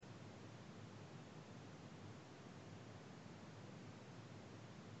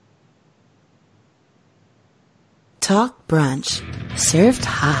Talk Brunch, served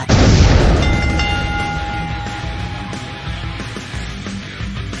hot.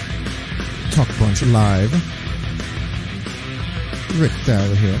 Talk Brunch Live. Rick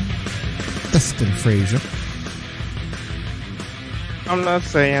Dowler here. Dustin Frazier. I'm not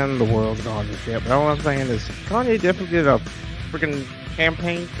saying the world's gone to shit, but all I'm saying is Kanye definitely did a freaking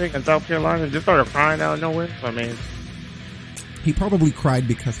campaign thing in South Carolina and just started crying out of nowhere. I mean, he probably cried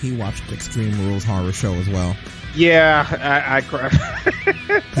because he watched Extreme Rules Horror Show as well. Yeah, I cried.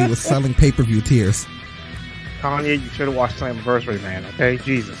 He was selling pay-per-view tears. Kanye, you should have watched Slammiversary, man. Okay,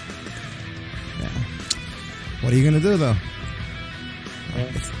 Jesus. Yeah. What are you gonna do though?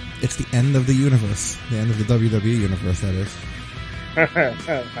 It's the end of the universe, the end of the WWE universe. That is.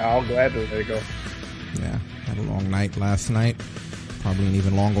 I'll gladly let it go. Yeah, had a long night last night. Probably an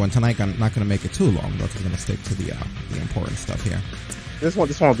even longer one tonight. I'm not going to make it too long, though, because I'm going to stick to the important stuff here. This one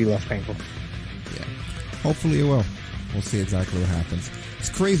will be less painful. Yeah, hopefully it will. We'll see exactly what happens. It's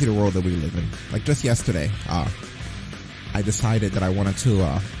crazy the world that we live in. Like just yesterday, I decided that I wanted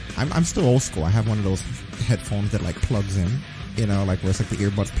to. I'm still old school. I have one of those headphones that like plugs in. You know, like where it's like the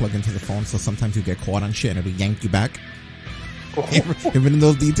earbuds plug into the phone, so sometimes you get caught on shit and it'll yank you back. Even in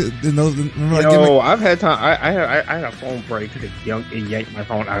those details, I've had time. I had a phone break because it yanked my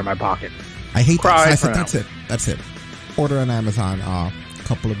phone out of my pocket. I hate that. I said, that's it. Order on Amazon. A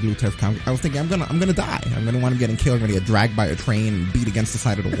couple of Bluetooth. I was thinking, I'm gonna die. I'm gonna wind up getting killed. I'm gonna get dragged by a train and beat against the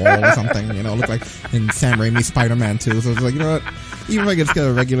side of the wall or something. You know, look like in Sam Raimi's Spider-Man 2. So it's like, you know what? Even if I just get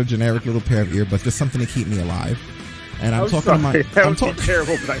a regular generic little pair of earbuds, just something to keep me alive. And I'm talking to my. I'm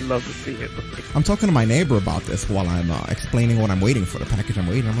terrible, but I love to see it. I'm talking to my neighbor about this while I'm explaining what I'm waiting for, the package I'm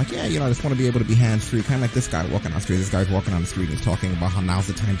waiting. I'm like, yeah, I just want to be able to be hands-free, kind of like this guy walking on the street. This guy's walking on the street and he's talking about how now's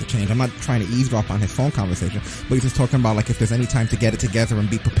the time to change. I'm not trying to eavesdrop on his phone conversation, but he's just talking about like if there's any time to get it together and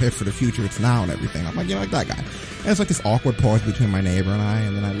be prepared for the future, it's now and everything. I'm like, like that guy. And it's like this awkward pause between my neighbor and I,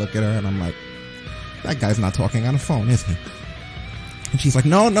 and then I look at her and I'm like, that guy's not talking on the phone, is he? And she's like,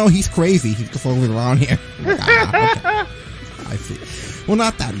 no, he's crazy. He's just over around here. I'm like, okay. I see. Well,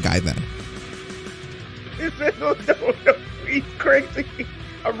 not that guy then. No, he's crazy.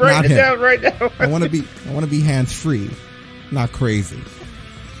 I'm writing it down right now. I want to be hands free, not crazy.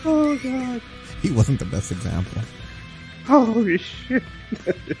 Oh God. He wasn't the best example. Holy shit!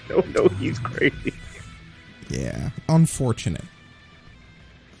 No, he's crazy. Yeah, unfortunate.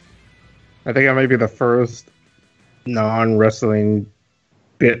 I think I may be the first non-wrestling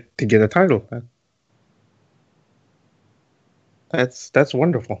bit to get a title. That's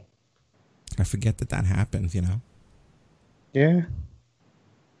wonderful. I forget that happens, you know? Yeah.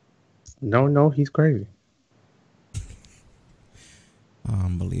 No, he's crazy.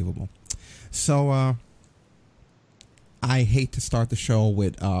 Unbelievable. So, I hate to start the show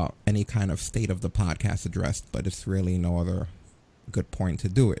with any kind of state of the podcast address, but it's really no other good point to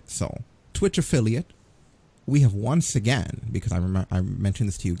do it. So, Twitch affiliate, we have once again, because I mentioned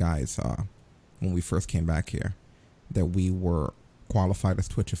this to you guys when we first came back here, that we were qualified as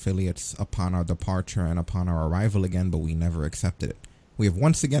Twitch affiliates upon our departure and upon our arrival again, but we never accepted it. We have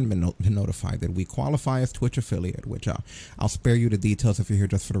once again been notified that we qualify as Twitch affiliate, which I'll spare you the details if you're here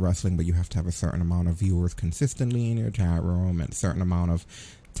just for the wrestling, but you have to have a certain amount of viewers consistently in your chat room and a certain amount of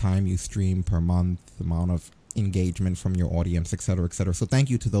time you stream per month, amount of engagement from your audience, etc., etc. So thank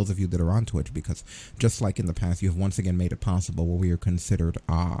you to those of you that are on Twitch, because just like in the past, you have once again made it possible where we are considered,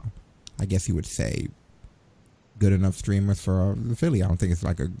 I guess you would say, good enough streamers for our affiliate. I don't think it's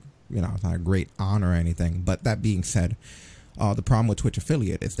like it's not a great honor or anything. But that being said, the problem with Twitch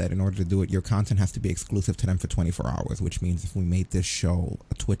affiliate is that in order to do it, your content has to be exclusive to them for 24 hours, which means if we made this show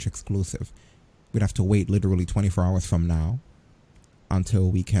a Twitch exclusive, we'd have to wait literally 24 hours from now until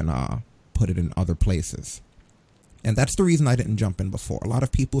we can put it in other places. And that's the reason I didn't jump in before. A lot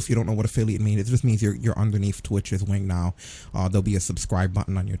of people, if you don't know what affiliate means, it just means you're underneath Twitch's wing now. There'll be a subscribe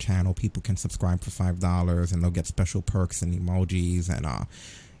button on your channel. People can subscribe for $5 and they'll get special perks and emojis. And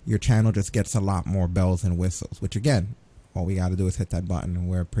your channel just gets a lot more bells and whistles, which again, all we got to do is hit that button and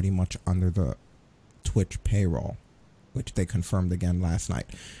we're pretty much under the Twitch payroll, which they confirmed again last night.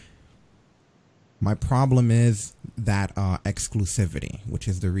 My problem is that exclusivity, which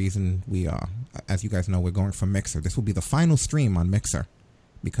is the reason we, as you guys know, we're going for Mixer. This will be the final stream on Mixer,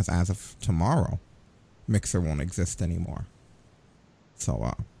 because as of tomorrow, Mixer won't exist anymore.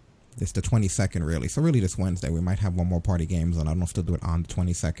 So it's the 22nd, really. So really this Wednesday, we might have one more party games, and I don't know if they'll do it on the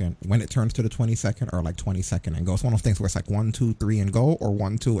 22nd. When it turns to the 22nd, or like 22nd and go. It's one of those things where it's like 1, 2, 3 and go, or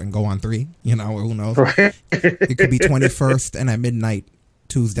 1, 2 and go on 3. You know, who knows? Right. It could be 21st and at midnight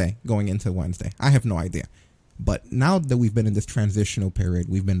Tuesday going into Wednesday. I have no idea. But now that we've been in this transitional period,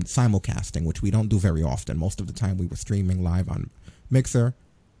 we've been simulcasting, which we don't do very often. Most of the time we were streaming live on Mixer,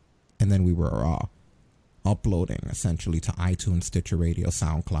 and then we were uploading essentially to iTunes, Stitcher Radio,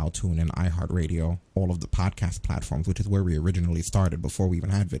 SoundCloud, TuneIn, iHeartRadio, all of the podcast platforms, which is where we originally started before we even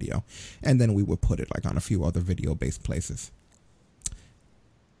had video. And then we would put it like on a few other video-based places.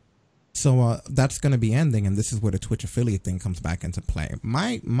 So that's going to be ending, and this is where the Twitch affiliate thing comes back into play.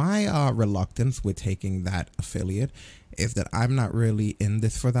 My reluctance with taking that affiliate is that I'm not really in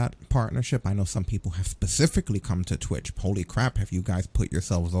this for that partnership. I know some people have specifically come to Twitch. Holy crap, have you guys put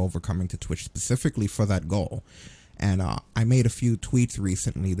yourselves over coming to Twitch specifically for that goal? And I made a few tweets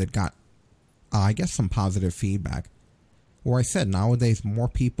recently that got, I guess, some positive feedback, where I said nowadays more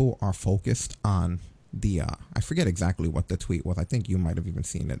people are focused on the, I forget exactly what the tweet was. I think you might have even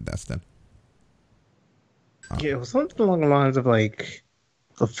seen it, Destin. Yeah, it was something along the lines of like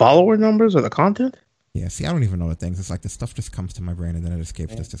the follower numbers or the content. Yeah, see, I don't even know the things. It's like the stuff just comes to my brain and then it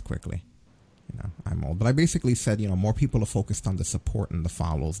escapes just as quickly. You know, I'm old. But I basically said, you know, more people are focused on the support and the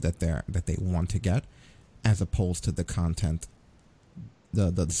follows that they want to get, as opposed to the content,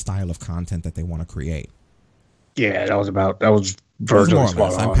 the style of content that they want to create. Yeah, that was virtually more or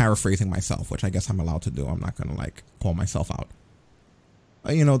spot less. on. I'm paraphrasing myself, which I guess I'm allowed to do. I'm not going to like call myself out.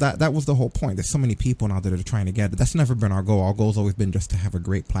 You know, that was the whole point. There's so many people now that are trying to get it. That's never been our goal. Our goal's always been just to have a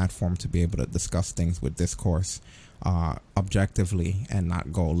great platform to be able to discuss things with discourse objectively and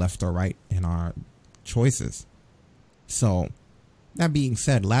not go left or right in our choices. So, that being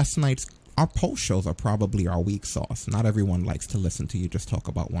said, our post shows are probably our weak sauce. Not everyone likes to listen to you just talk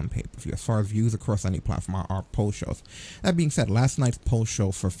about one pay-per-view. As far as views across any platform are our post shows. That being said, last night's post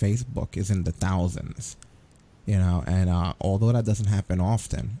show for Facebook is in the thousands. You know, and although that doesn't happen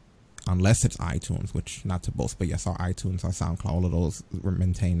often, unless it's iTunes, which not to boast, but yes, our iTunes, our SoundCloud, all of those were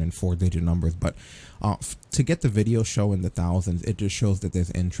maintained in 4-digit numbers. But to get the video show in the thousands, it just shows that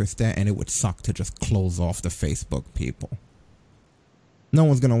there's interest there, and it would suck to just close off the Facebook people. No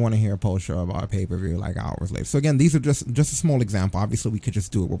one's going to want to hear a post show about a pay-per-view like hours later. So again, these are just a small example. Obviously, we could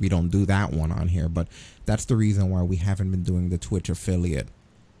just do it where we don't do that one on here, but that's the reason why we haven't been doing the Twitch affiliate,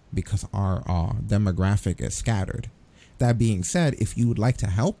 because our demographic is scattered. That being said, if you would like to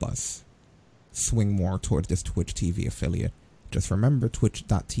help us swing more towards this Twitch TV affiliate, just remember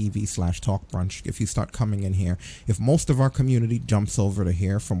twitch.tv/talkbrunch. If you start coming in here, if most of our community jumps over to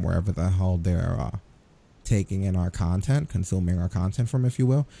here from wherever the hell they're taking in our content, consuming our content from, if you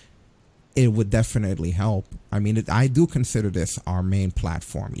will, it would definitely help. I mean, I do consider this our main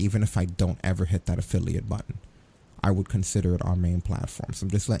platform, even if I don't ever hit that affiliate button. I would consider it our main platform. So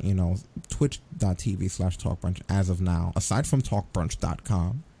I'm just letting you know, twitch.tv/talkbrunch as of now, aside from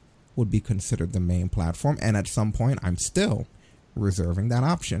talkbrunch.com, would be considered the main platform. And at some point, I'm still reserving that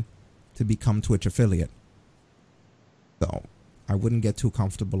option to become Twitch affiliate. So I wouldn't get too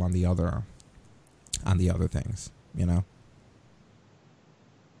comfortable on the other things, you know?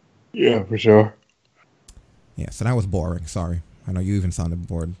 Yeah, for sure. Yeah, so that was boring. Sorry. I know you even sounded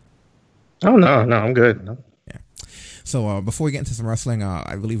bored. Oh, no, I'm good. No. So before we get into some wrestling,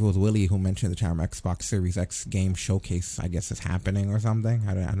 I believe it was Willie who mentioned the term Xbox Series X game showcase, I guess, is happening or something.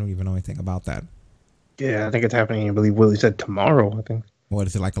 I don't even know anything about that. Yeah, I think it's happening. I believe Willie said tomorrow, I think. What,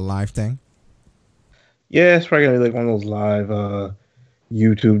 is it like a live thing? Yeah, it's probably going to be like one of those live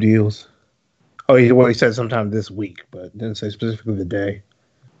YouTube deals. Oh, he said sometime this week, but didn't say specifically the day.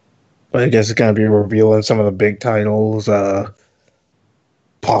 But I guess it's going to be revealing some of the big titles,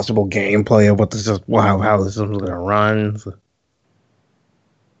 possible gameplay of what this is, how this is going to run.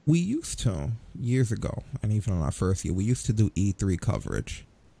 We used to, years ago, and even on our first year, we used to do E3 coverage.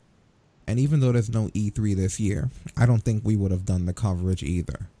 And even though there's no E3 this year, I don't think we would have done the coverage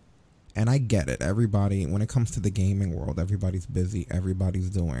either. And I get it. Everybody, when it comes to the gaming world, everybody's busy.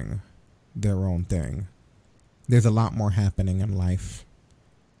 Everybody's doing their own thing. There's a lot more happening in life.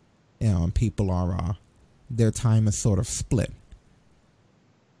 You know, and people are, their time is sort of split.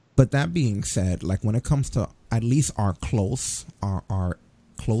 But that being said, like when it comes to at least our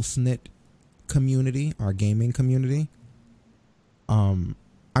close-knit community, our gaming community,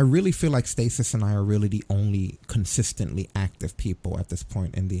 I really feel like Stasis and I are really the only consistently active people at this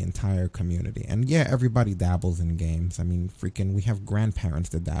point in the entire community. And yeah, everybody dabbles in games. I mean, freaking, we have grandparents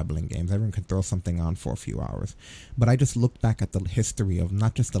that dabble in games. Everyone can throw something on for a few hours. But I just looked back at the history of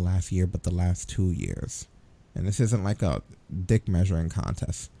not just the last year, but the last 2 years. And this isn't like a dick measuring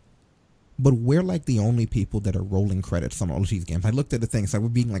contest. But we're like the only people that are rolling credits on all of these games. I looked at the things, like we're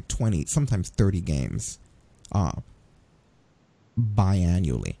being like 20, sometimes 30 games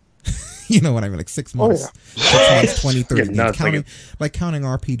biannually. You know what I mean? Like 6 Oh, months, yeah. 6 months, 20, 30 Getting games, nuts, counting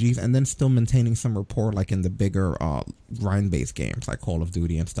RPGs, and then still maintaining some rapport, like in the bigger grind-based games like Call of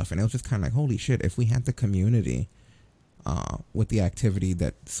Duty and stuff. And it was just kind of like, holy shit! If we had the community with the activity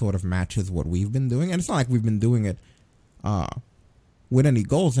that sort of matches what we've been doing, and it's not like we've been doing it with any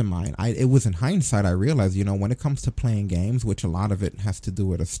goals in mind. It was in hindsight I realized, when it comes to playing games, which a lot of it has to do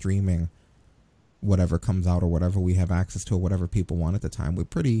with a streaming whatever comes out or whatever we have access to or whatever people want at the time,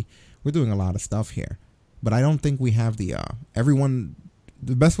 we're doing a lot of stuff here. But I don't think we have the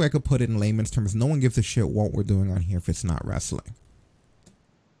best way I could put it in layman's terms, no one gives a shit what we're doing on here if it's not wrestling.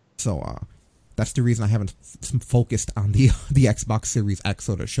 So that's the reason I haven't focused on the Xbox Series X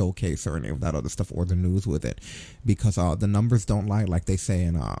or the showcase or any of that other stuff or the news with it, because the numbers don't lie, like they say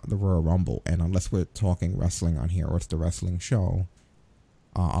in the Royal Rumble. And unless we're talking wrestling on here or it's the wrestling show,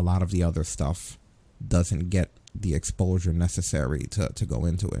 a lot of the other stuff doesn't get the exposure necessary to go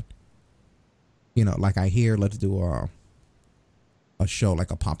into it. Like I hear, let's do a show, like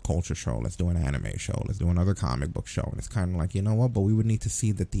a pop culture show, let's do an anime show, let's do another comic book show, and it's kind of like, you know what, but we would need to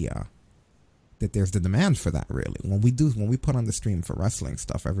see that that there's the demand for that. Really, when we put on the stream for wrestling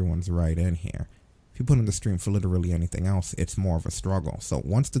stuff, everyone's right in here. If you put on the stream for literally anything else, it's more of a struggle. So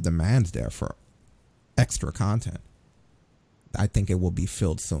once the demand's there for extra content, I think it will be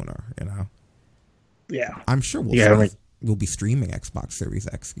filled sooner. Yeah, I'm sure we'll be streaming Xbox Series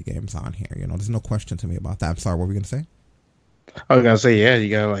X games on here. There's no question to me about that. I'm sorry, what were we gonna say? I was gonna say, yeah, you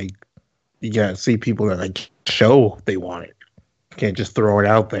gotta see people that show they want it. You can't just throw it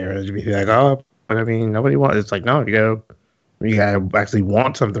out there and be like, oh, but I mean, nobody wants it. It's like, no, you gotta actually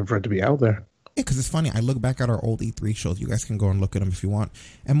want something for it to be out there. Yeah, because it's funny. I look back at our old E3 shows. You guys can go and look at them if you want.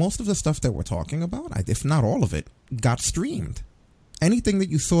 And most of the stuff that we're talking about, if not all of it, got streamed. Anything that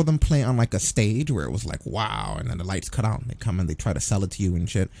you saw them play on like a stage where it was like, wow, and then the lights cut out and they come and they try to sell it to you and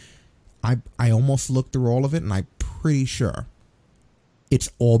shit. I almost looked through all of it and I'm pretty sure it's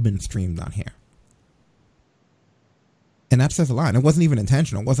all been streamed on here. And that says a lot. And it wasn't even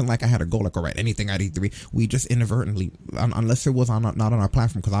intentional. It wasn't like I had a goal, like, all right, anything at E3. We just inadvertently, unless it was not on our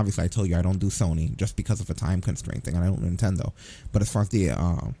platform, because obviously I told you I don't do Sony just because of a time constraint thing, and I don't do Nintendo. But as far as the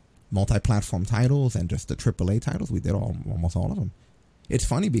multi-platform titles and just the AAA titles, we did almost all of them. It's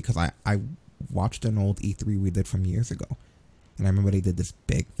funny because I watched an old E3 we did from years ago. And I remember they did this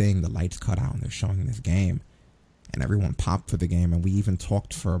big thing. The lights cut out and they're showing this game. And everyone popped for the game. And we even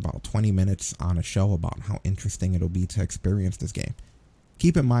talked for about 20 minutes on a show about how interesting it'll be to experience this game.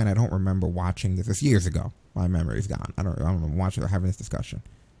 Keep in mind, I don't remember watching this. It's years ago. My memory's gone. I don't remember watching or having this discussion.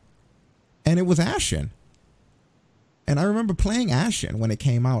 And it was Ashen. And I remember playing Ashen when it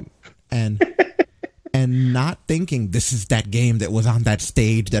came out. And not thinking this is that game that was on that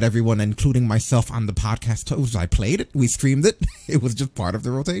stage that everyone, including myself on the podcast, I played it. We streamed it. It was just part of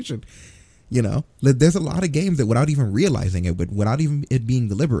the rotation. There's a lot of games that without even realizing it, without even it being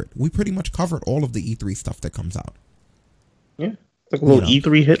deliberate, we pretty much covered all of the E3 stuff that comes out. Yeah, it's like a little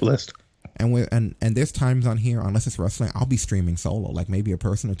E3 hit list. And there's times on here, unless it's wrestling, I'll be streaming solo. Like maybe a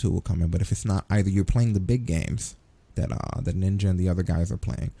person or two will come in, but if it's not, either you're playing the big games that Ninja and the other guys are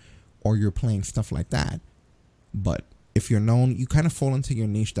playing, or you're playing stuff like that. But if you're known, you kind of fall into your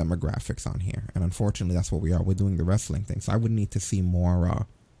niche demographics on here. And unfortunately, that's what we are. We're doing the wrestling thing. So I would need to see more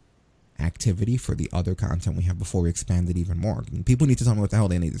activity for the other content we have before we expand it even more. And people need to tell me what the hell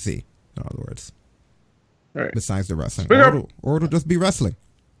they need to see, in other words. Right. Besides the wrestling. Or it'll just be wrestling.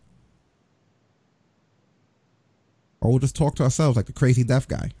 Or we'll just talk to ourselves like the crazy deaf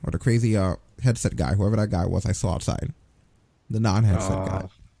guy. Or the crazy headset guy. Whoever that guy was I saw outside. The non-headset guy.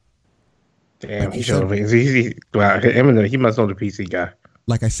 Damn, he must know the PC guy.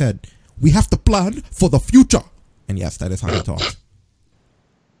 Like I said, we have to plan for the future. And yes, that is how he talks.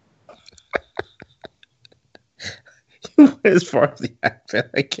 As far as the accent,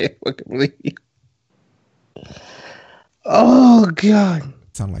 I can't fucking believe you. Oh, God.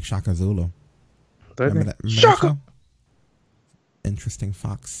 Sound like Shaka Zulu. Remember Shaka! Interesting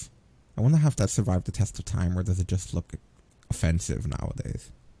fox. I wonder how that survived the test of time, or does it just look offensive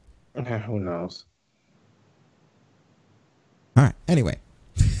nowadays? Who knows? Alright, anyway.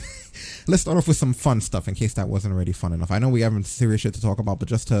 Let's start off with some fun stuff in case that wasn't already fun enough. I know we haven't serious shit to talk about, but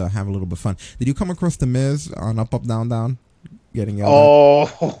just to have a little bit of fun. Did you come across The Miz on Up, Up, Down, Down? Getting yelled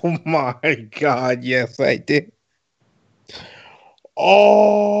at? Oh my God, yes I did.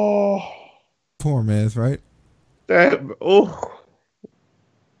 Oh. Poor Miz, right? Oh.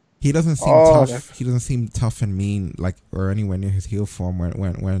 He doesn't seem tough. He doesn't seem tough and mean, like, or anywhere near his heel form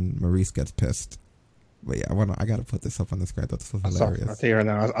when Maurice gets pissed. But yeah, I gotta put this up on the screen. I thought this was hilarious. I'll tell you right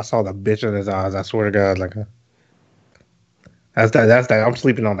now, I saw the bitch in his eyes. I swear to God, like, That's that. That's that. I'm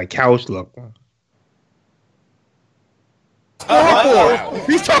sleeping on the couch. Look. Scoreboard.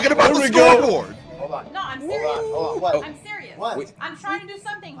 He's talking about the scoreboard. Hold on. No, I'm serious. Hold on. What? I'm serious. What? I'm trying to do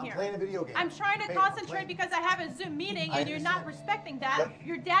something here. I'm playing a video game. I'm trying to concentrate because I have a Zoom meeting and you're not respecting that.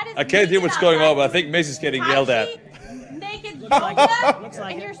 Your dad is. I can't hear what's going on, but I think Mace is getting yelled at. Naked yoga,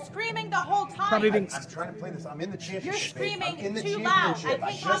 and you're screaming the whole time. I'm trying to play this. I'm in the championship. You're screaming I'm in the too loud. I championship.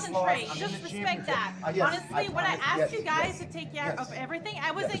 can't just concentrate. lost. I'm Just in the respect that. championship. Honestly, when I asked you guys to take care of everything,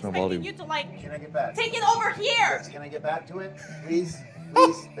 I wasn't expecting you to like Can I get back? take it over here. Yes, can I get back to it? Please?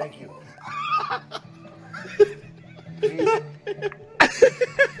 Please? Thank you. Please?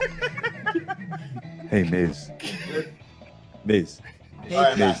 Hey, Mace. Mace. All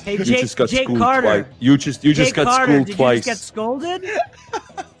right, Hey, You Jake, just got Jake schooled Carter. twice. You just Jake got Carter, schooled did twice. you just get scolded?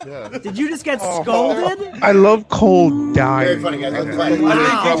 Did you just get scolded? I love cold dying. Very funny, guys. Let's play. I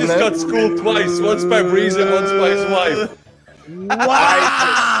think he just got schooled twice. Once by Breezy, once by his wife.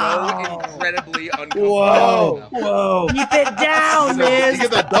 Wow! So incredibly uncomfortable. Whoa! Whoa! Keep it down, You Miz.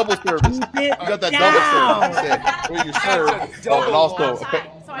 get that double service. Keep it You got that down. double service. Where you serve, and also.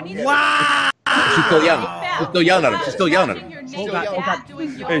 Outside, so I need to Wow! She's still yelling. She's still yelling at him. She's still yelling at him. Your Hold naked on, hold dad on. doing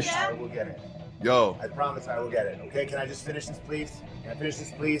yoga. I will get it. Yo. I promise I will get it. Okay, can I just finish this, please? Can I finish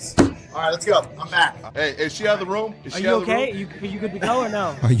this, please? All right, let's go. I'm back. Hey, is she out of the room? Is Are she you out of the okay? room? Are you good to go or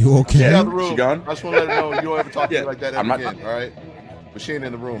no? Are you She okay? out of the room. She gone? I just want to let her know you don't ever talk to Yeah. me like that I'm ever not- again, all right? But she ain't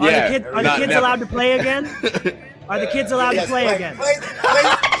in the room. Are Yeah, the, are the not kids never. allowed to play again? Are the kids allowed to play again? Play.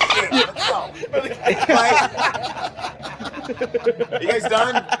 Let's go. You guys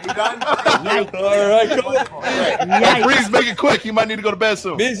done? Are you done? Yikes. All right, come on. All right. Yikes. Breeze, make it quick. You might need to go to bed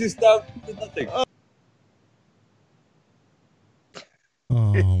soon. Mace is down to nothing.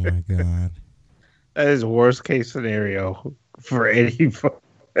 Oh my god. That is worst case scenario for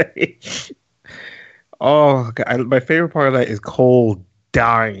anybody. Oh, God. My favorite part of that is Cole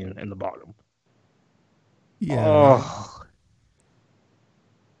dying in the bottom. Yeah. Oh,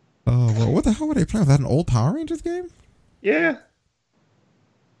 Oh, well, what the hell were they playing? Was that an old Power Rangers game? yeah.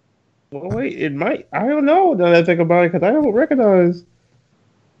 Well, wait, it might. I don't know now that I think about it because I don't recognize.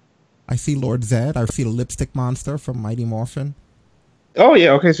 I see Lord Zed. I see the Lipstick Monster from Mighty Morphin. Oh,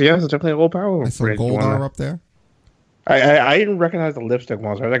 yeah. Okay, so yeah, it's definitely an old Power I saw Rangers one. Goldar up there. I didn't recognize the lipstick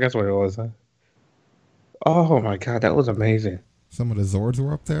monster. I think that's what it was. Oh my god, that was amazing. Some of the Zords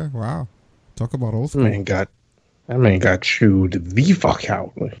were up there. Wow. Talk about old That school. man got chewed the fuck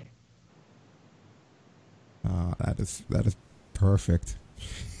out. That is perfect.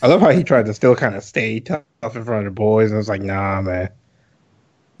 I love how he tried to still kind of stay tough in front of the boys, and it's like, nah, man.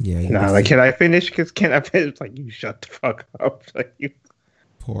 Yeah. you Nah, can like, see- can I finish? Can I finish? It's like, you shut the fuck up. Like, you.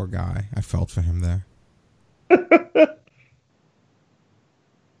 Poor guy. I felt for him there.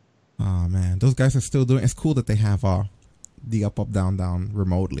 Oh man, those guys are still doing. It's cool that they have the up down down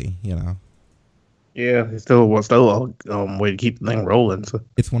remotely. You know, Yeah, it's still a way to keep the thing rolling. So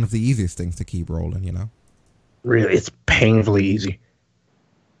it's one of the easiest things to keep rolling. You know. really, it's painfully easy.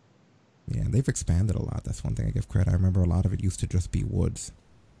 Yeah, they've expanded a lot. That's one thing I give credit. I remember a lot of it used to just be woods,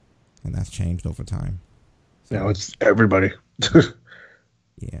 and that's changed over time. Now it's everybody.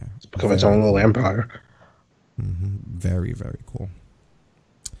 Yeah, It's become its own little empire. very very cool.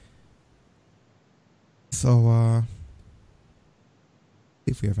 So,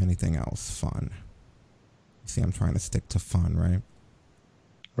 see if we have anything else fun. See, I'm trying to stick to fun, right?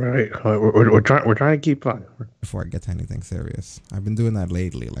 Right. We're trying to keep fun. Before I get to anything serious. I've been doing that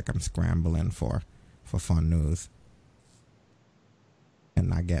lately, like I'm scrambling for fun news. And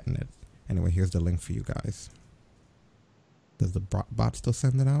not getting it. Anyway, here's the link for you guys. Does the bot still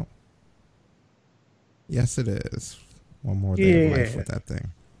send it out? Yes, it is. One more day of life with that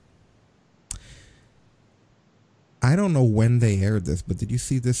thing. I don't know when they aired this, but did you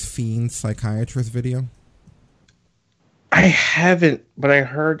see this fiend psychiatrist video? I haven't, but I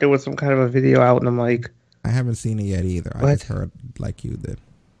heard there was some kind of a video out, and I'm like, I haven't seen it yet either. I What? just heard like you did.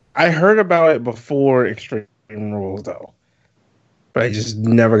 I heard about it before Extreme Rules, though, but I just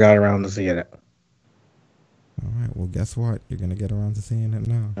never got around to seeing it. All right, well, guess what? You're going to get around to seeing it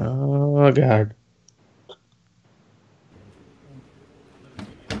now. Oh god.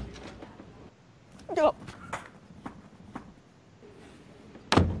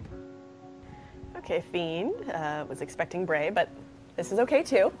 Okay, Fiend. Was expecting Bray, but this is okay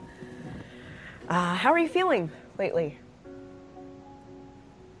too. How are you feeling lately?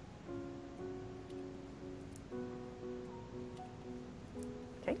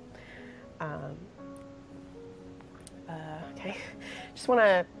 Okay. Okay. Just want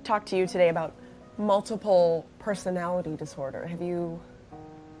to talk to you today about multiple personality disorder. Have you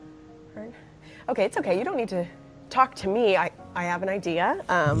heard? Okay, it's okay. You don't need to talk to me. I have an idea.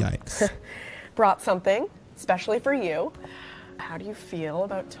 Yikes. Brought something especially for you. How do you feel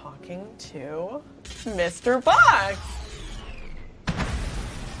about talking to Mr. Box?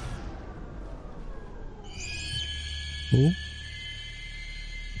 Who?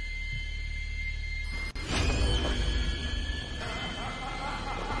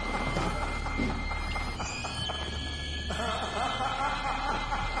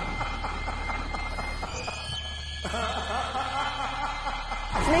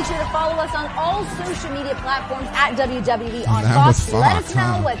 Make sure to follow us on all social media platforms at WWE on That Fox. was Let Fox, us know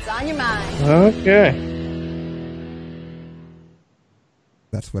huh? what's on your mind. Okay.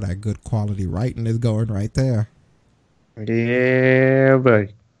 That's where that good quality writing is going right there. Yeah,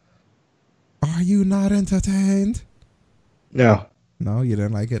 buddy. Are you not entertained? No. No, you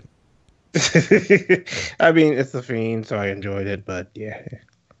didn't like it? I mean, it's The Fiend, so I enjoyed it, but yeah.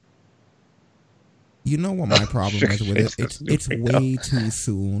 You know what my problem is with it? It's way too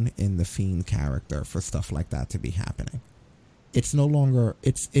soon in the Fiend character for stuff like that to be happening. It's no longer,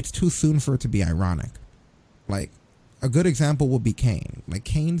 it's too soon for it to be ironic. Like, a good example would be Kane. Like,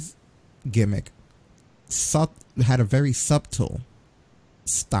 Kane's gimmick had a very subtle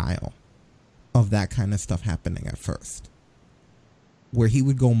style of that kind of stuff happening at first. Where he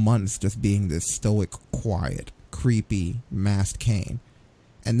would go months just being this stoic, quiet, creepy, masked Kane.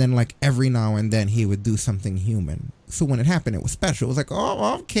 And then, like, every now and then he would do something human. So when it happened, it was special. It was like,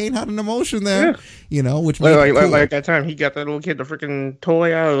 oh, Kane had an emotion there. Yeah. You know, which made it cool. Like that time he got that little kid the freaking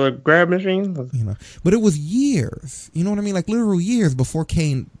toy out of the grab machine. You know, but it was years. You know what I mean? Like, literal years before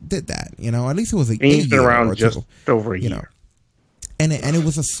Kane did that. You know, at least it was He's been around just over a year. You know, and it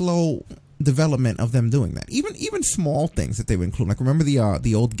was a slow development of them doing that. Even small things that they would include. Like, remember the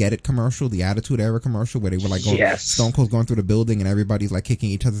old Get It commercial, the Attitude Era commercial, where they were like, Stone Cold's going through the building and everybody's like kicking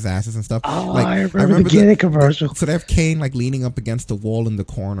each other's asses and stuff. Oh, like, I remember the Get It commercial. So they have Kane like leaning up against the wall in the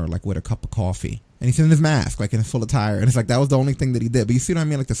corner, like with a cup of coffee. And he's in his mask, like in his full attire. And it's like, that was the only thing that he did. But you see what I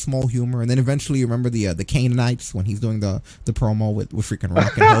mean? Like the small humor. And then eventually, you remember the Canaanites when he's doing the promo with freaking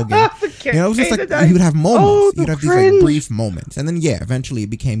Rock and Hogan. You know, it was just like, he would have moments. You'd have these like brief moments. And then, eventually it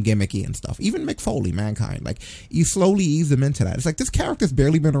became gimmicky and stuff. Even Mick Foley, Mankind. Like, you slowly ease them into that. It's like, this character's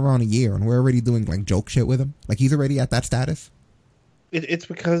barely been around a year and we're already doing like joke shit with him. Like, he's already at that status. It's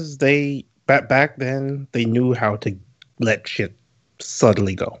because back then, they knew how to let shit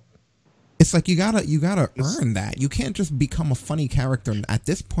subtly go. It's like you gotta earn that. You can't just become a funny character at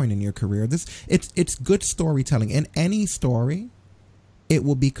this point in your career. It's good storytelling. In any story, it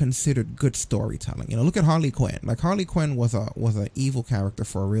will be considered good storytelling. You know, look at Harley Quinn. Like, Harley Quinn was an evil character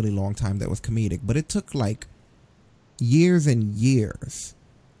for a really long time that was comedic, but it took like years and years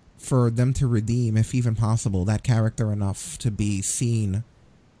for them to redeem, if even possible, that character enough to be seen.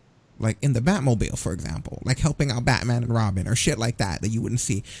 Like in the Batmobile, for example, like helping out Batman and Robin or shit like that you wouldn't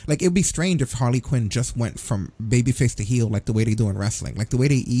see. Like, it'd be strange if Harley Quinn just went from babyface to heel like the way they do in wrestling. Like, the way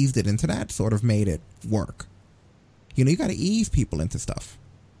they eased it into that sort of made it work. You know, you got to ease people into stuff.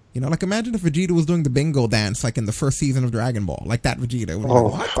 You know, like, imagine if Vegeta was doing the bingo dance like in the first season of Dragon Ball, like that Vegeta.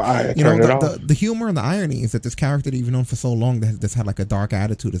 The humor and the irony is that this character that you've known for so long that's had like a dark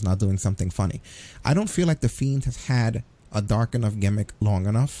attitude is not doing something funny. I don't feel like The Fiend has had a dark enough gimmick long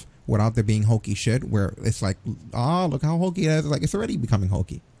enough without there being hokey shit where it's like, look how hokey it is. Like, it's already becoming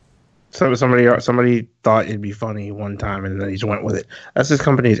hokey. So somebody thought it'd be funny one time and then he just went with it. That's this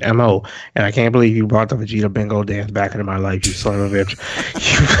company's MO, and I can't believe you brought the Vegeta bingo dance back into my life, you son of a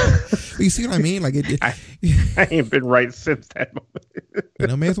bitch. You see what I mean? Like, I ain't been right since that moment. You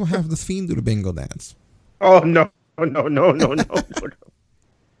know, may as well have this Fiend do the bingo dance. Oh no. You know,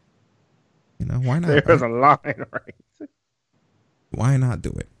 why not? There's a line, right? Why not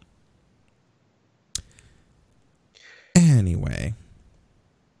do it? Anyway,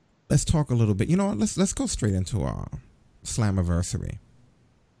 let's talk a little bit. You know what? Let's go straight into our Slammiversary. I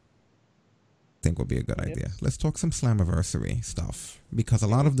think would be a good idea. Let's talk some Slammiversary stuff, because a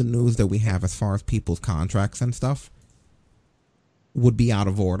lot of the news that we have as far as people's contracts and stuff would be out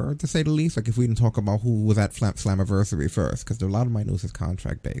of order, to say the least. Like, if we didn't talk about who was at Slammiversary first, because a lot of my news is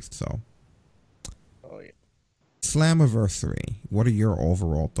contract based. So, Slammiversary. What are your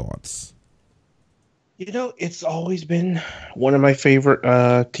overall thoughts? You know, it's always been one of my favorite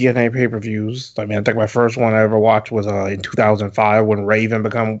TNA pay-per-views. I mean, I think my first one I ever watched was in 2005 when Raven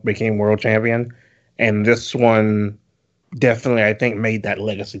became world champion. And this one definitely, I think, made that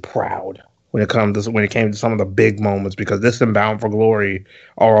legacy proud when it came to some of the big moments, because this and Bound for Glory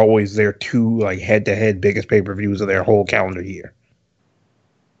are always their two like head-to-head biggest pay-per-views of their whole calendar year.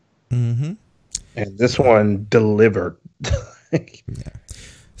 Mm-hmm. And this one delivered. Yeah.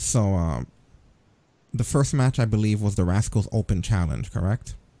 So, the first match, I believe, was the Rascals Open Challenge,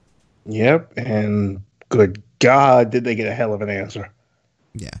 correct? Yep, and good God, did they get a hell of an answer.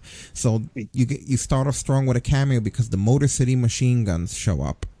 Yeah. So you start off strong with a cameo because the Motor City Machine Guns show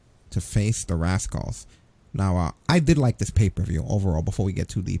up to face the Rascals. Now, I did like this pay-per-view overall before we get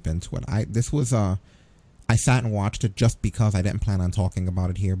too deep into it. I sat and watched it just because I didn't plan on talking about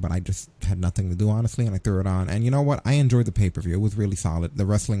it here, but I just had nothing to do, honestly, and I threw it on. And you know what? I enjoyed the pay-per-view. It was really solid. The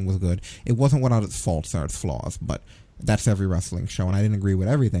wrestling was good. It wasn't without its faults or its flaws, but that's every wrestling show, and I didn't agree with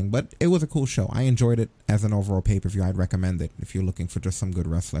everything, but it was a cool show. I enjoyed it as an overall pay-per-view. I'd recommend it if you're looking for just some good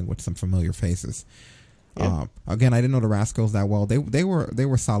wrestling with some familiar faces. Yeah. Again, I didn't know the Rascals that well. They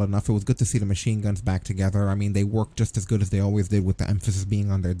were solid enough. It was good to see the Machine Guns back together. I mean, they worked just as good as they always did, with the emphasis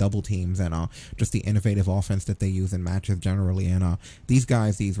being on their double teams and just the innovative offense that they use in matches generally. And these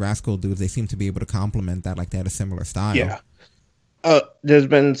guys, these Rascal dudes, they seem to be able to complement that. Like, they had a similar style. Yeah. There's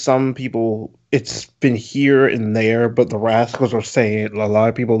been some people, it's been here and there, but the Rascals are saying, a lot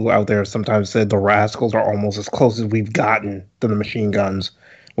of people out there sometimes said the Rascals are almost as close as we've gotten to the Machine Guns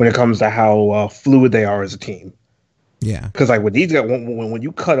when it comes to how fluid they are as a team. Yeah. Because like with these guys, when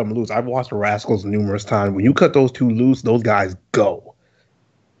you cut them loose, I've watched the Rascals numerous times. When you cut those two loose, those guys go.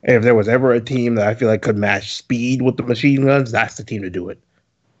 And if there was ever a team that I feel like could match speed with the Machine Guns, that's the team to do it.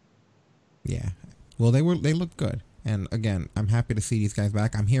 Yeah. Well, they looked good. And again, I'm happy to see these guys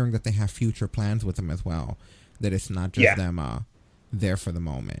back. I'm hearing that they have future plans with them as well. That it's not just them there for the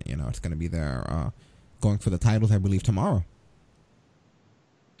moment. You know, it's going to be there going for the titles, I believe, tomorrow.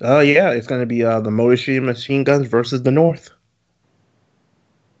 Yeah, it's going to be the Motor City Machine Guns versus the North.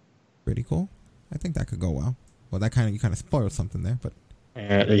 Pretty cool. I think that could go well. Well, you kind of spoiled something there, but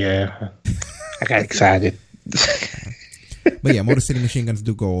yeah, I got excited. But yeah, Motor City Machine Guns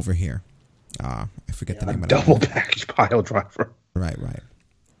do go over here. I forget the name of that. Double package pile driver. Right.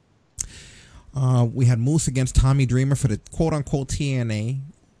 We had Moose against Tommy Dreamer for the quote-unquote TNA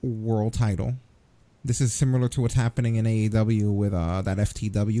World title. This is similar to what's happening in AEW with that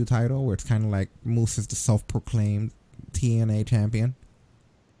FTW title, where it's kind of like Moose is the self-proclaimed TNA champion.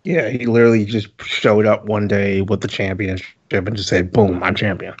 Yeah, he literally just showed up one day with the championship and just said, boom, I'm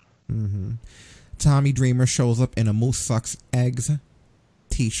champion. Mm-hmm. Tommy Dreamer shows up in a Moose Sucks Eggs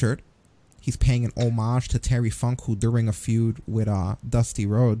t-shirt. He's paying an homage to Terry Funk, who during a feud with Dusty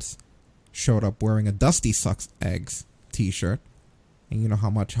Rhodes showed up wearing a Dusty Sucks Eggs t-shirt. And you know how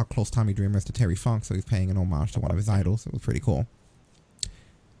close Tommy Dreamer is to Terry Funk, so he's paying an homage to one of his idols. It was pretty cool.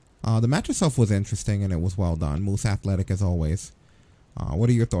 The match itself was interesting, and it was well done. Moose athletic as always. What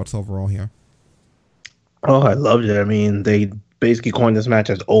are your thoughts overall here? Oh, I loved it. I mean, they basically coined this match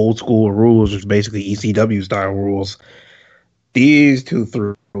as old school rules, which is basically ECW style rules. These two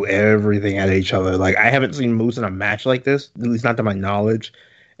threw everything at each other. Like, I haven't seen Moose in a match like this, at least not to my knowledge.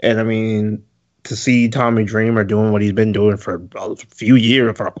 And I mean, to see Tommy Dreamer doing what he's been doing for quite a few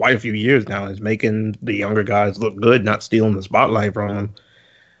years now, is making the younger guys look good, not stealing the spotlight from them.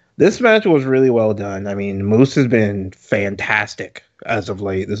 This match was really well done. I mean, Moose has been fantastic as of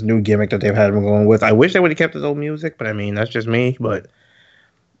late. This new gimmick that they've had him going with. I wish they would have kept his old music, but I mean, that's just me. But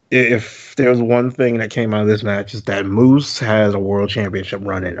if there's one thing that came out of this match, is that Moose has a world championship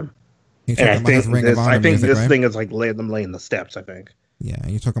run in him. And I think this thing is like them laying the steps, I think. Yeah,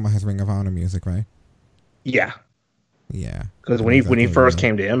 and you're talking about his Ring of Honor music, right? Yeah. Yeah. Because when he first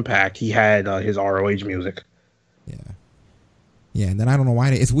came to Impact, he had his ROH music. Yeah. Yeah, and then I don't know why.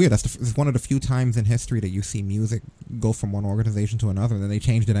 It's weird. It's one of the few times in history that you see music go from one organization to another, and then they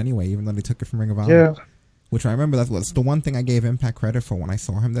changed it anyway, even though they took it from Ring of Honor. Yeah. Which I remember, that's the one thing I gave Impact credit for when I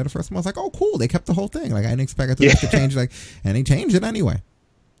saw him there the first time. I was like, oh, cool. They kept the whole thing. Like, I didn't expect it to change. And he changed it anyway.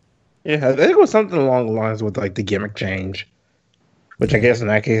 Yeah, I think it was something along the lines with, like, the gimmick change. Which I guess in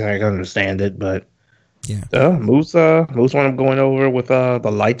that case I can understand it, but yeah, Moose wound up going over with the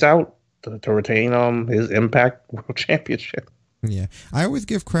lights out to retain his Impact World Championship. Yeah, I always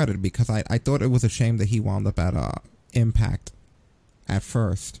give credit because I thought it was a shame that he wound up at Impact at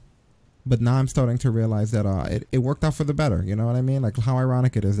first, but now I'm starting to realize that it worked out for the better. You know what I mean? Like, how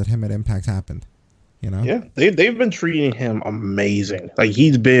ironic it is that him at Impact happened. You know? Yeah, they've been treating him amazing. Like,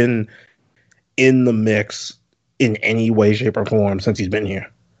 he's been in the mix in any way, shape, or form since he's been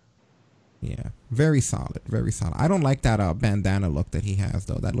here. Yeah, very solid, very solid. I don't like that bandana look that he has,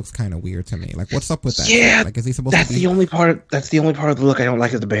 though. That looks kind of weird to me. Like, what's up with that? Yeah, like, is he supposed that's to be... the only part. That's the only part of the look I don't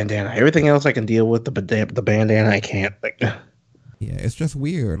like is the bandana. Everything else I can deal with. The bandana I can't. Yeah, it's just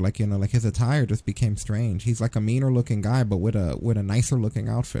weird. Like, you know, like his attire just became strange. He's like a meaner looking guy, but with a nicer looking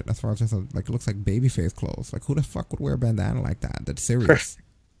outfit. As far as just it looks like babyface clothes. Like, who the fuck would wear a bandana like that? That's serious.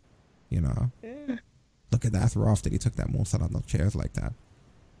 You know. Yeah. Look at that. That's rough that he took that moonsault on those chairs like that.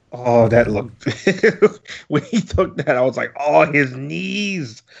 Oh, that looked when he took that, I was like, oh, his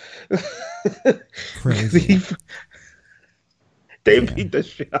knees. Crazy. They beat the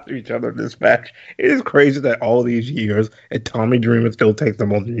shit out of each other in this match. It is crazy that all these years and Tommy Dreamer still takes the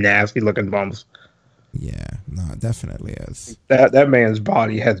most nasty looking bumps. Yeah, no, it definitely is. That man's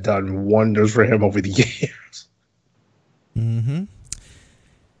body has done wonders for him over the years. Mm-hmm.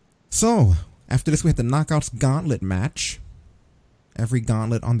 So, after this, we had the Knockouts Gauntlet match. Every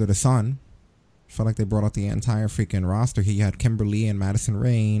gauntlet under the sun. Felt like they brought out the entire freaking roster. Here you had Kimberly and Madison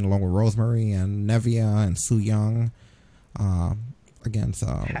Rayne, along with Rosemary and Nevia and Su Yung. Against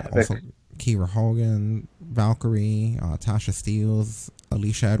also Kiera Hogan, Valkyrie, Tasha Steelz,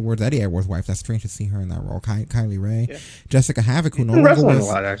 Alicia Edwards, Eddie Edwards' wife. That's strange to see her in that role. Kylie Ray, yeah. Jessica Havoc, who no longer was,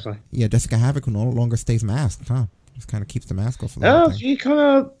 a lot, actually. Yeah, Jessica Havoc, who no longer stays masked. Huh? Just kind of keeps the mask off. No,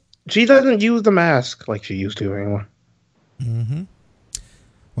 she doesn't use the mask like she used to anymore. Mm-hmm.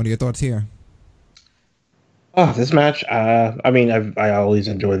 What are your thoughts here? Oh, this match. I mean, I always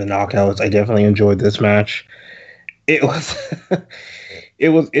enjoy the knockouts. I definitely enjoyed this match. It was it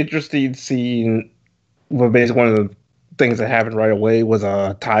was interesting seeing. Well, basically, one of the things that happened right away was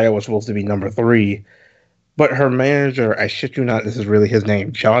Taya was supposed to be number 3, but her manager, I shit you not, this is really his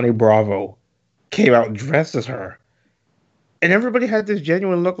name, Johnny Bravo, came out dressed as her, and everybody had this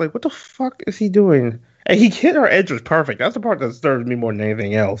genuine look like, what the fuck is he doing? And he hit her edge was perfect. That's the part that disturbed me more than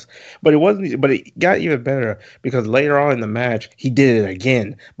anything else. But it wasn't. But it got even better because later on in the match, he did it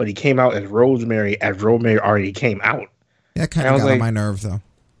again. But he came out as Rosemary already came out. Yeah, kind of got on my nerves though.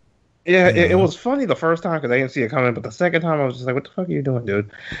 Yeah, it was funny the first time because I didn't see it coming. But the second time, I was just like, "What the fuck are you doing,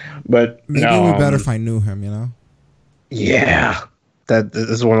 dude?" But maybe it would be better if I knew him. You know? Yeah. This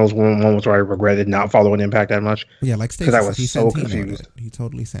is one of those moments where I regretted not following Impact that much. Yeah, like Stacey, because I was so confused. He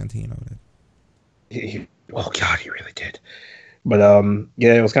totally Santino'd it. Oh God, he really did. But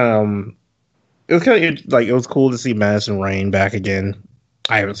yeah, it was kind of like it was cool to see Madison Rayne back again.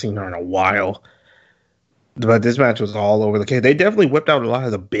 I haven't seen her in a while, but this match was all over the case. They definitely whipped out a lot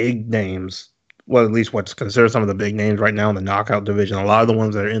of the big names. Well, at least what's considered some of the big names right now in the knockout division. A lot of the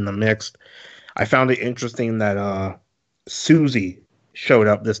ones that are in the mix. I found it interesting that Susie showed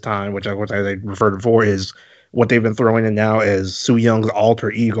up this time, which I referred to before is what they've been throwing in now is Su Young's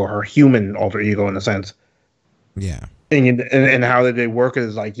alter ego, her human alter ego in a sense. Yeah. And how they work it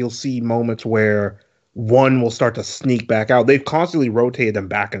is like you'll see moments where one will start to sneak back out. They've constantly rotated them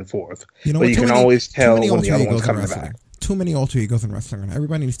back and forth. You know, but you can always tell when the other one's coming back. Too many alter egos in wrestling.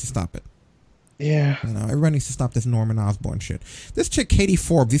 Everybody needs to stop it. Yeah. You know, everybody needs to stop this Norman Osborn shit. This chick, Katie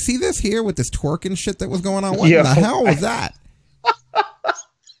Forbes, you see this here with this twerking shit that was going on? What the hell was that?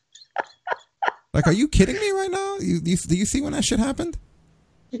 Like, are you kidding me right now? Do you see when that shit happened?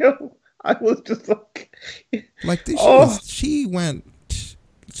 Yo, I was just like this. She went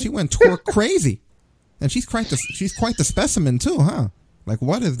twerk crazy, and she's quite the specimen too, huh? Like,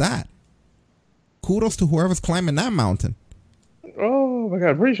 what is that? Kudos to whoever's climbing that mountain. Oh my God,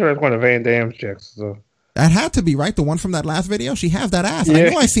 I'm pretty sure that's one of Van Damme's chicks. So. That had to be right. The one from that last video. She has that ass. Yeah. I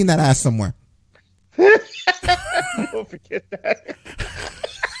know I seen that ass somewhere. Don't forget that.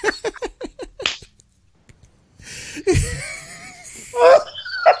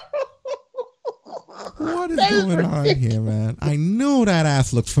 What is going on here, man? I know that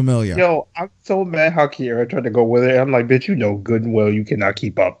ass looks familiar. Yo, I'm so mad how Kiera tried to go with it. I'm like, bitch, you know good and well you cannot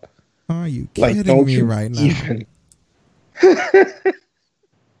keep up. Are you kidding me right now?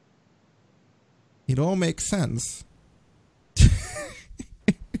 It all makes sense.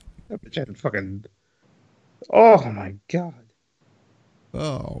 That bitch had fucking... Oh my God.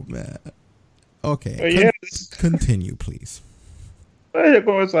 Oh man. Okay. Continue, please. But of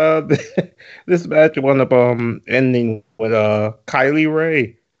course, this match wound up ending with Kylie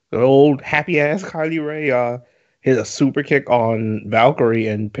Ray, the old happy ass Kylie Ray, hit a super kick on Valkyrie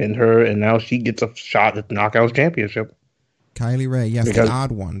and pinned her, and now she gets a shot at the Knockouts Championship. Kylie Ray, yes, the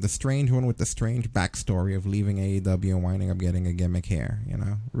odd one, the strange one with the strange backstory of leaving AEW and winding up getting a gimmick here. You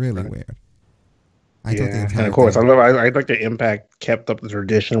know, really weird. And of course, I like the Impact kept up the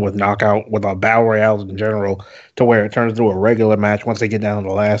tradition with knockout with battle royales in general, to where it turns into a regular match once they get down to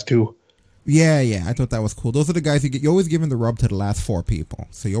the last two. Yeah, I thought that was cool. Those are the guys you're always giving the rub to the last 4 people,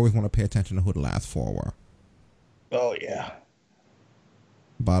 so you always want to pay attention to who the last 4 were. Oh yeah.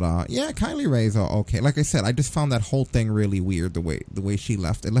 But Kylie Ray's are okay. Like I said, I just found that whole thing really weird. The way she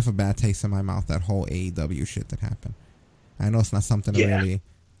left, it left a bad taste in my mouth. That whole AEW shit that happened. I know it's not something to really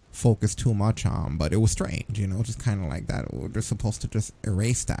focus too much on, but it was strange, you know, just kind of like that. We're just supposed to just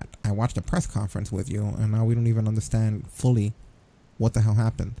erase that. I watched a press conference with you, and now we don't even understand fully what the hell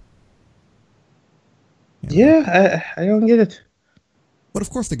happened. You know? Yeah, I don't get it. But of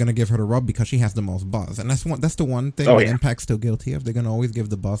course they're gonna give her the rub because she has the most buzz, and that's the one thing that Impact's still guilty of. They're gonna always give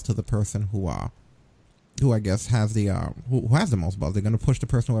the buzz to the person who I guess has the who has the most buzz. They're gonna push the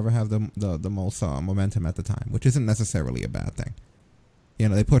person whoever has the most momentum at the time, which isn't necessarily a bad thing. You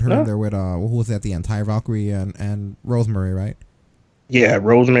know, they put her in there with who was at the end, Taya Valkyrie and Rosemary, right? Yeah,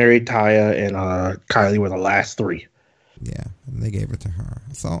 Rosemary, Taya, and Kylie were the last three. Yeah, and they gave it to her,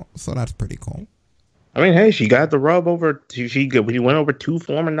 so that's pretty cool. I mean, hey, she got the rub over. She went over 2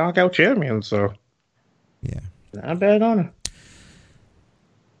 former knockout champions, so yeah, not bad on her.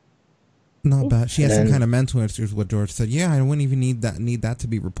 Not bad. She has some kind of mental issues. What George said. Yeah, I wouldn't even need that to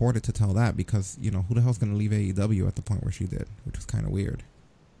be reported to tell that, because you know who the hell's going to leave AEW at the point where she did, which is kind of weird.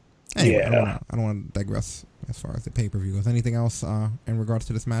 Anyway, yeah. I don't want to digress as far as the pay-per-view goes. Anything else in regards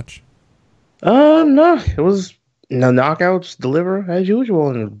to this match? No, it was. The knockouts deliver as usual,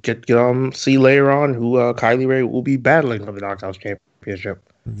 and get see later on who Kylie Rae will be battling for the Knockouts Championship.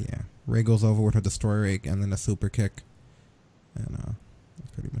 Yeah, Rae goes over with her Destroyer Rake and then a super kick, and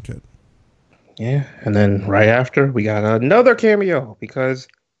that's pretty much it. Yeah, and then right after we got another cameo because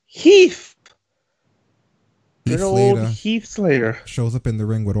Heath Slater shows up in the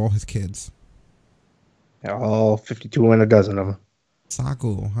ring with all his kids, all 52 and a dozen of them.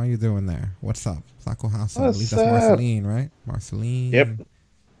 Saku, how you doing there? What's up? Saku House. I believe that's Marceline, right? Marceline. Yep.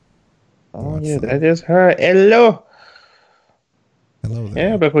 Oh, yeah, that is her. Hello. Hello there.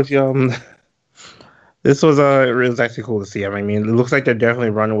 Yeah, because this was it was actually cool to see. I mean, it looks like they're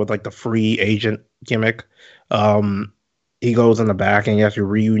definitely running with like the free agent gimmick. He goes in the back and he actually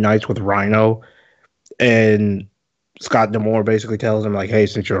reunites with Rhino, and Scott D'Amore basically tells him like, "Hey,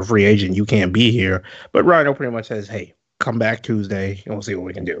 since you're a free agent, you can't be here." But Rhino pretty much says, "Hey, come back Tuesday and we'll see what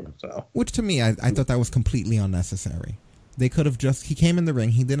we can do." So, which to me, I thought that was completely unnecessary. They could have he came in the ring.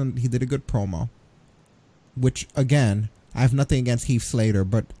 He did a good promo, which again, I have nothing against Heath Slater,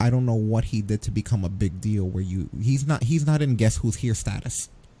 but I don't know what he did to become a big deal where he's not in Guess Who's Here status.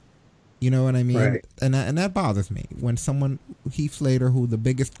 You know what I mean? Right. And that bothers me when someone, Heath Slater, who the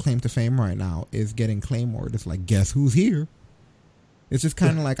biggest claim to fame right now is getting Claymore, it's like, guess who's here? It's just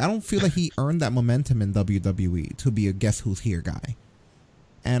kind of like, I don't feel like he earned that momentum in WWE to be a Guess Who's Here guy.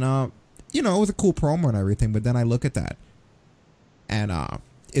 And, you know, it was a cool promo and everything, but then I look at that. And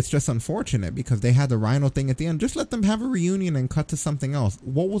it's just unfortunate because they had the Rhino thing at the end. Just let them have a reunion and cut to something else.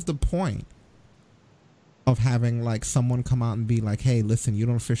 What was the point of having, like, someone come out and be like, hey, listen, you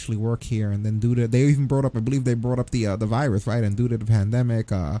don't officially work here, and then they even brought up, I believe they brought up the virus, right? And due to the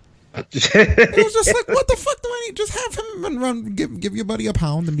pandemic, it was just like, what the fuck do I need? Just have him give your buddy a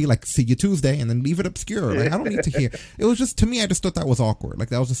pound and be like, see you Tuesday, and then leave it obscure. Like, I don't need to hear. It was just, to me, I just thought that was awkward. Like,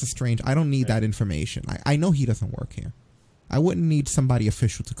 that was just a strange, I don't need that information. I know he doesn't work here. I wouldn't need somebody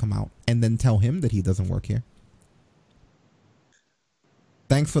official to come out and then tell him that he doesn't work here.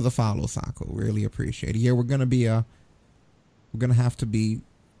 Thanks for the follow, Saku. Really appreciate it. Yeah, we're gonna have to be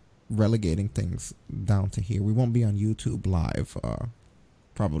relegating things down to here. We won't be on YouTube live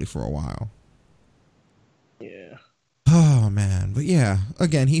probably for a while. Yeah. Oh man, but yeah,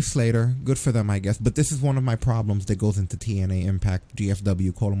 again, Heath Slater, good for them, I guess. But this is one of my problems that goes into TNA, Impact,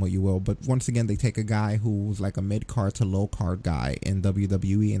 GFW, call him what you will. But once again, they take a guy who's like a mid-card to low-card guy in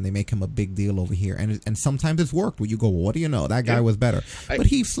WWE, and they make him a big deal over here. And sometimes it's worked where you go, well, what do you know? That guy was better. But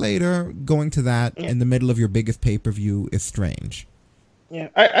Heath Slater going to that in the middle of your biggest pay-per-view is strange. Yeah,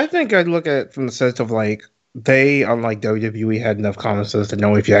 I think I'd look at it from the sense of like, they, unlike WWE, had enough common sense to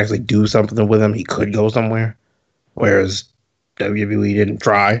know if you actually do something with him, he could go somewhere. Whereas WWE didn't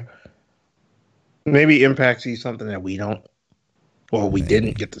try. Maybe Impact sees something that we don't. Well, we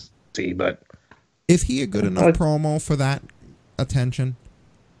didn't get to see, but... Is he a good enough promo for that attention?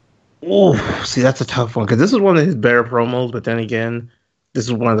 Oh, see, that's a tough one. Because this is one of his better promos, but then again, this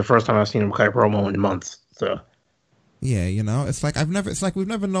is one of the first time I've seen him cut a promo in months. So... Yeah, you know, it's like we've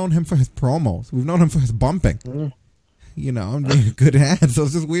never known him for his promos. We've known him for his bumping. Mm. You know, I'm doing a good ad, so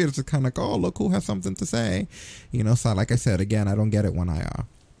it's just weird. It's just kind of like, oh, look who has something to say. You know, so like I said, again, I don't get it when I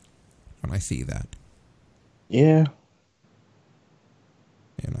see that. Yeah.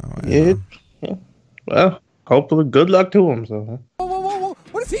 You know. Yeah. Well, hopefully, good luck to him. So. Whoa!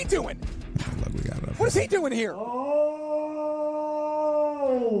 What is he doing? What is he doing here? Oh,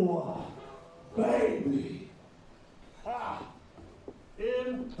 baby.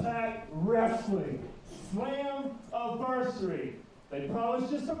 Impact Wrestling Slammiversary. They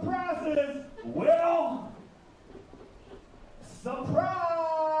promised you surprises. Well, surprise!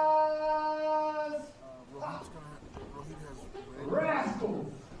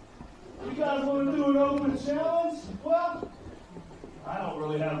 Rascals! You guys want to do an open challenge? Well, I I don't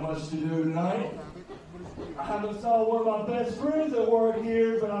really have much to do tonight. I haven't saw one of my best friends at work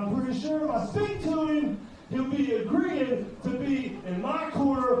here, but I'm pretty sure if I speak to him, he'll be agreeing to be in my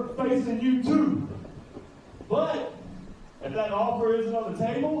corner facing you two. But if that offer isn't on the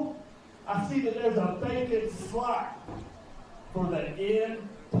table, I see that there's a vacant slot for the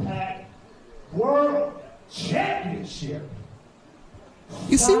Impact World Championship.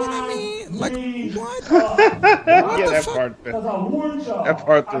 You see what I mean? Like, what? Yeah, that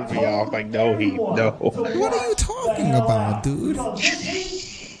part threw me off. Like, no, no. What are you talking about, dude?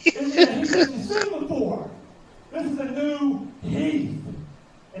 This is a new Heath,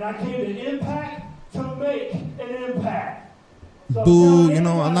 and I came to Impact to make an impact. So Boo! You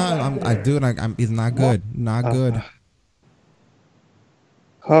know, he's not good. Not good.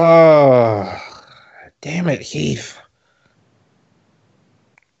 Oh, damn it, Heath.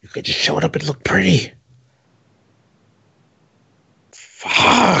 You could just show it up and look pretty.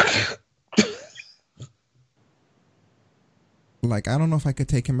 Fuck. Like, I don't know if I could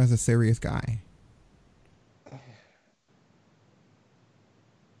take him as a serious guy.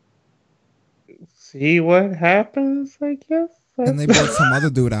 See what happens, I guess. And they brought some other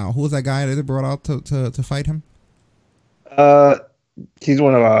dude out. Who was that guy that they brought out to fight him? He's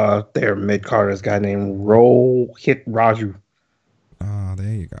one of their mid-carders, guy named Rohit Raju. Oh,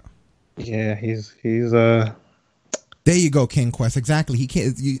 there you go. Yeah, he's There you go, King Quest. Exactly. He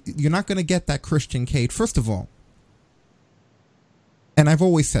can't. You're not going to get that Christian Cage. First of all, and I've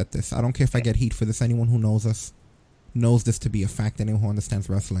always said this. I don't care if I get heat for this. Anyone who knows us knows this to be a fact. Anyone who understands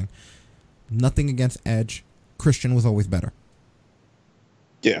wrestling. Nothing against Edge. Christian was always better.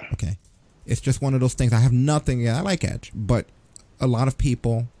 Yeah. Okay. It's just one of those things. I have nothing. Yeah, I like Edge, but a lot of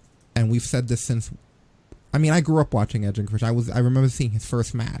people, and we've said this since. I mean, I grew up watching Edge and Christian. I remember seeing his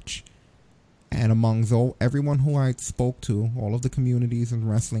first match. And among everyone who I spoke to, all of the communities in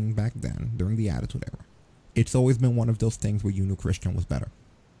wrestling back then, during the Attitude Era, it's always been one of those things where you knew Christian was better.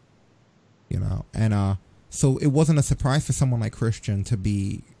 You know? And so it wasn't a surprise for someone like Christian to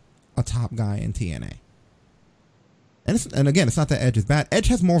be a top guy in TNA. And again, it's not that Edge is bad. Edge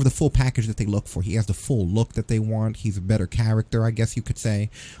has more of the full package that they look for. He has the full look that they want. He's a better character, I guess you could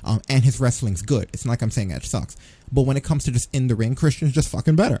say. And his wrestling's good. It's not like I'm saying Edge sucks. But when it comes to just in the ring, Christian's just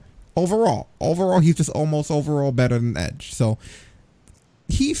fucking better. Overall, he's just almost overall better than Edge. So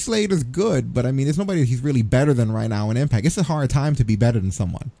Heath Slater's good, but I mean, there's nobody he's really better than right now in Impact. It's a hard time to be better than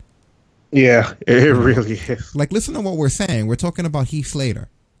someone. Yeah, it really is. Like, listen to what we're saying. We're talking about Heath Slater.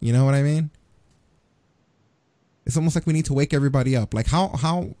 You know what I mean? It's almost like we need to wake everybody up. Like,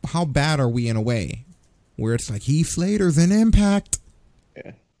 how bad are we in a way where it's like Heath Slater's in Impact?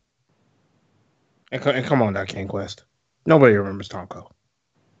 Yeah. And come on now, King Quest. Nobody remembers Tonko.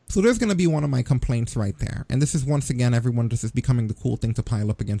 So there's going to be one of my complaints right there. And this is, once again, everyone just is becoming the cool thing to pile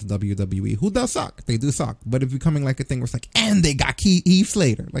up against WWE, who does suck. They do suck. But it's becoming like a thing where it's like, and they got Heath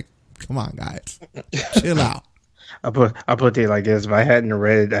Slater. Like, come on, guys. Chill out. I put it like this. If I hadn't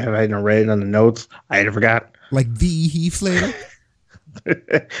read it on the notes, I'd have forgot. Like the Heath Slater?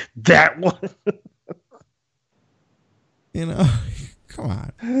 That one. You know, come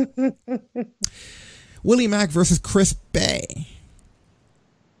on. Willie Mack versus Chris Bay.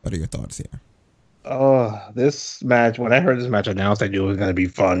 What are your thoughts here? This match, when I heard this match announced, I knew it was going to be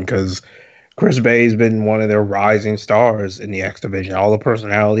fun because Chris Bay's been one of their rising stars in the X Division. All the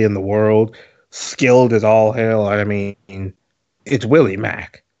personality in the world, skilled as all hell. I mean, it's Willie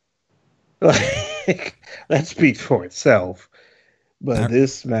Mack. Like, that speaks for itself. But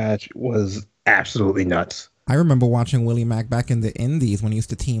this match was absolutely nuts. I remember watching Willie Mack back in the Indies when he used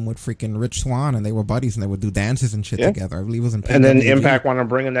to team with freaking Rich Swann, and they were buddies, and they would do dances and shit together. I believe it was in PWG. And then Impact wanted to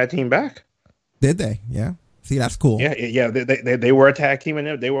bring that team back. Did they? Yeah. See, that's cool. Yeah. They were a tag team,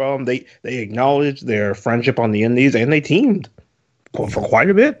 and they were they acknowledged their friendship on the Indies, and they teamed for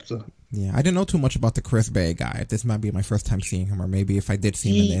quite a bit. So. Yeah, I didn't know too much about the Chris Bay guy. This might be my first time seeing him, or maybe if I did see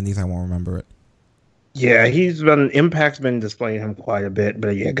him in the Indies, I won't remember it. Yeah, Impact's been displaying him quite a bit,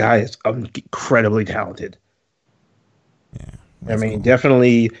 but yeah, guy is incredibly talented. Yeah, I mean, cool.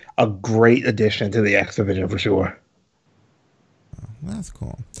 Definitely a great addition to the X Division for sure. Oh, that's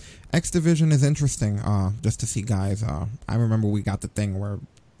cool. X Division is interesting, just to see guys. I remember we got the thing where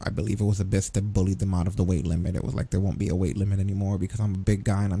I believe it was Abyss that bullied them out of the weight limit. It was like there won't be a weight limit anymore because I'm a big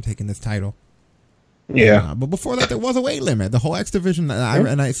guy and I'm taking this title. Yeah, but before that, there was a weight limit. The whole X Division, I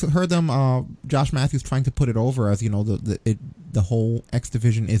heard them. Josh Matthews trying to put it over as, you know, the whole X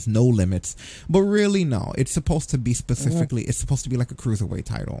Division is no limits, but really no. It's supposed to be specifically. It's supposed to be like a cruiserweight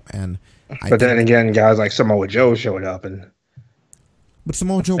title, and then again, guys like Samoa Joe showed up, and But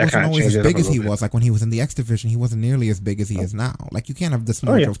Samoa Joe That wasn't kinda always as changed it big up a as he little was. Like when he was in the X Division, he wasn't nearly as big as he is now. Like you can't have the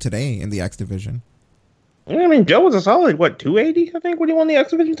Samoa yeah. Joe today in the X Division. I mean, Joe was a solid 280, I think, when he won the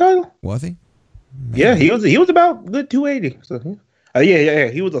X Division title. Was he? Yeah, he was about good 280. So yeah.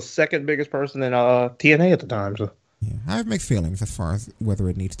 He was the second biggest person in TNA at the time. So yeah, I have mixed feelings as far as whether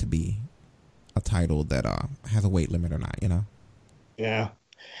it needs to be a title that has a weight limit or not. You know? Yeah,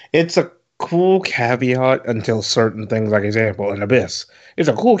 it's a cool caveat until certain things, like example, an Abyss. It's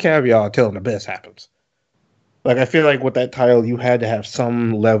a cool caveat until an Abyss happens. Like, I feel like with that title, you had to have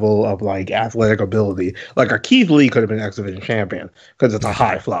some level of, like, athletic ability. Like, a Keith Lee could have been X Division champion because it's a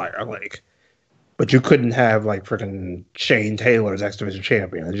high flyer, like. But you couldn't have, like, freaking Shane Taylor's X Division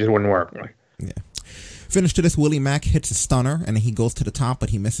champion. It just wouldn't work. Like. Yeah. Finish to this, Willie Mack hits a stunner, and he goes to the top, but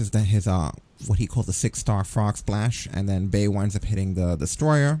he misses his what he calls the 6-star frog splash, and then Bay winds up hitting the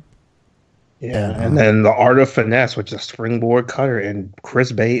Destroyer. Yeah, and then the Art of Finesse, which is a springboard cutter, and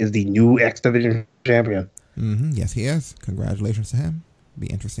Chris Bay is the new X Division champion. Mm-hmm. Yes, he is. Congratulations to him. Be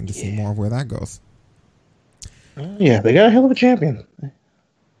interesting to see more of where that goes. Yeah, they got a hell of a champion.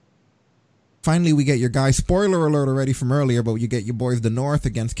 Finally, we get your guys, spoiler alert already from earlier, but you get your boys, the North,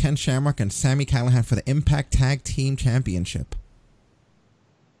 against Ken Shamrock and Sami Callihan for the Impact Tag Team Championship.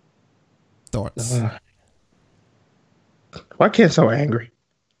 Thoughts? Why Ken so angry?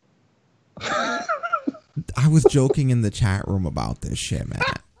 I was joking in the chat room about this shit, man.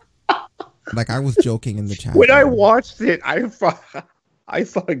 Like, I was joking in the chat When room. I watched it, I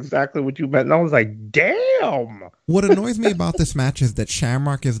saw exactly what you meant, and I was like, damn! What annoys me about this match is that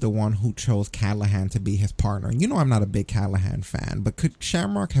Shamrock is the one who chose Callihan to be his partner. And you know I'm not a big Callihan fan, but could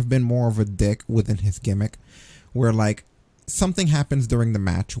Shamrock have been more of a dick within his gimmick? Where, like, something happens during the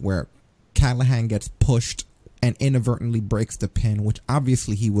match where Callihan gets pushed and inadvertently breaks the pin, which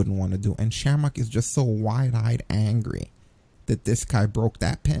obviously he wouldn't want to do. And Shamrock is just so wide-eyed angry that this guy broke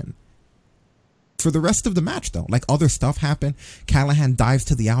that pin. For the rest of the match, though, like, other stuff happened. Callihan dives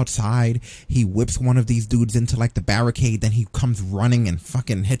to the outside. He whips one of these dudes into, like, the barricade. Then he comes running and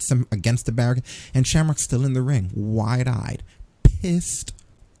fucking hits him against the barricade. And Shamrock's still in the ring, wide-eyed, pissed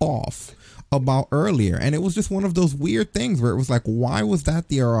off about earlier. And it was just one of those weird things where it was like, why was that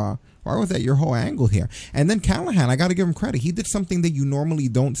your whole angle here? And then Callihan, I gotta give him credit. He did something that you normally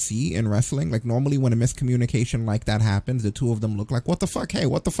don't see in wrestling. Like, normally when a miscommunication like that happens, the two of them look like, what the fuck? Hey,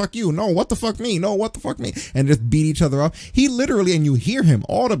 what the fuck you? No, what the fuck me? No, what the fuck me? And just beat each other up. He literally, and you hear him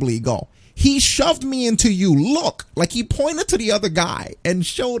audibly go, he shoved me into you. Look. Like, he pointed to the other guy and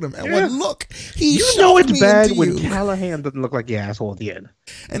showed him. And went, look, he shoved me into you. You know it's bad when Callihan doesn't look like the asshole at the end.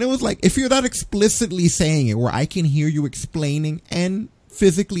 And it was like, if you're that explicitly saying it, where I can hear you explaining and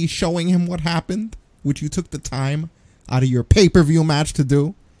physically showing him what happened, which you took the time out of your pay-per-view match to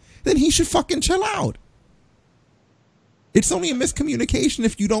do, then he should fucking chill out. It's only a miscommunication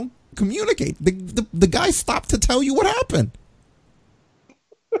if you don't communicate. The guy stopped to tell you what happened.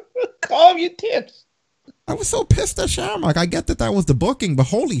 Calm your tits. I was so pissed at Shamrock. I get that was the booking, but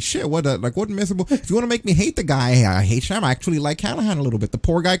holy shit, what miserable. If you want to make me hate the guy, I hate Shamrock. I actually like Callihan a little bit. The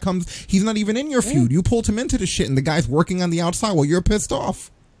poor guy comes, he's not even in your feud. You pulled him into the shit, and the guy's working on the outside while you're pissed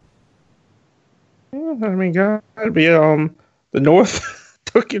off. Yeah, I mean, gotta be, the North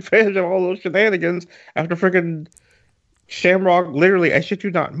took advantage of all those shenanigans after freaking Shamrock literally, I shit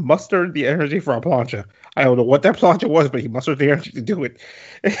you not, mustered the energy for a plancha. I don't know what that plancha was, but he mustered the energy to do it.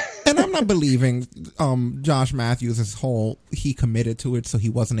 And I'm not believing Josh Matthews' he committed to it so he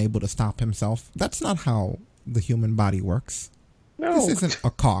wasn't able to stop himself. That's not how the human body works. No. This isn't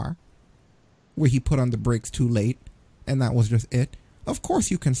a car where he put on the brakes too late and that was just it. Of course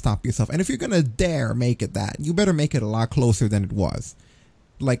you can stop yourself. And if you're going to dare make it that, you better make it a lot closer than it was.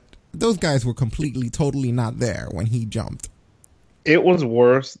 Like, those guys were totally not there when he jumped. It was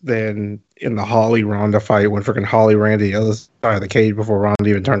worse than in the Holly Ronda fight when freaking Holly ran to the other side of the cage before Ronda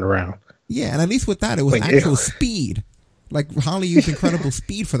even turned around. Yeah, and at least with that, it was actual speed. Like, Holly used incredible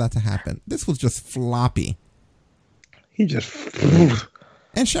speed for that to happen. This was just floppy. He just...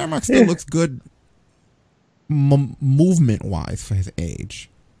 And Shamrock still looks good movement-wise for his age.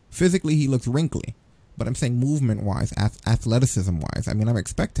 Physically, he looks wrinkly. But I'm saying movement-wise, athleticism-wise. I mean, I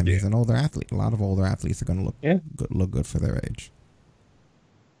expect him. He's an older athlete. A lot of older athletes are going to look good for their age.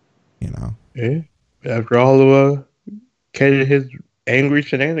 You know? Yeah. After all of his angry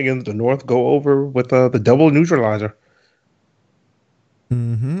shenanigans, the North go over with the double neutralizer.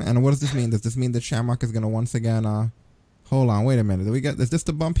 Mm-hmm. And what does this mean? Does this mean that Shamrock is going to once again... Hold on, wait a minute. Is this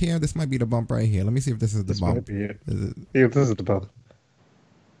the bump here? This might be the bump right here. Let me see if this is the bump. Might be it. Yeah, this is the bump.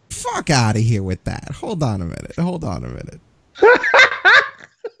 Fuck out of here with that. Hold on a minute. Oh,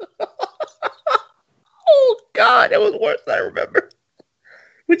 God. It was worse than I remember.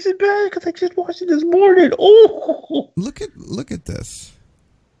 Which is bad because I just watched it this morning. Oh, look at this.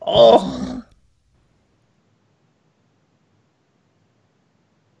 Oh,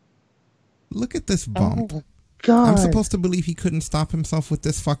 look at this bump. Oh, God. I'm supposed to believe he couldn't stop himself with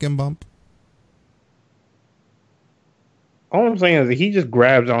this fucking bump. All I'm saying is that he just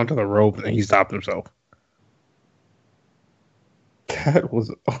grabs onto the rope and he stopped himself. That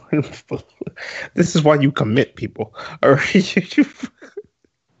was unbelievable. This is why you commit, people.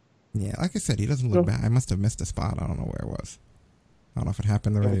 Yeah, like I said, he doesn't look bad. I must have missed a spot. I don't know where it was. I don't know if it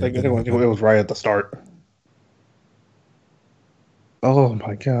happened already. I think it was right at the start. Oh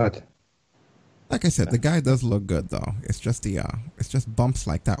my God. Like I said, the guy does look good though. It's just it's just bumps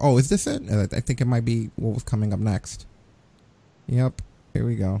like that. Oh, is this it? I think it might be what was coming up next. Yep, here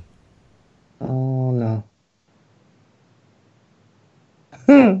we go. Oh no.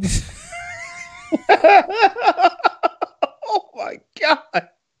 Oh my God.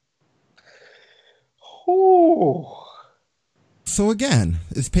 Oh. So again,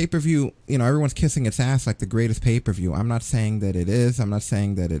 this pay-per-view, everyone's kissing its ass like the greatest pay-per-view. I'm not saying that it is. I'm not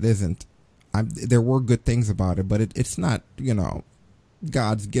saying that it isn't. There were good things about it, but it's not,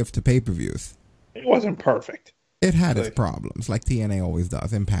 God's gift to pay-per-views. It wasn't perfect. It had its problems, like TNA always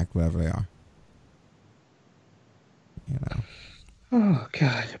does. Impact, whatever they are. Oh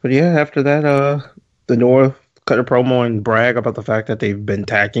God. But yeah, after that, the North cut a promo and brag about the fact that they've been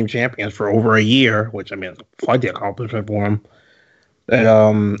tag team champions for over a year, which I mean, it's quite the accomplishment for them. That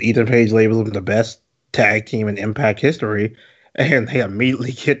Ethan Page labeled them the best tag team in Impact history, and they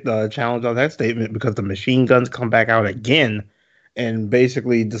immediately get the challenge on that statement because the Machine Guns come back out again and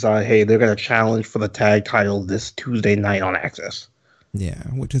basically decide, hey, they're going to challenge for the tag title this Tuesday night on Access. Yeah,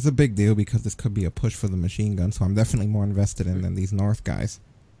 which is a big deal because this could be a push for the Machine Gun, so I'm definitely more invested in than these North guys.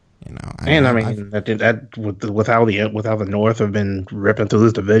 Without the North have been ripping through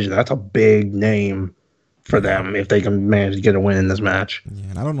this division, that's a big name for them if they can manage to get a win in this match.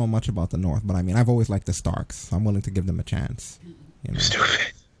 Yeah, and I don't know much about the North, but I mean, I've always liked the Starks, so I'm willing to give them a chance.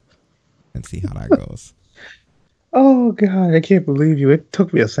 Stupid. And see how that goes. Oh God, I can't believe you! It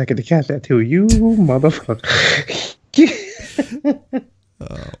took me a second to catch that too. You motherfucker!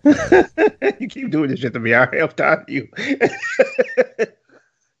 You keep doing this shit to me. I helped out you.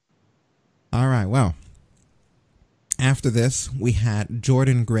 All right, well, after this, we had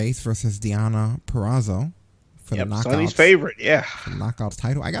Jordynne Grace versus Deonna Purrazzo for the Knockouts. Sonny's favorite, yeah. For the Knockouts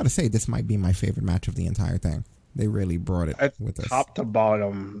title. I got to say, this might be my favorite match of the entire thing. They really brought it with us. Top to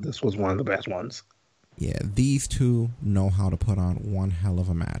bottom, this was one of the best ones. Yeah, these two know how to put on one hell of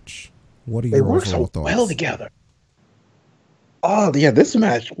a match. What are your overall thoughts? They work so well together. Oh, yeah, this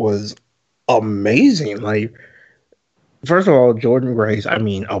match was amazing. Like, first of all, Jordynne Grace, I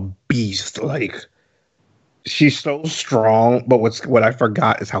mean, a beast. Like, she's so strong, but what I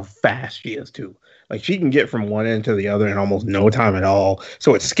forgot is how fast she is, too. Like, she can get from one end to the other in almost no time at all.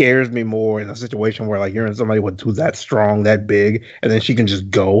 So it scares me more in a situation where, like, you're in somebody who's that strong, that big, and then she can just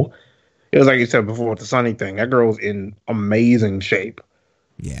go. It was like you said before with the Sunny thing. That girl's in amazing shape.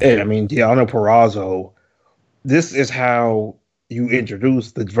 Yeah. And, I mean, Deonna Purrazzo, this is how you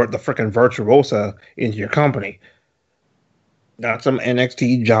introduce the freaking virtuosa into your company. Not some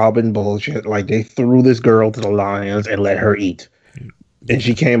NXT jobbing bullshit. Like, they threw this girl to the lions and let her eat. And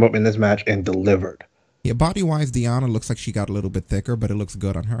she came up in this match and delivered. Yeah, body-wise, Deonna looks like she got a little bit thicker, but it looks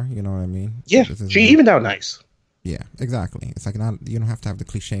good on her. You know what I mean? Yeah, she evened out nice. Yeah, exactly. It's like you don't have to have the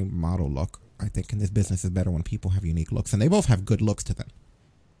cliche model look. I think in this business is better when people have unique looks, and they both have good looks to them.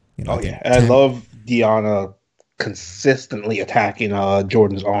 And I love Deonna consistently attacking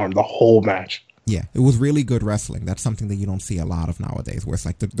Jordan's arm the whole match. Yeah, it was really good wrestling. That's something that you don't see a lot of nowadays, where it's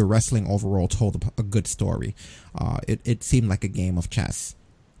like the wrestling overall told a good story. It seemed like a game of chess,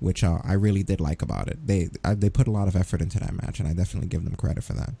 which I really did like about it. They put a lot of effort into that match, and I definitely give them credit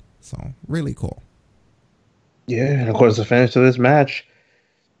for that. So, really cool. Yeah, and of course the finish to this match,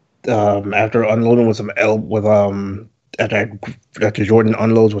 after unloading with some after Jordan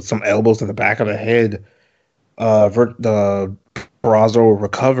unloads with some elbows to the back of the head, the Purrazzo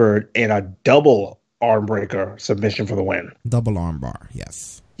recovered in a double arm breaker submission for the win. Double arm bar,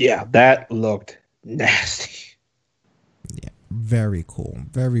 yes. Yeah, that looked nasty. Yeah, very cool.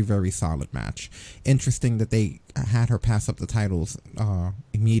 Very, very solid match. Interesting that they had her pass up the titles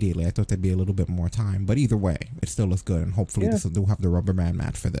immediately. I thought there'd be a little bit more time, but either way, it still looks good, and hopefully they'll have the rubber band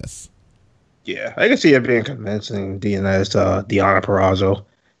match for this. Yeah, I can see it being convincing. Deonna Purrazzo,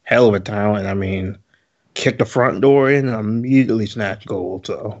 hell of a talent. I mean, kicked the front door in and immediately snatched gold.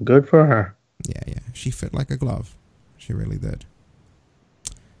 So good for her. Yeah. She fit like a glove. She really did.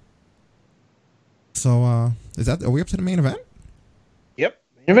 So, are we up to the main event? Yep.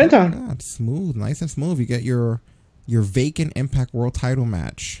 Event time. God, smooth, nice and smooth. You get your vacant Impact World Title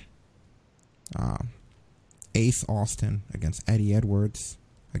match. Ace Austin against Eddie Edwards,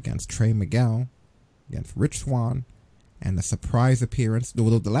 against Trey Miguel, against Rich Swann, and the surprise appearance. The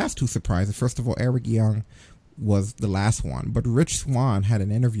last two surprises. First of all, Eric Young was the last one, but Rich Swann had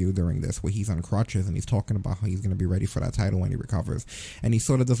an interview during this where he's on crutches and he's talking about how he's going to be ready for that title when he recovers, and he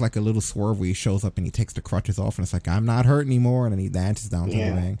sort of does like a little swerve where he shows up and he takes the crutches off and it's like, I'm not hurt anymore, and then he dances down to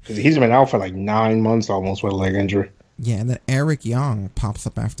the ring. He's been out for like 9 months almost with a leg injury. Yeah, and then Eric Young pops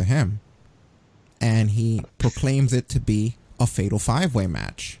up after him and he proclaims it to be a fatal 5-way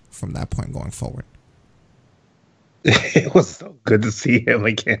match from that point going forward. It was so good to see him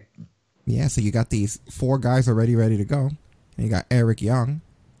again. Yeah, so you got these 4 guys already ready to go. And you got Eric Young,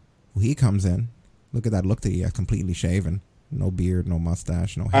 who he comes in. Look at that look that he has, completely shaven. No beard, no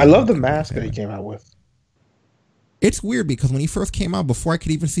mustache, no hair. I love the mask that he came out with. It's weird because when he first came out, before I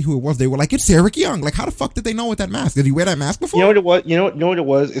could even see who it was, they were like, it's Eric Young. Like, how the fuck did they know with that mask? Did he wear that mask before? You know what it was? You know what it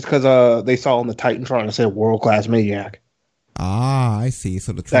was? It's because they saw on the Titantron and said World Class Maniac. Ah, I see.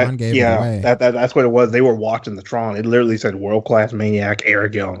 So the Tron gave it away. That's what it was. They were watching the Tron. It literally said World Class Maniac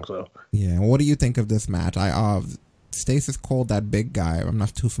Eric Young. So yeah, what do you think of this match? Stasis called that big guy, I'm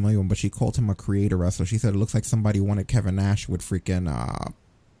not too familiar with him, but she called him a creator wrestler. She said it looks like somebody wanted Kevin Nash with freaking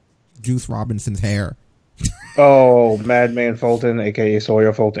Juice Robinson's hair. Oh, Madman Fulton, aka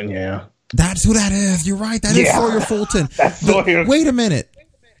Sawyer Fulton. Yeah, that's who that is. You're right. That is Sawyer Fulton. That's Sawyer. Wait a minute.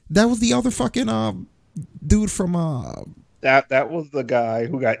 That was the other fucking dude from That was the guy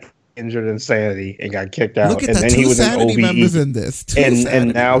who got injured in Sanity and got kicked out. Look at and that, then two he was Sanity in OVE. members in this.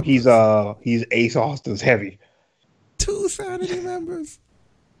 And now he's Ace Austin's heavy. 2 Sanity members.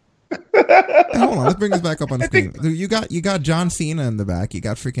 Hold on, let's bring this back up on the screen. You got John Cena in the back. You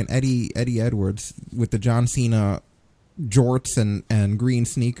got freaking Eddie Edwards with the John Cena jorts and green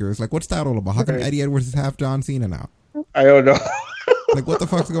sneakers. Like, what's that all about? How come Eddie Edwards is half John Cena now? I don't know. Like, what the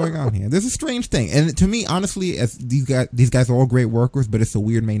fuck's going on here? There's a strange thing, and to me, honestly, as these guys are all great workers, but it's a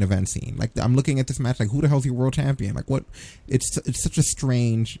weird main event scene. Like, I'm looking at this match, like, who the hell's your world champion? Like, what? It's such a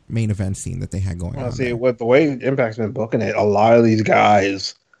strange main event scene that they had going on. See, with the way Impact's been booking it, a lot of these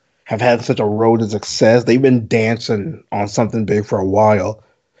guys have had such a road to success. They've been dancing on something big for a while,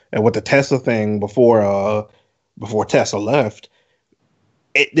 and with the Tessa thing before Tessa left.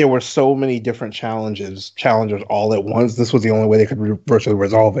 There were so many different challengers all at once. This was the only way they could virtually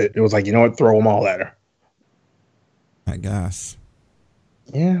resolve it. It was like, you know what, throw them all at her. I guess.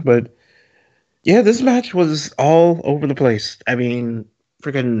 Yeah, but yeah, this match was all over the place. I mean,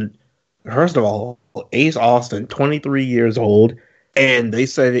 freaking, first of all, Ace Austin, 23 years old, and they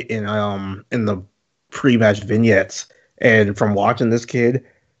said it in the pre-match vignettes. And from watching this kid,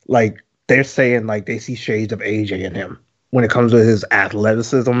 like, they're saying like they see shades of AJ in him. When it comes to his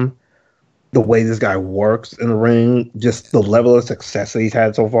athleticism, the way this guy works in the ring, just the level of success that he's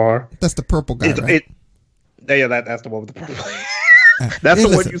had so far. That's the purple guy, right? That's the one with the purple. That's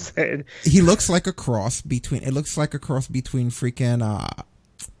the one you said. He looks like a cross between. It looks like a cross between freaking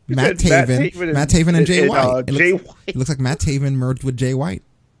Matt Taven and Jay White. It looks like Matt Taven merged with Jay White.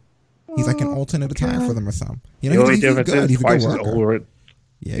 He's like an alternate attire for them or something. You know, he's good. He's a good worker.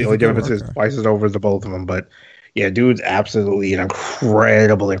 Yeah, the only difference is twice as over as the both of them, but. Yeah, dude's absolutely an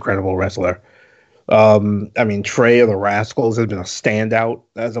incredible wrestler. I mean, Trey of the Rascals has been a standout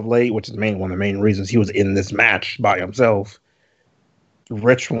as of late, which is one of the main reasons he was in this match by himself.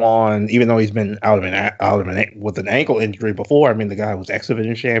 Rich Swann, even though he's been out with an ankle injury before, I mean, the guy was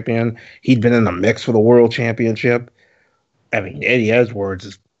X-Division champion. He'd been in the mix for the World Championship. I mean, Eddie Edwards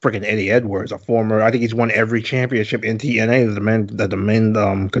is freaking Eddie Edwards, a former. I think he's won every championship in TNA that the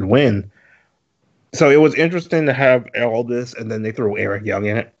men could win. So it was interesting to have all this, and then they threw Eric Young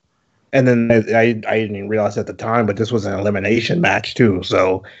in it. And then I didn't even realize at the time, but this was an elimination match too.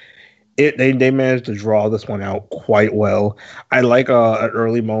 So they managed to draw this one out quite well. I like an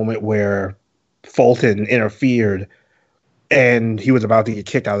early moment where Fulton interfered, and he was about to get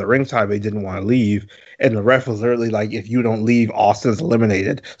kicked out of the ringside, but he didn't want to leave. And the ref was literally like, if you don't leave, Austin's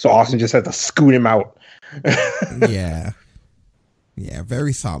eliminated. So Austin just had to scoot him out. Yeah. Yeah,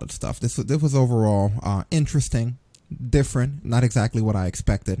 very solid stuff. This was overall interesting, different, not exactly what I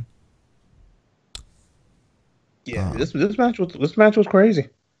expected. Yeah, this match was crazy.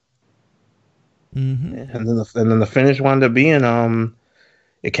 Mm-hmm. Yeah, and then the finish wound up being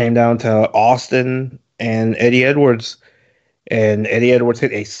it came down to Austin and Eddie Edwards, and Eddie Edwards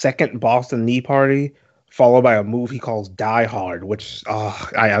hit a second Boston knee party, followed by a move he calls Die Hard, which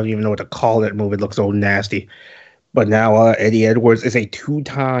I don't even know what to call that move. It looks so nasty. But now Eddie Edwards is a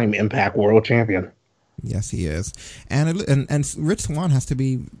 2-time Impact World Champion. Yes, he is. And Rich Swann has to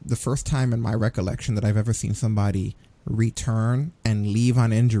be the first time in my recollection that I've ever seen somebody return and leave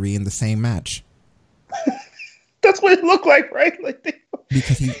on injury in the same match. That's what it looked like, right?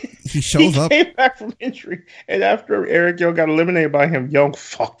 Because he shows up. He came back from injury, and after Eric Young got eliminated by him, Young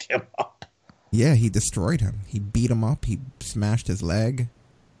fucked him up. Yeah, he destroyed him. He beat him up. He smashed his leg.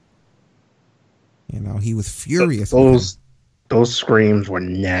 You know, he was furious. Those screams were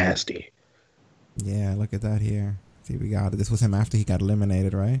nasty. Yeah, look at that here. See, we got it. This was him after he got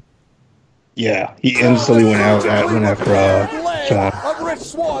eliminated, right? Yeah, he instantly went after Swann. Of Rich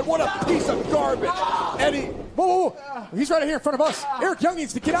Swann, what a piece of garbage. Eddie, whoa. He's right here in front of us. Eric Young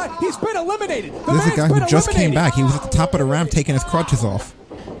needs to get out. He's been eliminated. There's a guy who just came back. He was at the top of the ramp taking his crutches off.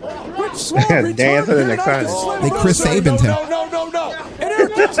 Rich Swann dancing and excited. They Chris Sabin'd him. No. And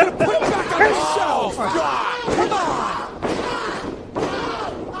Eric Young's going to put him back on the shelf. God, come on.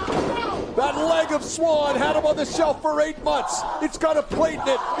 That leg of Swann had him on the shelf for 8 months. It's got a plate in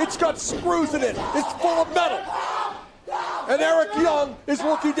it. It's got screws in it. It's full of metal. And Eric Young is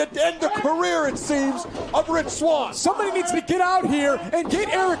looking to end the career, it seems, of Rich Swann. Somebody needs to get out here and get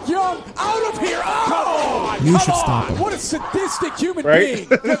Eric Young out of here. Oh, you should stop him. What a sadistic human being.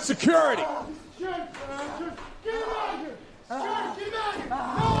 That's security.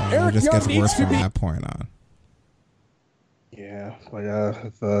 It just gets worse from that point on. Yeah, but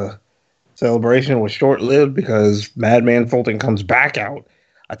the celebration was short-lived because Madman Fulton comes back out,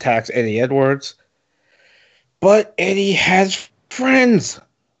 attacks Eddie Edwards. But Eddie has friends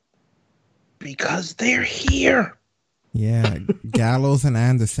because they're here. Yeah, Gallows and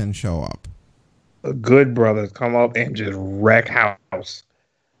Anderson show up. The Good Brothers come up and just wreck house.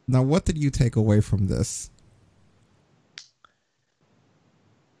 Now, what did you take away from this?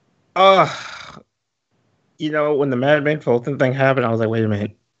 When the Madman Fulton thing happened, I was like, wait a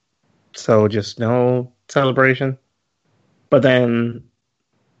minute. So just no celebration? But then,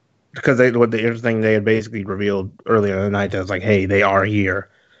 because the interesting they had basically revealed earlier in the night that was like, hey, they are here.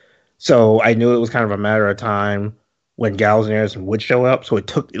 So I knew it was kind of a matter of time when Gallows and Anderson would show up. So it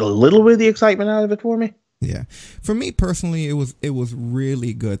took a little bit of the excitement out of it for me. Yeah. For me personally, it was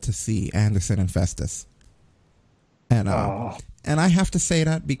really good to see Anderson and Festus. And I have to say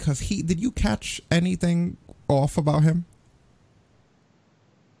that because did you catch anything off about him?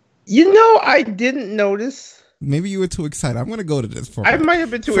 I didn't notice. Maybe you were too excited. I'm going to go to this for I might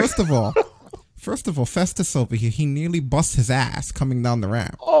have been too excited. First of all, Festus over here, he nearly busts his ass coming down the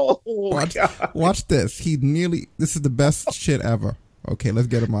ramp. Oh, watch this. This is the best shit ever. Okay, let's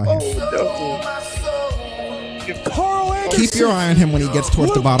get him out here. Carl Anderson, keep your eye on him when he gets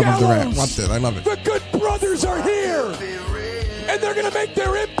towards the bottom of the ramp. Watch this. I love it. The Good Brothers are here. And they're going to make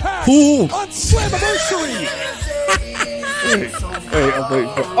their impact on Slammiversary.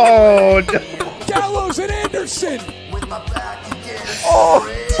 Oh, no. Gallows and Anderson. Oh,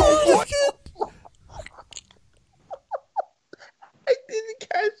 I didn't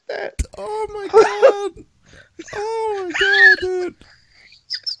catch that. Oh my god. Oh my god, dude.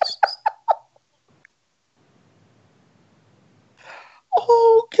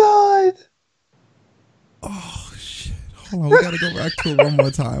 Oh god. Oh shit. Hold on, we gotta go back to it one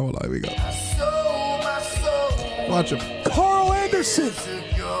more time. Hold on, here we go. Watch him. Carl Anderson.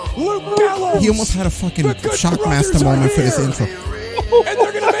 Luke Gallows. He almost had a fucking Shockmaster moment for this intro. And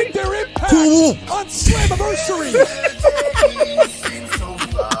they're gonna make their impact on Slammiversary.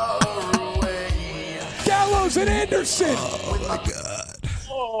 Gallows and Anderson. Oh my god.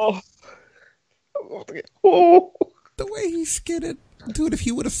 Oh. The way he skidded. Dude, if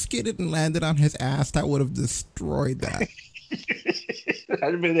he would have skidded and landed on his ass, that would have destroyed that.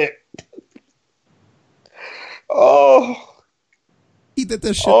 That'd have been it. Oh. He did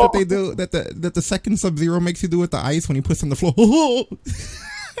the shit that they do, that the second Sub-Zero makes you do with the ice when he puts on the floor. Oh.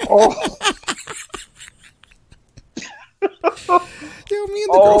 Yo, me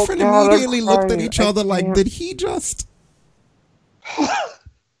and the girlfriend immediately looked at each other like, did he just... Oh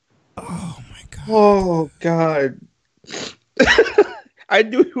my god. Oh god. I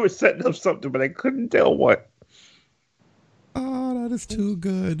knew you were setting up something, but I couldn't tell what. Oh, that is too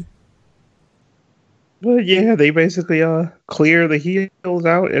good. But yeah, they basically clear the heels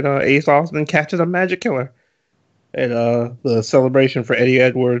out, and Ace Austin catches a Magic Killer. And the celebration for Eddie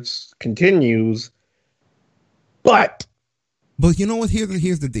Edwards continues. But you know what?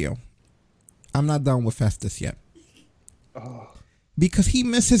 Here's the deal. I'm not done with Festus yet. Because he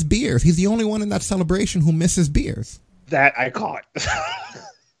misses beers. He's the only one in that celebration who misses beers. That I caught.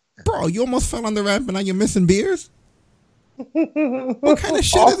 Bro, you almost fell on the ramp and now you're missing beers? What kind of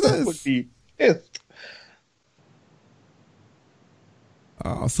shit is this? Would be pissed.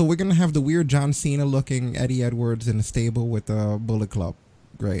 So we're gonna have the weird John Cena looking Eddie Edwards in a stable with a Bullet Club.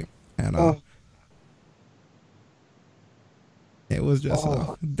 Great. And it was just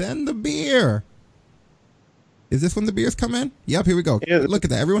then the beer. Is this when the beers come in? Yep, here we go. Yeah, look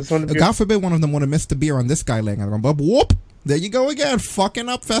at that. Everyone, God forbid one of them would have missed the beer on this guy laying on the ground. But whoop! There you go again, fucking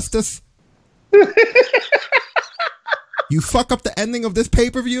up Festus. You fuck up the ending of this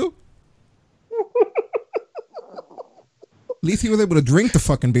pay-per-view? At least he was able to drink the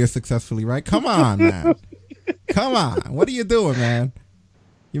fucking beer successfully, right? Come on, man. Come on. What are you doing, man?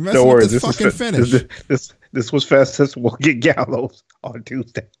 You're messing up this fucking finish. This was Festus. We'll get Gallows on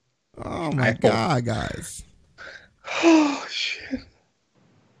Tuesday. Oh, my God, guys. Oh, shit.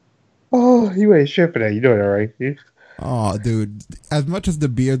 Oh, you ain't shit for that. You doing all right? Yeah. Oh, dude. As much as the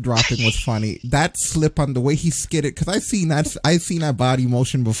beer dropping was funny, that slip on the way he skidded, because I've seen that body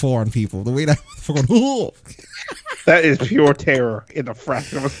motion before on people. The way that that is pure terror in a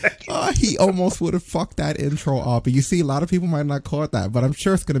fraction of a second. He almost would have fucked that intro up. You see, a lot of people might not caught that, but I'm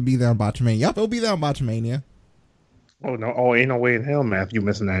sure it's going to be there on Botchamania. Yep, it'll be there on Botchamania. Oh, no. Oh, ain't no way in hell, Matthew,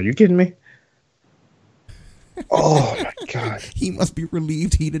 missing that. Are you kidding me? Oh, my God. He must be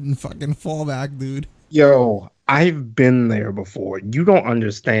relieved he didn't fucking fall back, dude. Yo, I've been there before. You don't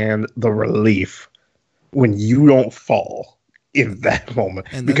understand the relief when you don't fall in that moment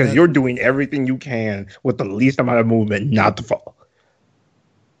because you're doing everything you can with the least amount of movement not to fall.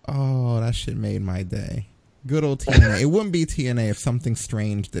 Oh, that shit made my day. Good old TNA. It wouldn't be TNA if something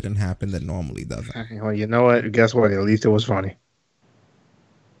strange didn't happen that normally doesn't. Well, you know what? Guess what? At least it was funny.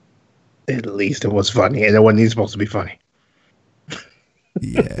 At least it was funny, and it wasn't even supposed to be funny.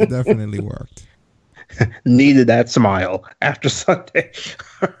 Yeah, it definitely worked. Needed that smile after Sunday.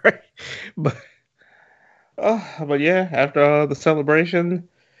 All right. But yeah, after the celebration,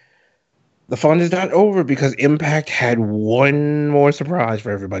 the fun is not over because Impact had one more surprise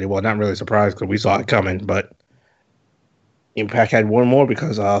for everybody. Well, not really a surprise because we saw it coming, but Impact had one more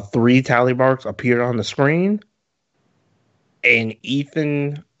because 3 tally marks appeared on the screen, and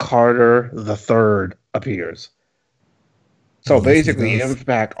Ethan Carter III appears. So basically,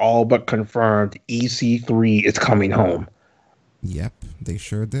 Impact all but confirmed EC3 is coming home. Yep, they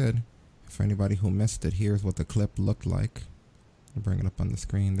sure did. For anybody who missed it, here's what the clip looked like. I'll bring it up on the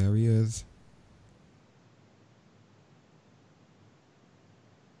screen. There he is.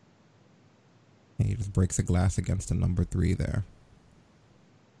 He just breaks a glass against the number 3 there.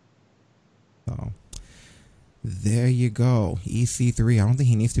 So there you go. EC3. I don't think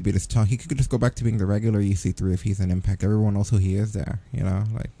he needs to be this tough. He could just go back to being the regular EC3 if he's an Impact. Everyone knows who he is there. You know,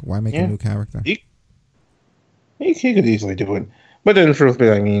 like, why make a new character? He could easily do it. But then,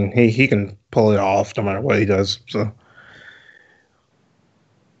 truthfully, I mean, he can pull it off no matter what he does. So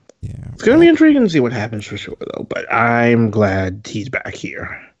yeah, it's going to be intriguing to see what happens for sure, though. But I'm glad he's back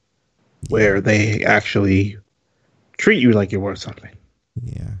here, where they actually treat you like you're worth something.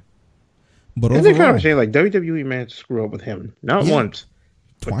 Yeah. But overall, kind of saying like WWE managed to screw up with him, not once,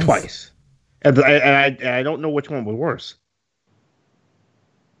 but twice. And I don't know which one was worse.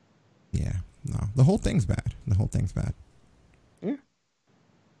 Yeah, no, the whole thing's bad. Yeah.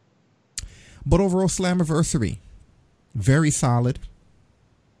 But overall, Slammiversary, very solid,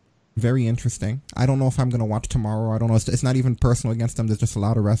 very interesting. I don't know if I'm gonna watch tomorrow. I don't know. It's not even personal against them. There's just a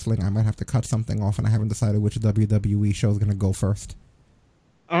lot of wrestling. I might have to cut something off, and I haven't decided which WWE show is gonna go first.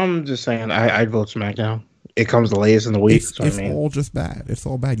 I'm just saying, I'd vote SmackDown. It comes the latest in the week. It's all just bad. It's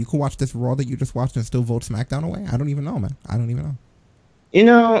all bad. You could watch this Raw that you just watched and still vote SmackDown away? I don't even know, man. I don't even know. You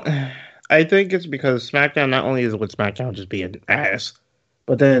know, I think it's because SmackDown, not only is it with SmackDown just being ass,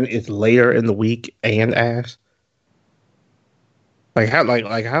 but then it's later in the week and ass. Like how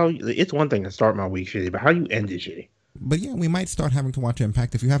it's one thing to start my week shitty, but how you end it shitty. But yeah, we might start having to watch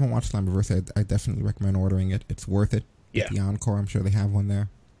Impact. If you haven't watched Slammiversary, I definitely recommend ordering it. It's worth it. Yeah. The Encore, I'm sure they have one there.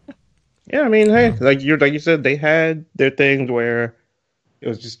 Yeah, I mean, hey, like you said, they had their things where it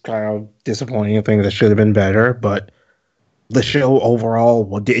was just kind of disappointing, things that should have been better, but the show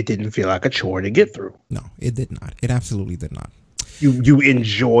overall, it didn't feel like a chore to get through. No, it did not. It absolutely did not. You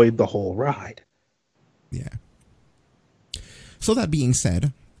enjoyed the whole ride. Yeah. So that being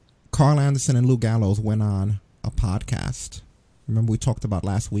said, Carl Anderson and Lou Gallows went on a podcast. Remember we talked about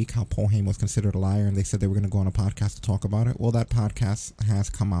last week how Paul Heyman was considered a liar, and they said they were going to go on a podcast to talk about it. Well, that podcast has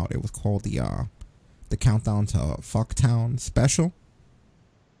come out. It was called the Countdown to Fucktown Special.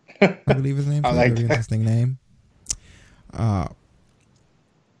 I believe his name. I like very that. Interesting name.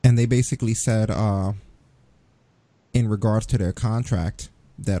 And they basically said, in regards to their contract,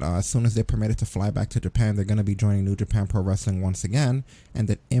 that as soon as they're permitted to fly back to Japan, they're going to be joining New Japan Pro Wrestling once again, and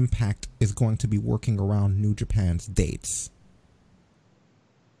that Impact is going to be working around New Japan's dates.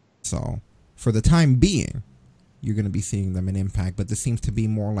 So, for the time being, you're going to be seeing them in Impact, but this seems to be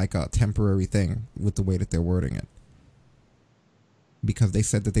more like a temporary thing with the way that they're wording it. Because they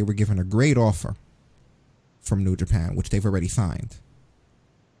said that they were given a great offer from New Japan, which they've already signed.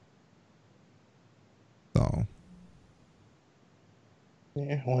 So.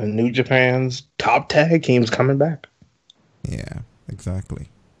 Yeah, when New Japan's top tag team's coming back. Yeah, exactly.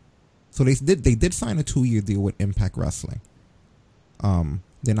 So they did sign a 2-year deal with Impact Wrestling.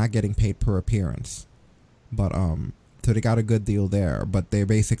 They're not getting paid per appearance. But so they got a good deal there, but they're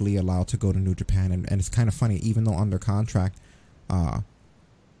basically allowed to go to New Japan, and it's kind of funny, even though under contract,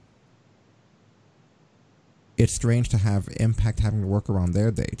 it's strange to have Impact having to work around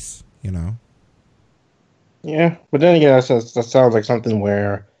their dates, you know? Yeah, but then again, that sounds like something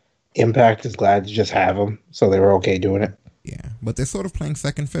where Impact is glad to just have them, so they were okay doing it. Yeah, but they're sort of playing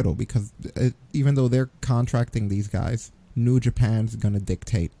second fiddle because even though they're contracting these guys, New Japan's going to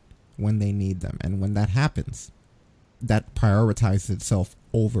dictate when they need them. And when that happens, that prioritizes itself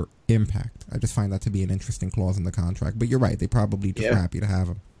over Impact. I just find that to be an interesting clause in the contract. But you're right, they probably just were happy to have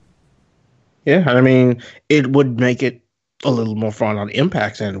them. Yeah, I mean, it would make it a little more fun on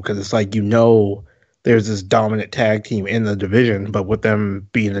Impact's end because it's like, there's this dominant tag team in the division, but with them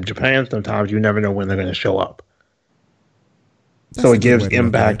being in Japan sometimes, you never know when they're going to show up. So it gives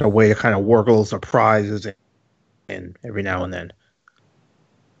Impact a way to kind of work a little surprises in every now and then.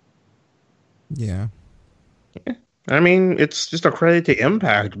 Yeah. I mean, it's just a credit to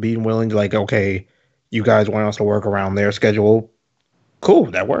Impact being willing to okay, you guys want us to work around their schedule. Cool,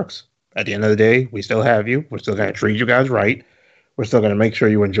 that works. At the end of the day, we still have you. We're still going to treat you guys right. We're still going to make sure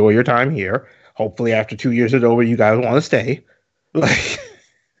you enjoy your time here. Hopefully after 2 years is over, you guys want to stay.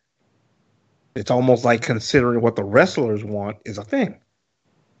 It's almost like considering what the wrestlers want is a thing.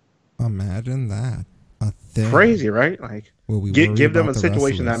 Imagine that. A thing. Crazy, right? Give them a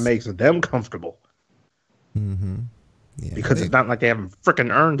situation that makes them comfortable. Mm-hmm. Yeah, because it's not like they haven't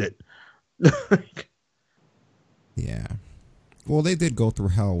freaking earned it. Yeah. Well, they did go through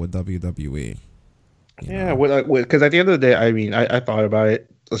hell with WWE. Yeah, because at the end of the day, I mean, I thought about it,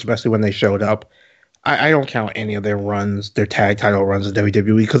 especially when they showed up. I don't count any of their runs, their tag title runs at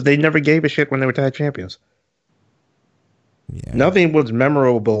WWE, because they never gave a shit when they were tag champions. Yeah. Nothing was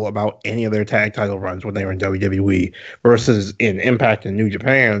memorable about any of their tag title runs when they were in WWE versus in Impact and New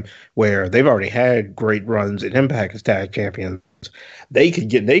Japan, where they've already had great runs in Impact as tag champions. They could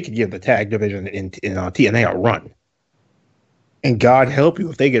give the tag division in TNA a run. And God help you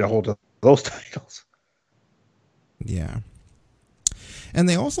if they get a hold of those titles. Yeah. And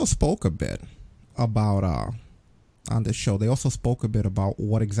they also spoke a bit about, on this show, they also spoke a bit about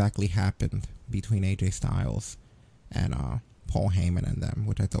what exactly happened between AJ Styles and Paul Heyman and them,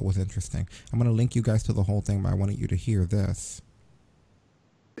 which I thought was interesting. I'm going to link you guys to the whole thing, but I wanted you to hear this.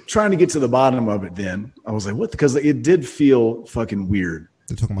 Trying to get to the bottom of it then, I was like, what? Because it did feel fucking weird.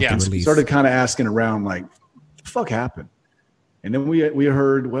 They're talking about the release. Started kind of asking around, like, what the fuck happened? And then we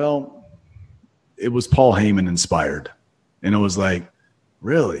heard, well, it was Paul Heyman inspired. And it was like,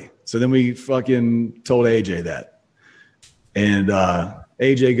 really? So then we fucking told AJ that. And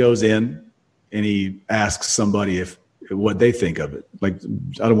AJ goes in and he asks somebody what they think of it. Like,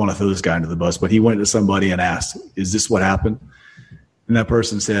 I don't want to throw this guy under the bus, but he went to somebody and asked, is this what happened? And that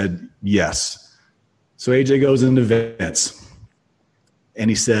person said, yes. So AJ goes into Vince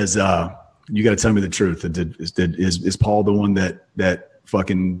and he says, you got to tell me the truth. Is Paul the one that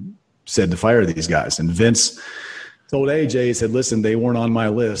fucking said to fire these guys? And Vince told AJ, he said, listen, they weren't on my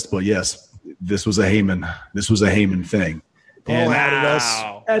list, but yes, this was a Heyman thing. Paul outed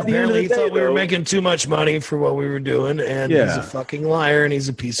us. Apparently, he thought we were making too much money for what we were doing, and he's a fucking liar, and he's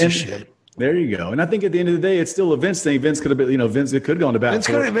a piece of shit. There you go. And I think at the end of the day, it's still a Vince thing. Vince could have been, Vince could have gone to bat.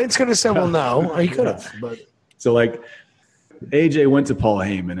 Vince could have said, well, no, he could have. But so, AJ went to Paul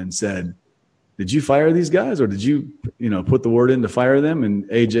Heyman and said, did you fire these guys, or did you, put the word in to fire them? And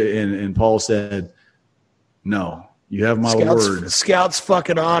AJ and Paul said, no, you have my word. Scout's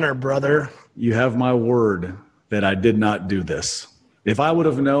fucking honor, brother. You have my word that I did not do this. If I would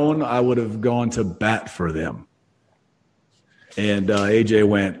have known, I would have gone to bat for them. And AJ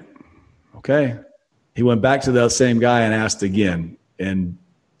went, okay. He went back to the same guy and asked again. And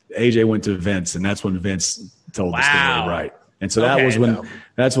AJ went to Vince, and that's when Vince told the story right. And so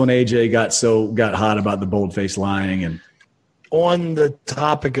that's when AJ got hot about the bold-faced lying. And on the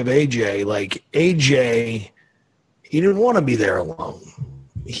topic of AJ, AJ, he didn't want to be there alone.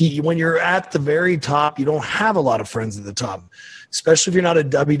 When you're at the very top, you don't have a lot of friends at the top, especially if you're not a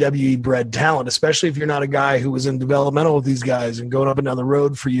WWE bred talent, especially if you're not a guy who was in developmental with these guys and going up and down the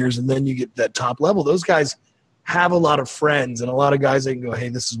road for years, and then you get that top level. Those guys have a lot of friends and a lot of guys they can go, hey,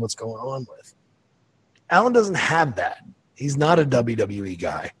 this is what's going on with. Alan doesn't have that. He's not a WWE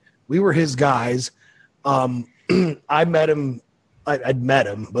guy. We were his guys. I met him. I'd met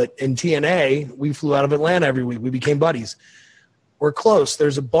him, but in TNA, we flew out of Atlanta every week. We became buddies. We're close.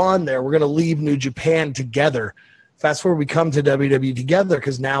 There's a bond there. We're going to leave New Japan together. Fast forward, we come to WWE together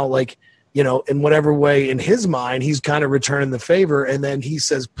because now, like, you know, in whatever way in his mind, he's kind of returning the favor. And then he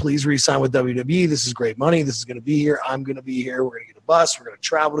says, please re-sign with WWE. This is great money. This is going to be here. I'm going to be here. We're going to get a bus. We're going to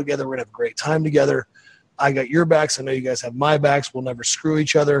travel together. We're going to have a great time together. I got your backs. I know you guys have my backs. We'll never screw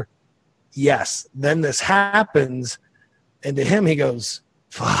each other. Yes. Then this happens. And to him, he goes,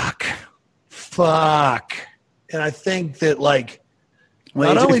 fuck. And I think that, like,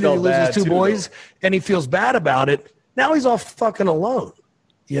 not only did he lose his two boys and he feels bad about it, now he's all fucking alone.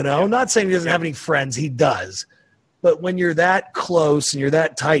 You know, not saying he doesn't have any friends. He does. But when you're that close and you're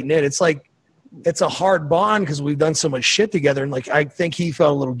that tight-knit, it's like it's a hard bond because we've done so much shit together. And, like, I think he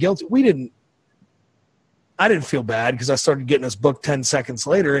felt a little guilty. I didn't feel bad because I started getting us booked 10 seconds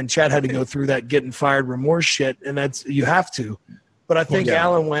later, and Chad had to go through that getting fired remorse shit, and that's you have to. But I think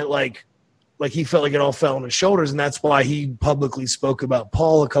Alan went like he felt like it all fell on his shoulders, and that's why he publicly spoke about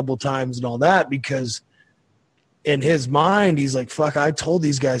Paul a couple times and all that, because in his mind, he's like, fuck, I told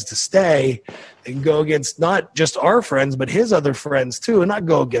these guys to stay and go against not just our friends, but his other friends too, and not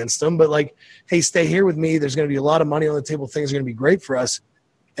go against them, but like, hey, stay here with me. There's going to be a lot of money on the table. Things are going to be great for us.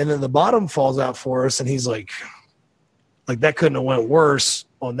 And then the bottom falls out for us, and he's like that couldn't have went worse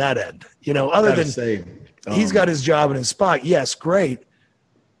on that end. You know, other than he's got his job and his spot. Yes, great.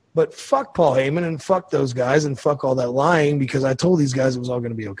 But fuck Paul Heyman and fuck those guys and fuck all that lying, because I told these guys it was all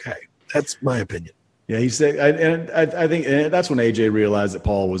going to be okay. That's my opinion. Yeah, he said, I think that's when AJ realized that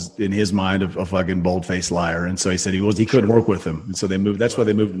Paul was in his mind a fucking bold-faced liar, and so he said he couldn't work with him, and so they moved. That's why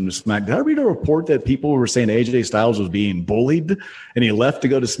they moved him to SmackDown. Did I read a report that people were saying AJ Styles was being bullied, and he left to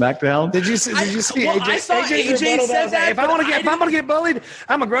go to SmackDown? Did you see AJ? I saw AJ said that. If I'm gonna get bullied,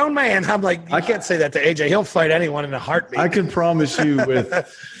 I'm a grown man. I'm like, I can't say that to AJ. He'll fight anyone in a heartbeat. I can promise you that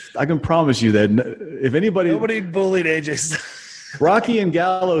if nobody bullied AJ Styles. Rocky and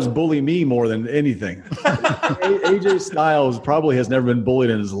Gallows bully me more than anything. AJ Styles probably has never been bullied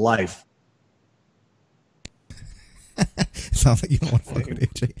in his life. Sounds like you don't want to fuck with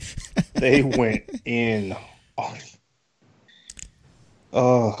AJ. They went in.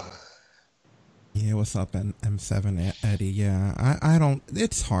 Oh. Yeah, what's up, M7 Eddie? Yeah, I don't.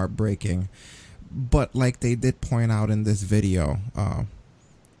 It's heartbreaking, but like they did point out in this video,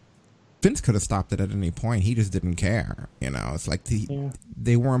 Vince could have stopped it at any point. He just didn't care. You know, it's like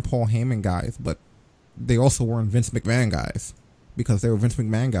they weren't Paul Heyman guys, but they also weren't Vince McMahon guys. Because they were Vince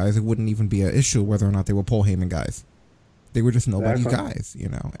McMahon guys, it wouldn't even be an issue whether or not they were Paul Heyman guys. They were just nobody's guys, you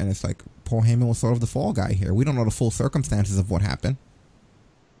know. And it's like Paul Heyman was sort of the fall guy here. We don't know the full circumstances of what happened.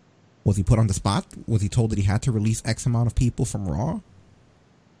 Was he put on the spot? Was he told that he had to release X amount of people from Raw?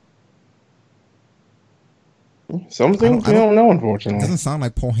 Some things we don't know, unfortunately. It doesn't sound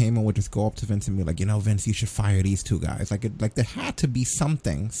like Paul Heyman would just go up to Vince and be like, you know, Vince, you should fire these two guys. Like there had to be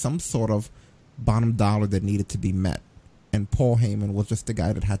something, some sort of bottom dollar that needed to be met. And Paul Heyman was just the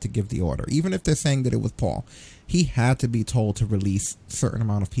guy that had to give the order. Even if they're saying that it was Paul, he had to be told to release a certain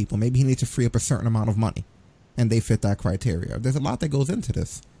amount of people. Maybe he needed to free up a certain amount of money. And they fit that criteria. There's a lot that goes into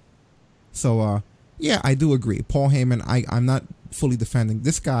this. So, yeah, I do agree. Paul Heyman, I'm not fully defending.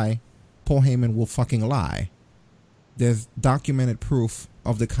 This guy, Paul Heyman, will fucking lie. There's documented proof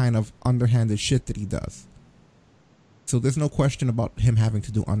of the kind of underhanded shit that he does. So there's no question about him having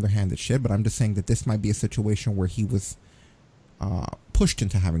to do underhanded shit, but I'm just saying that this might be a situation where he was pushed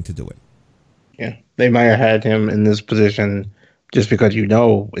into having to do it. Yeah, they might have had him in this position just because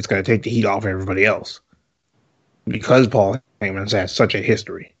it's going to take the heat off everybody else. Because Paul Heyman has such a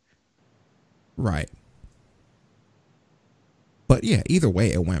history. Right. But yeah, either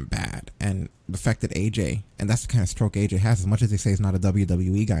way, it went bad. And the fact that AJ, and that's the kind of stroke AJ has, as much as they say he's not a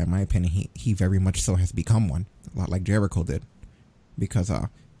WWE guy, in my opinion, he very much so has become one. A lot like Jericho did. Because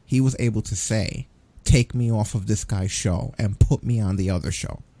he was able to say, take me off of this guy's show and put me on the other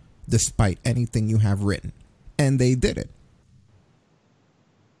show, despite anything you have written. And they did it.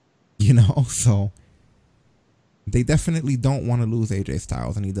 You know, so they definitely don't want to lose AJ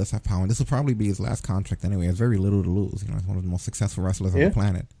Styles, and he does have power. And this will probably be his last contract anyway. There's very little to lose. You know, he's one of the most successful wrestlers on the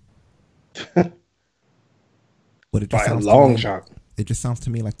planet. But it just sounds a long shot. It just sounds to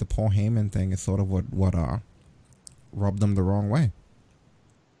me like the Paul Heyman thing is sort of what rubbed them the wrong way.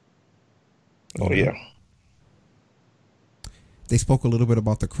 Oh yeah. They spoke a little bit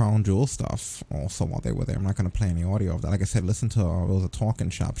about the Crown Jewel stuff also while they were there. I'm not going to play any audio of that. Like I said, listen to it was a Talking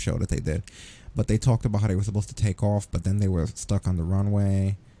Shop show that they did. But they talked about how they were supposed to take off, but then they were stuck on the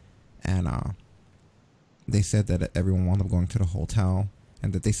runway. And they said that everyone wound up going to the hotel.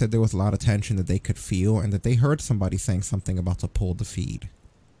 And that they said there was a lot of tension that they could feel. And that they heard somebody saying something about to pull the feed.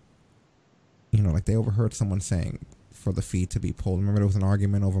 You know, like they overheard someone saying for the feed to be pulled. Remember there was an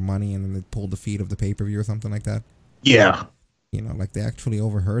argument over money and then they pulled the feed of the pay-per-view or something like that? Yeah. You know, like they actually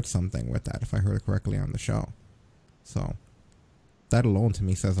overheard something with that, if I heard it correctly on the show. So that alone to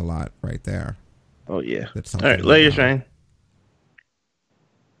me says a lot right there. Oh, yeah. All right, lay your train.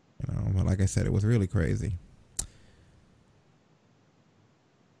 You know, but like I said, it was really crazy.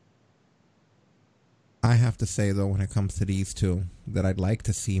 I have to say, though, when it comes to these two, that I'd like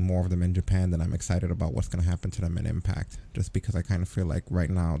to see more of them in Japan, that I'm excited about what's going to happen to them in Impact. Just because I kind of feel like right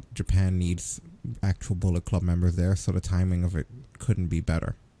now, Japan needs actual Bullet Club members there, so the timing of it couldn't be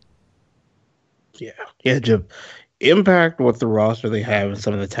better. Yeah. Yeah, Impact, with the roster they have and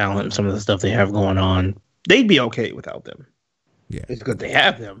some of the talent and some of the stuff they have going on, they'd be okay without them. Yeah. It's good they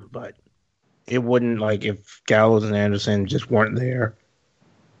have them, but it wouldn't, like, if Gallows and Anderson just weren't there,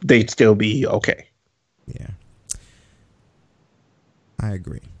 they'd still be okay. Yeah. I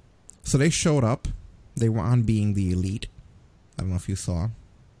agree. So they showed up. They were on Being the Elite. I don't know if you saw.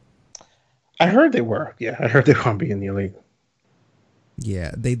 I heard they were. Yeah, I heard they were on Being the Elite.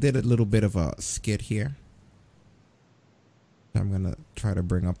 Yeah, they did a little bit of a skit here. I'm going to try to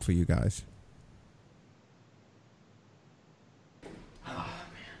bring up for you guys. Oh,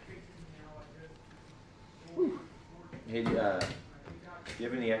 man. Hey, do you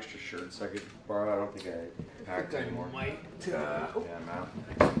have any extra shirts I could borrow? I don't think I packed anymore. Yeah, I'm out.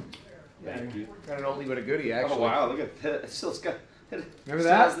 Thank you. Got an oldie but a goodie, actually. Oh, wow, look at that. It still's got... Remember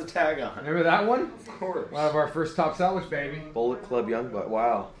that? Still has the tag on. Remember that one? Of course. One of our first top sellers, baby. Bullet Club Youngblood.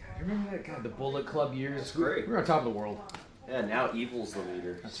 Wow. Remember that? God, the Bullet Club years. That's great. We were on top of the world. Yeah, now Evil's the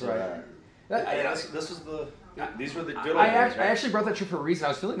leader. That's so, right. This was the... These were the good old I days, right? actually brought that to you for a reason. I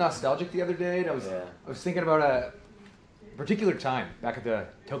was feeling nostalgic the other day, and I was thinking about a particular time back at the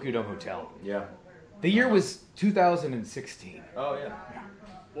Tokyo Dome Hotel. Yeah. The year was 2016. Oh, yeah.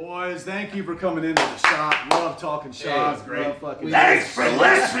 Boys, thank you for coming into the shop. Love talking shop. it's great. Love fucking Thanks for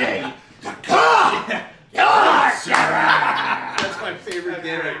listening to Come Your That's my favorite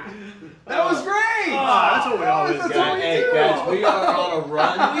gimmick. That was great! That's what we always That's do. what we do. Guys, we are on a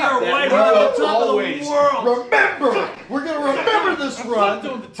run. We are that right on will the top always of the world. Remember, We're going to remember this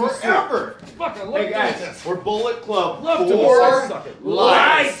run forever. Fucking love this. We're Bullet Club Love to for suck it.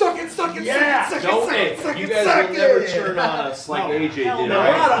 life. Suck it, suck it, Yeah, suck it, don't suck it, it. suck You it, guys suck will never it. turn on us like AJ did, no, right?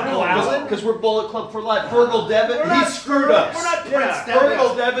 not Uncle Alan. Because we're Bullet Club for life. Virgil Devitt, he screwed us. We're not Prince Devitt.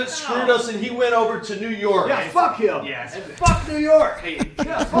 Virgil Devitt screwed us and he went over to New York. Yeah, fuck him. Yes. And fuck New York.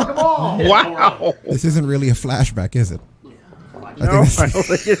 Yeah, fuck them all. Wow. This isn't really a flashback, is it? No, I don't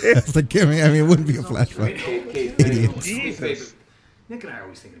think it is. That's the gimmick. I mean, it wouldn't be a flashback. Idiots. Jesus. Nick and I are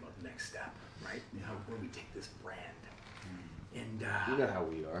always thinking about the next step, right? You know, where we take this brand. And You know how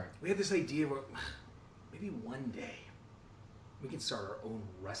we are. we had this idea where maybe one day we can start our own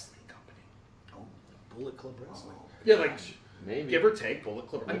wrestling company. Oh, Bullet Club Wrestling. Yeah, like Maybe. give or take Bullet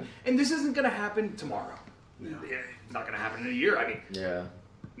Club. I mean, and this isn't going to happen tomorrow. It's not going to happen in a year. I mean, Yeah.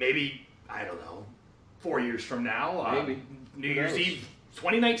 maybe, I don't know, 4 years from now. Maybe. New Year's Eve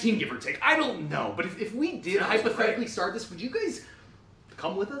 2019, give or take. I don't know. But if we did hypothetically start this, would you guys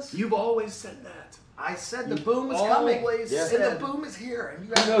come with us? You've always said that. I said the boom is coming. Yeah. And the boom is here. And you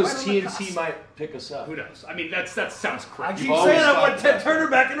Who guys knows? right on the TNT cusp. might pick us up. Who knows? I mean, that sounds I crazy. keep You've always saying I thought want Ted Turner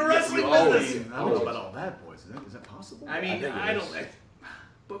back in the wrestling business. I don't know about all that, boys. Is that possible? I mean, think it I is. don't.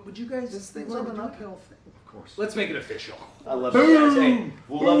 But would you guys? This thing's on an uphill thing. Of course. Let's make it official. I love you guys. Hey,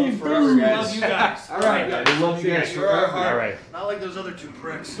 we'll love you forever, guys. Love you guys. All right, we love you guys forever. All right. Not like those other two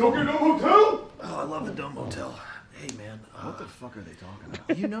pricks. Tokyo Dome Hotel? Oh, I love the Dome Hotel. Hey, man. What the fuck are they talking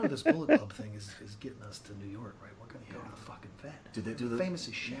about? You know this Bullet Club thing is getting us to New York, right? We're going to go to the fucking Fed. Did they do the famous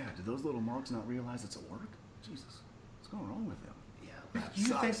as shit? Yeah, did those little marks not realize it's a work? Jesus. What's going wrong with them? Yeah.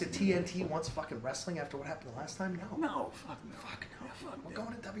 You think the TNT wants fucking wrestling after what happened the last time? No. No, fuck no. Fuck no. We're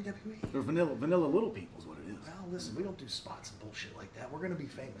going to WWE. They're vanilla little people is what it is. Well, listen, we don't do spots and bullshit like that. We're going to be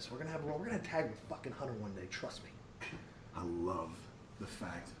famous. We're going to have a role. We're going to tag with fucking Hunter one day. Trust me. I love the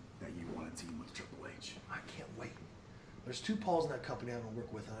fact that you want to team with Triple H. I can't wait. There's two Pauls in that company I don't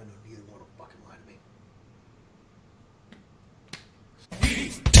work with, and I know neither one will fucking lie to me.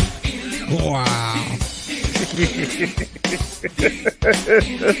 Wow.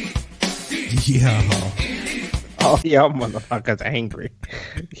 Yo. Oh, yeah, motherfucker's angry.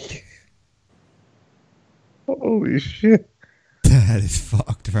 Holy shit. That is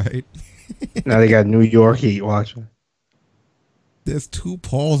fucked, right? Now they got New York Heat watching. There's 2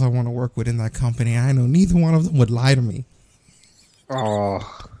 Pauls I want to work with in that company. I know neither one of them would lie to me. Oh.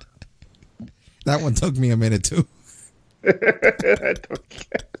 That one took me a minute too.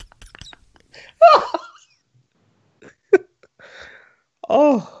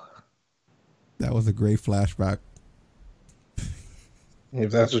 Oh. That was a great flashback.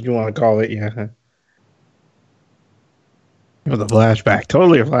 If that's what you want to call it, yeah. It was a flashback.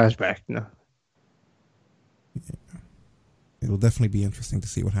 Totally a flashback. No. Yeah. It'll definitely be interesting to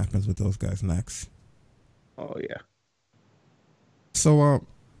see what happens with those guys next. Oh, yeah. So,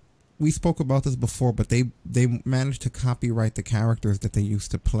 we spoke about this before, but they managed to copyright the characters that they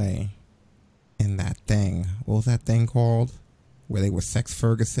used to play in that thing. What was that thing called? Where they were Sex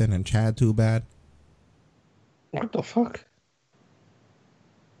Ferguson and Chad Too Bad? What the fuck?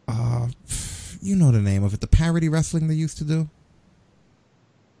 You know the name of it. The parody wrestling they used to do?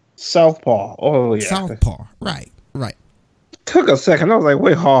 Southpaw. Oh, yeah. Southpaw. Right. Took a second. I was like,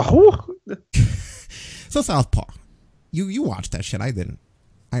 wait, who? So Southpaw. You watched that shit. I didn't.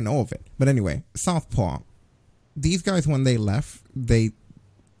 I know of it. But anyway, Southpaw. These guys, when they left, they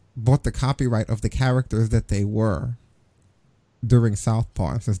bought the copyright of the characters that they were during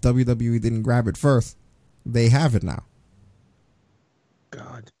Southpaw. And since WWE didn't grab it first, they have it now.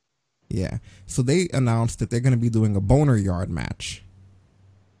 God. Yeah. So they announced that they're going to be doing a Boner Yard match.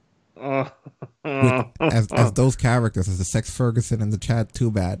 As those characters, as the Sex Ferguson and the Chad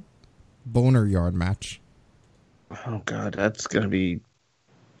Too Bad Boner Yard match. Oh, God. That's going to be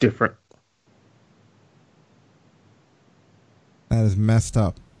different. That is messed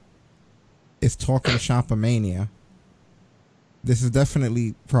up. It's talking Shopomania. This is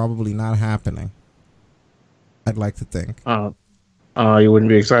definitely probably not happening. I'd like to think. You wouldn't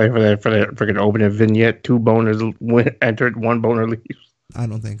be excited for that freaking opening vignette. 2 boners entered, 1 boner leaves. I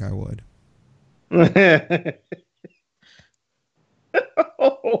don't think I would.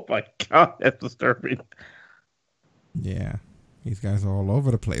 Oh my God, that's disturbing. Yeah. These guys are all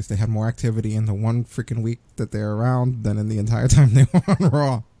over the place. They had more activity in the 1 freaking week that they're around than in the entire time they were on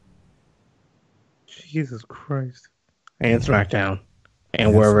Raw. Jesus Christ. And SmackDown.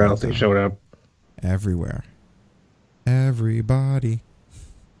 And wherever else they showed up. Everywhere. Everybody.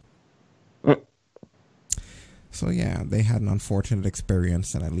 So yeah, they had an unfortunate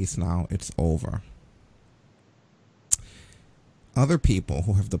experience, and at least now it's over. Other people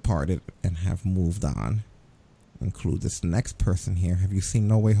who have departed and have moved on include this next person here. Have you seen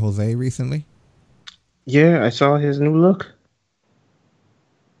No Way Jose recently? Yeah, I saw his new look.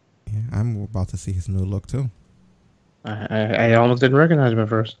 Yeah, I'm about to see his new look too. I almost didn't recognize him at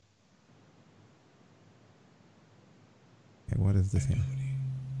first. Okay, what is this here?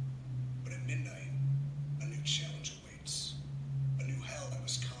 But at midnight, a new challenge awaits. A new hell I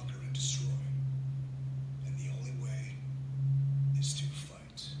must conquer and destroy. And the only way is to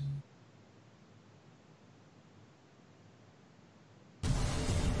fight.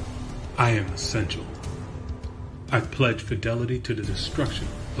 I am essential. I pledge fidelity to the destruction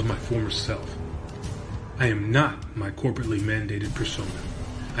of my former self. I am not my corporately mandated persona.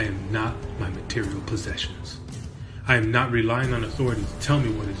 I am not my material possessions. I am not relying on authority to tell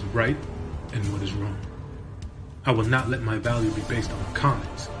me what is right and what is wrong. I will not let my value be based on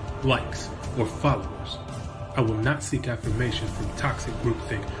comments, likes, or followers. I will not seek affirmation from toxic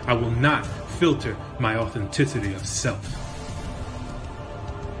groupthink. I will not filter my authenticity of self.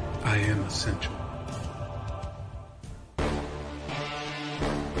 I am essential.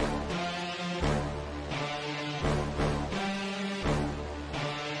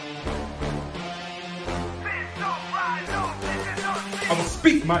 I will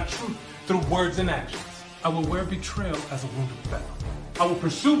speak my truth through words and actions. I will wear betrayal as a wound of battle. I will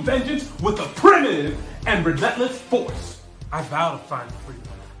pursue vengeance with a primitive and relentless force. I vow to find freedom.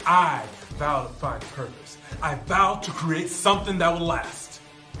 I vow to find purpose. I vow to create something that will last.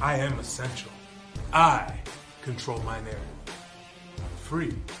 I am essential. I control my narrative.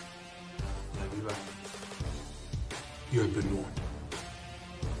 Free. Let me back. You have been warned.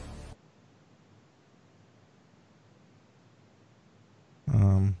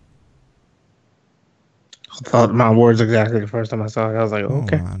 I thought my words exactly the first time I saw it. I was like,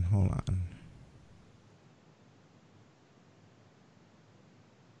 okay. Hold on.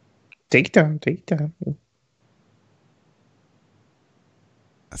 Take your time.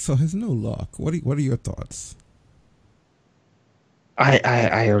 So his new look. What are your thoughts? I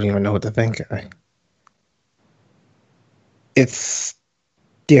don't even know what to think. It's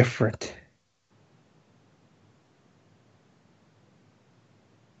different.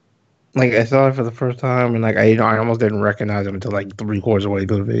 Like, I saw it for the first time, and like I almost didn't recognize him until like 3/4 of the way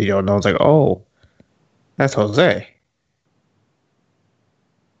through the video, and I was like, "Oh, that's Jose."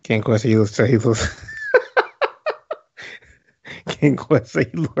 King Quest, he looks. King Quest, he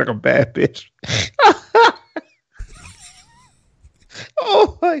look like a bad bitch.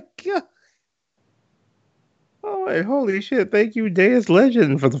 Oh my god! Oh my holy shit! Thank you, Deus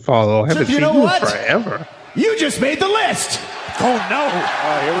Legend, for the follow. I haven't seen you forever. You just made the list. Oh no!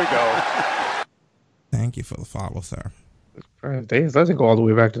 Here we go. Thank you for the follow, sir. Deus Legend go all the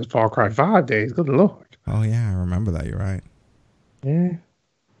way back to Far Cry 5 days. Good lord. Oh yeah, I remember that. You're right. Yeah.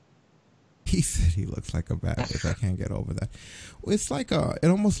 He said he looks like a bad bitch. I can't get over that. It's like it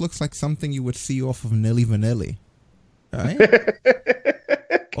almost looks like something you would see off of Nilly Vanilli, right?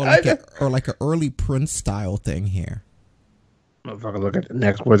 or like an early Prince style thing here. Motherfucker, look at the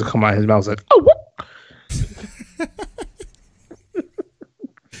next words that come out of his mouth. Like, oh, what?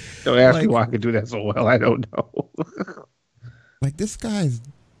 Don't ask me why I could do that so well. I don't know. Like, this guy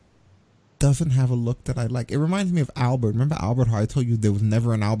doesn't have a look that I like. It reminds me of Albert. Remember Albert, how I told you there was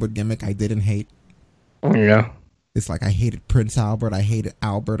never an Albert gimmick I didn't hate? Yeah. It's like I hated Prince Albert, I hated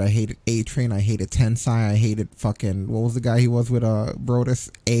A-Train, I hated Tensai, I hated fucking, what was the guy he was with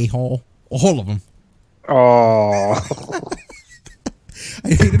Brodus? A-Hole? All of them. Oh. I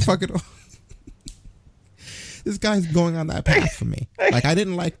hated fucking... This guy's going on that path for me. Like, I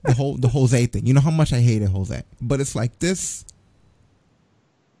didn't like the Jose thing. You know how much I hated Jose. But it's like this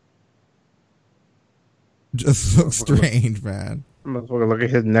just looks strange, man. Motherfucker, look at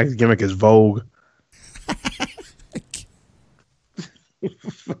his next gimmick is Vogue.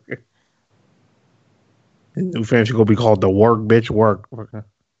 His new fan should go be called the Work Bitch Work.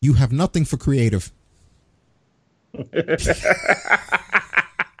 You have nothing for creative.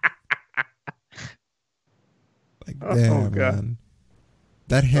 Damn, man.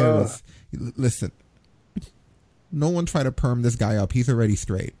 That hair is... Listen. No one try to perm this guy up. He's already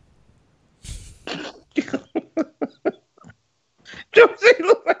straight. Josie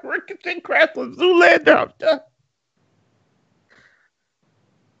looks like Ricochet Crap with Zoolander out there.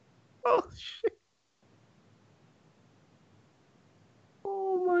 Oh, shit.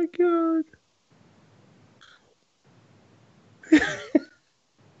 Oh, my God.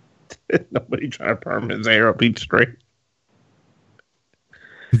 Nobody trying to perm his hair up. He's straight.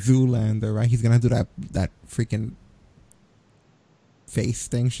 Zoolander, right? He's gonna do that freaking face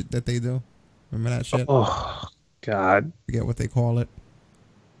thing that they do. Remember that shit? Oh God! Forget what they call it.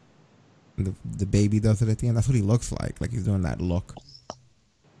 The baby does it at the end. That's what he looks like. Like he's doing that look.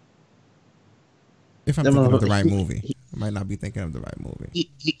 If I'm thinking of the right movie, I might not be thinking of the right movie.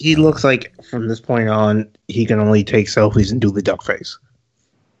 He looks like from this point on, he can only take selfies and do the duck face.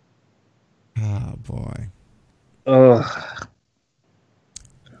 Oh boy. Ugh.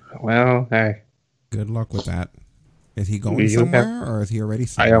 Well, hey. Good luck with that. Is he going somewhere or is he already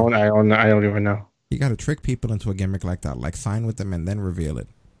somewhere? I don't even know. You got to trick people into a gimmick like that. Like sign with them and then reveal it.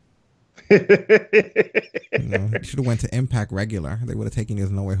 You should have went to Impact regular. They would have taken you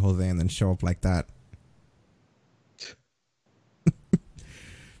as No Way Jose and then show up like that.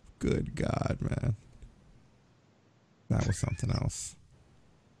 Good God, man. That was something else.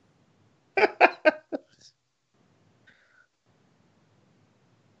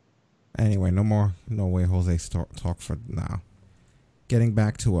 Anyway, no more No Way Jose talk for now. Getting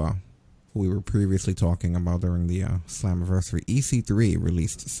back to who we were previously talking about during the Slammiversary, EC3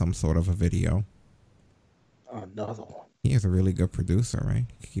 released some sort of a video. Another one. He is a really good producer, right?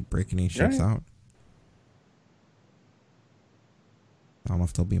 Keep breaking these shits out. I don't know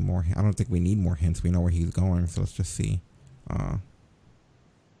if there'll be more. I don't think we need more hints. We know where he's going, so let's just see what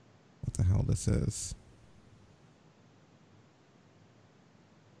the hell this is.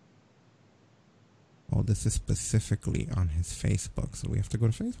 Oh, this is specifically on his Facebook, so we have to go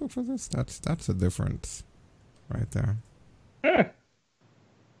to Facebook for this? That's a difference right there.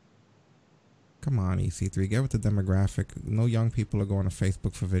 Come on, EC3, get with the demographic. No young people are going to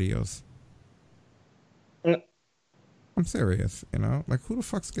Facebook for videos. I'm serious, you know? Like, who the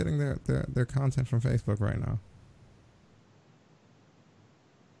fuck's getting their content from Facebook right now?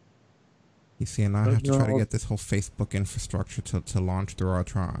 You see, and now I have to try to get this whole Facebook infrastructure to launch through our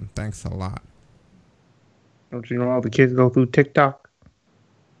Tron. Thanks a lot. Don't you know all the kids go through TikTok?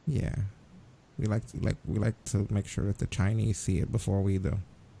 Yeah, we like to make sure that the Chinese see it before we do.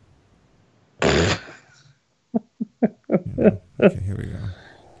 Okay, here we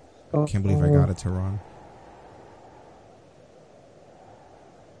go. Can't believe I got it to run.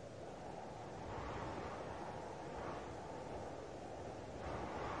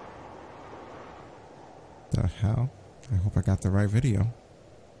 The hell? I hope I got the right video.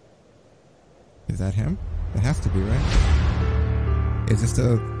 Is that him? It has to be, right? Is this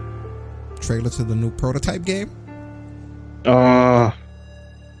the trailer to the new Prototype game?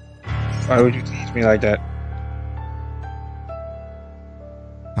 Why would you tease me like that?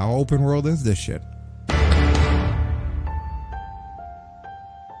 How open world is this shit?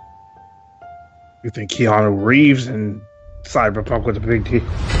 You think Keanu Reeves and Cyberpunk with a big T?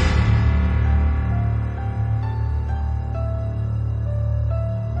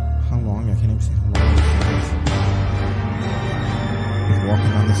 How long? I can't even see how long it is. He's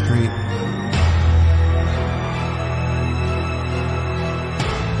walking on the street.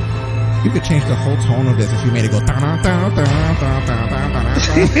 You could change the whole tone of this if you made it go. Why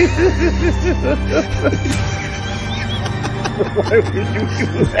would you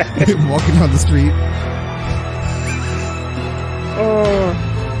do that? Him walking on the street. Oh.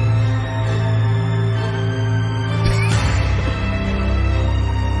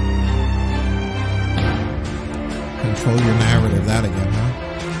 Control your narrative, that again, huh?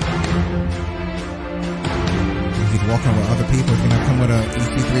 He's walking with other people. He's gonna come with a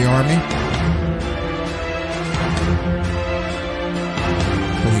EC3 army.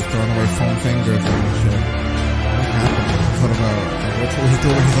 So he's throwing away foam fingers and shit. What's happening? Sort of a ritual. He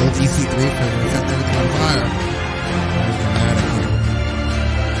threw away his old EC3 figure. He set everything on fire. Very dramatic here.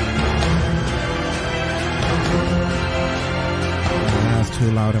 That's too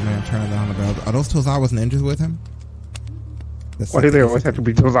loud. I'm gonna turn down the bell. Are those Tozawa's ninjas with him? Why do they always have to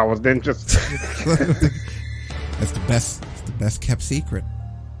be Tozawa's ninjas? It's the best kept secret.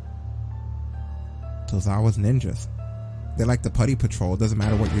 Tozawa's ninjas. They're like the Putty Patrol. It doesn't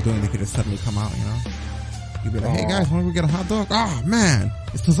matter what you're doing, they could just suddenly come out, you know? You'd be like, hey guys, when do we get a hot dog? Oh man,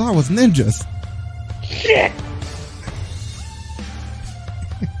 it's Tozawa's ninjas. Shit.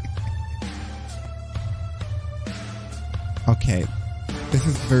 Okay, this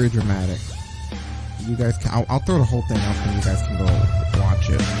is very dramatic. You guys can, I'll throw the whole thing up and you guys can go watch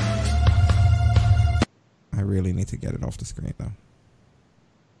it. I really need to get it off the screen though.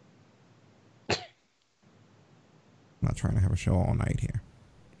 I'm not trying to have a show all night here.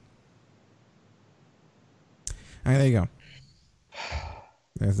 Alright, there you go.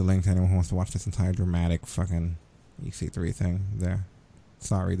 There's the link to anyone who wants to watch this entire dramatic fucking EC3 thing there.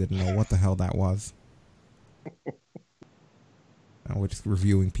 Sorry, didn't know what the hell that was. We're just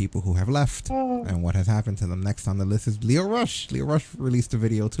reviewing people who have left and what has happened to them. Next on the list is Lio Rush. Lio Rush released a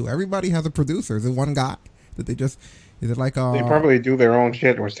video too. Everybody has a producer. Is it one guy? Did they just... Is it like They probably do their own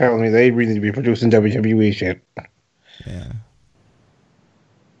shit or was telling me they really need to be producing WWE shit. Yeah.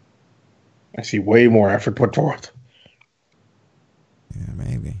 I see way more effort put forth. Yeah,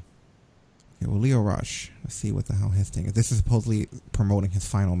 maybe. Okay, well, Lio Rush. Let's see what the hell his thing is. This is supposedly promoting his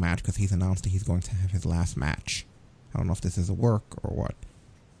final match because he's announced that he's going to have his last match. I don't know if this is a work or what.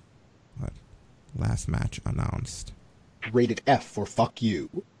 But last match announced. Rated F for fuck you.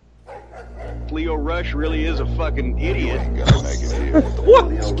 Lio Rush really is a fucking idiot. What?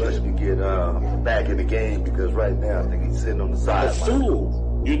 Lio Rush can get back in the game because right now I think he's sitting on the sideline.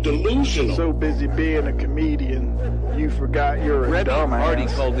 You're delusional. So busy being a comedian, you forgot you're a dumbass. Already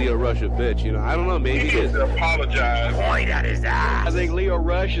called Lio Rush a bitch, you know. I don't know, maybe he is. Apologize. Point at his ass. I think Lio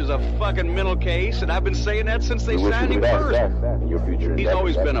Rush is a fucking mental case, and I've been saying that since they signed him first. He's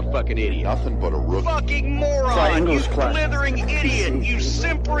always been a fucking idiot. Nothing but a rookie. Fucking moron! You slithering idiot! You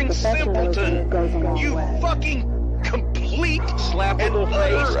simpering simpleton! You fucking complete slap and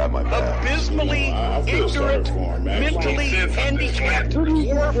utter, abysmally ignorant, mentally handicapped,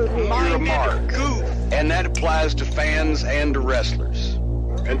 dwarf-minded goof. And that applies to fans and to wrestlers.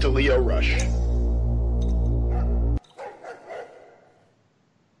 And to Lio Rush.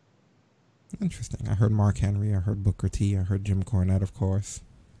 Interesting. I heard Mark Henry. I heard Booker T. I heard Jim Cornette, of course.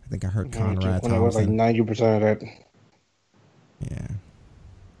 I think I heard Conrad Thompson. I was like 90% of that. Yeah.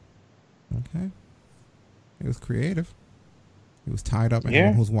 Okay. It was creative. He was tied up.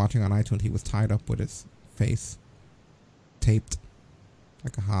 Anyone who's watching on iTunes, he was tied up with his face taped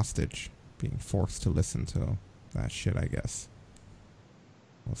like a hostage, being forced to listen to that shit, I guess.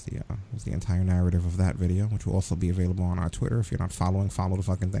 Was the entire narrative of that video, which will also be available on our Twitter. If you're not following, follow the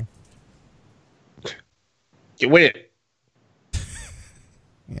fucking thing. Get with it.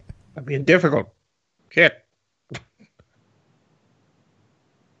 Yeah. That'd be difficult. Shit.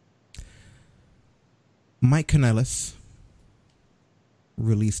 Mike Kanellis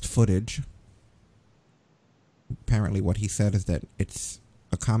released footage. Apparently what he said is that it's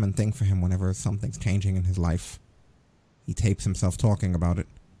a common thing for him whenever something's changing in his life. He tapes himself talking about it.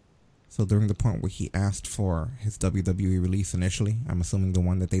 So during the point where he asked for his WWE release initially, I'm assuming the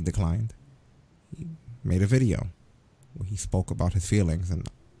one that they declined, he made a video where he spoke about his feelings, and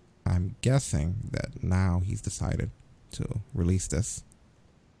I'm guessing that now he's decided to release this.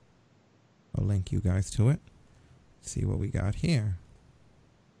 I'll link you guys to it. See what we got here.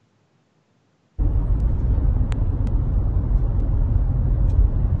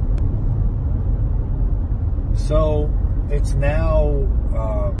 So it's now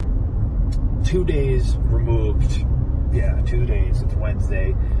 2 days removed. Yeah, 2 days. It's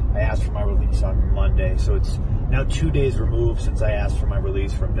Wednesday. I asked for my release on Monday, so it's now 2 days removed since I asked for my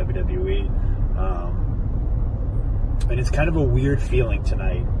release from WWE. And it's kind of a weird feeling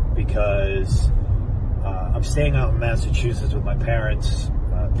tonight because I'm staying out in Massachusetts with my parents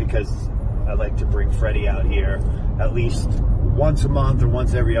because I like to bring Freddie out here at least once a month or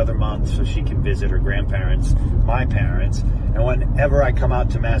once every other month so she can visit her grandparents, my parents. And whenever I come out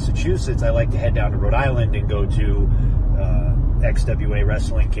to Massachusetts, I like to head down to Rhode Island and go to XWA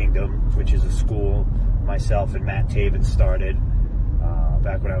Wrestling Kingdom, which is a school myself and Matt Taven started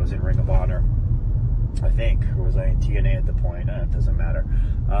back when I was in Ring of Honor, I think. Or was I in TNA at the point? It doesn't matter.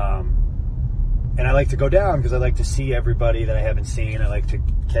 And I like to go down because I like to see everybody that I haven't seen. I like to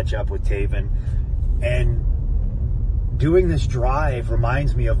catch up with Taven. And doing this drive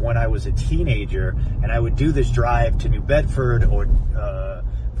reminds me of when I was a teenager, and I would do this drive to New Bedford or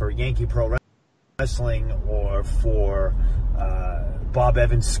for Yankee Pro Wrestling or for Bob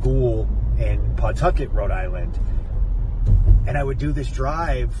Evans School in Pawtucket, Rhode Island. And I would do this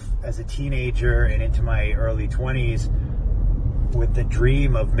drive as a teenager and into my early 20s with the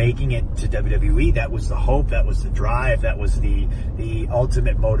dream of making it to WWE. That was the hope, that was the drive, that was the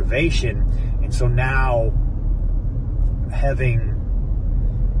ultimate motivation. And so now, having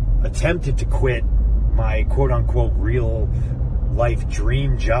attempted to quit my quote-unquote real life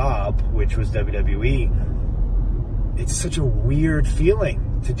dream job, which was WWE, it's such a weird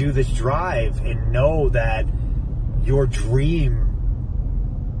feeling to do this drive and know that your dream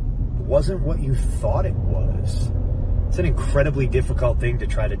wasn't what you thought it was. It's an incredibly difficult thing to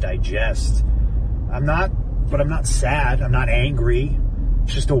try to digest. I'm not sad. I'm not angry.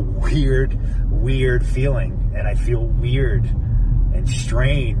 It's just a weird feeling. And I feel weird and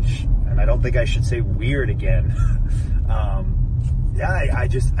strange. And I don't think I should say weird again. I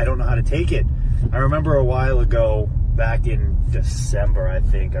don't know how to take it. I remember a while ago, back in December, I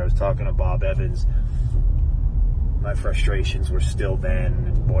think, I was talking to Bob Evans. My frustrations were still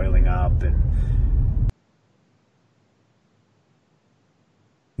then boiling up. And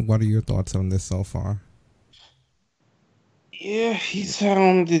what are your thoughts on this so far? Yeah, it's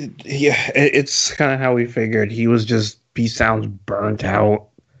kind of how we figured. He sounds burnt out,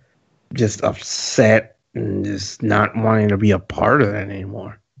 just upset, and just not wanting to be a part of that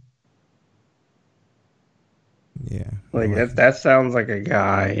anymore. Yeah. Like, that sounds like a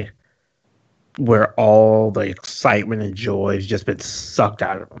guy where all the excitement and joy has just been sucked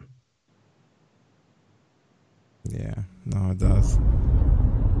out of him. Yeah, no, it does.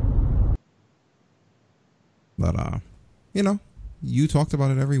 But, you talked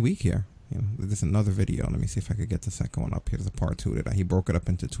about it every week here. There's another video. Let me see if I could get the second one up. Here's a part 2 that he broke it up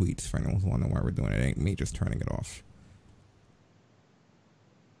into tweets. For anyone who's wondering why we're doing it, it ain't me just turning it off.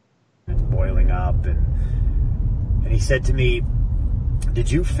 It's boiling up, and he said to me,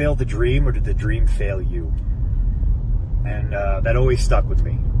 "Did you fail the dream, or did the dream fail you?" And that always stuck with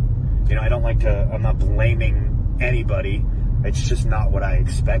me. I'm not blaming anybody. It's just not what I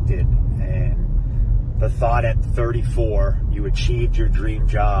expected. And the thought at 34, you achieved your dream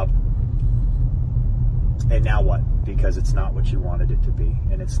job, and now what? Because it's not what you wanted it to be,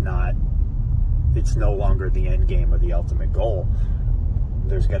 and it's no longer the end game or the ultimate goal.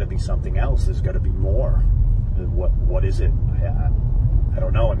 There's got to be something else. There's got to be more. What is it? I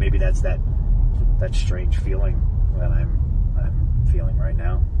don't know. And maybe that's that strange feeling that I'm feeling right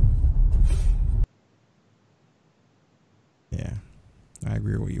now. Yeah, I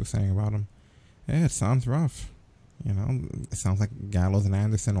agree with what you were saying about him. Yeah, it sounds rough. It sounds like Gallows and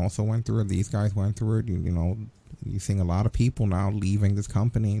Anderson also went through it. These guys went through it. You're seeing a lot of people now leaving this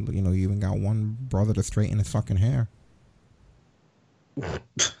company. You even got one brother to straighten his fucking hair. I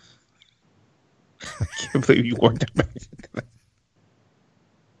can't believe you worked that back.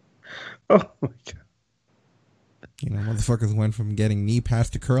 Oh my god. Motherfuckers went from getting knee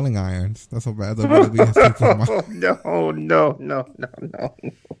pads to curling irons. That's how bad the WWE has people. No.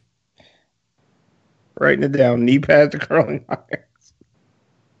 Writing it down. Knee pads to curling irons.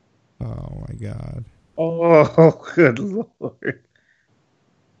 Oh my god. Oh, good lord.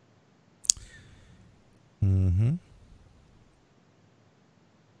 Mm-hmm.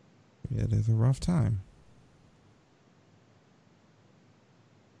 It is a rough time.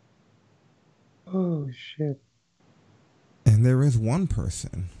 Oh, shit. And there is one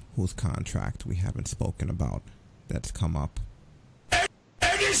person whose contract we haven't spoken about that's come up. And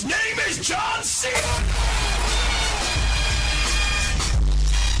his name is John Cena!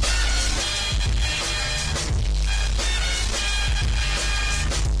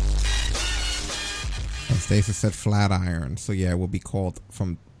 Stacey said flat iron. So yeah, it will be called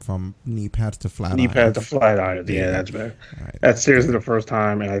from knee pads to flat Knee irons. pads to flat irons. Yeah, that's better. Right. That's seriously the first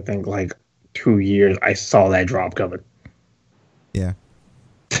time in I think like 2 years I saw that drop coming. Yeah.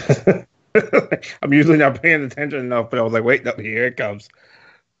 I'm usually not paying attention enough, but I was like, wait, no, here it comes.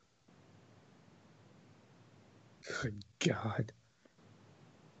 Good God.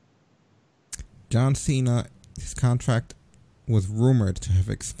 John Cena, his contract was rumored to have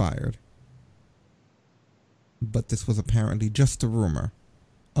expired. But this was apparently just a rumor.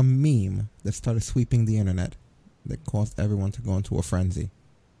 A meme that started sweeping the internet that caused everyone to go into a frenzy.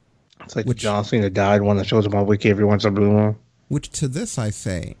 It's like John Cena died one that shows up on Wiki every once in a blue moon. Which to this I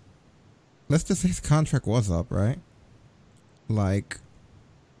say, let's just say his contract was up, right? Like,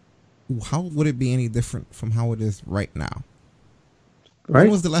 how would it be any different from how it is right now? Right?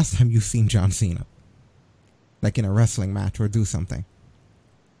 When was the last time you've seen John Cena? Like in a wrestling match or do something?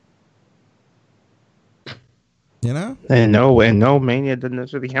 You know? And no, Mania doesn't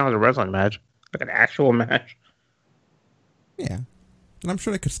necessarily count as a wrestling match. Like an actual match. Yeah. And I'm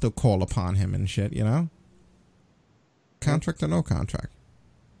sure they could still call upon him and shit, you know? Contract or no contract.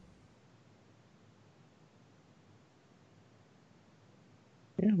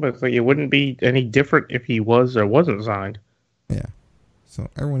 Yeah, but it's like it wouldn't be any different if he was or wasn't signed. Yeah. So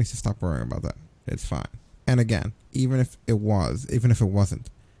everyone needs to stop worrying about that. It's fine. And again, even if it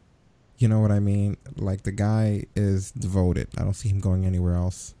wasn't, you know what I mean? Like, the guy is devoted. I don't see him going anywhere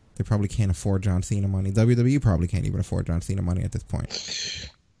else. They probably can't afford John Cena money. WWE probably can't even afford John Cena money at this point.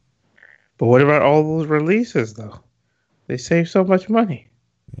 But what about all those releases, though? They save so much money.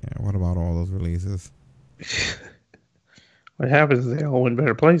 Yeah, what about all those releases? What happens is they all win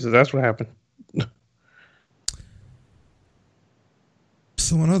better places. That's what happened.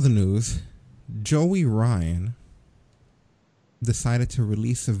 So in other news, Joey Ryan decided to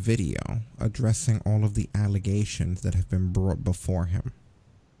release a video addressing all of the allegations that have been brought before him.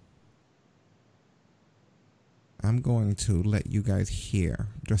 I'm going to let you guys hear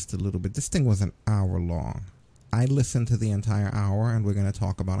just a little bit. This thing was an hour long. I listened to the entire hour, and we're going to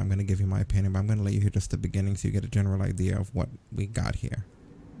talk about it. I'm going to give you my opinion, but I'm going to let you hear just the beginning so you get a general idea of what we got here.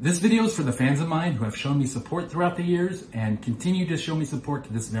 This video is for the fans of mine who have shown me support throughout the years and continue to show me support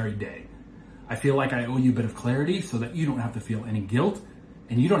to this very day. I feel like I owe you a bit of clarity so that you don't have to feel any guilt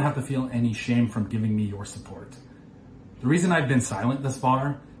and you don't have to feel any shame from giving me your support. The reason I've been silent thus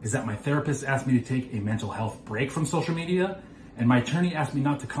far is that my therapist asked me to take a mental health break from social media, and my attorney asked me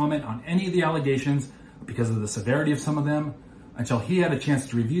not to comment on any of the allegations because of the severity of some of them until he had a chance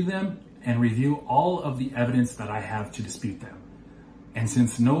to review them and review all of the evidence that I have to dispute them. And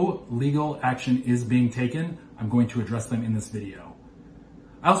since no legal action is being taken, I'm going to address them in this video.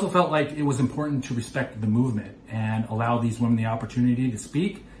 I also felt like it was important to respect the movement and allow these women the opportunity to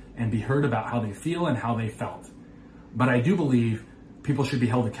speak and be heard about how they feel and how they felt. But I do believe people should be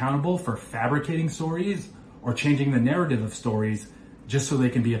held accountable for fabricating stories or changing the narrative of stories just so they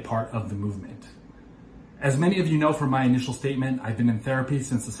can be a part of the movement. As many of you know from my initial statement, I've been in therapy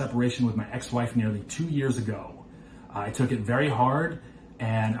since the separation with my ex-wife nearly 2 years ago. I took it very hard,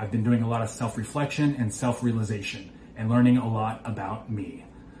 and I've been doing a lot of self-reflection and self-realization and learning a lot about me.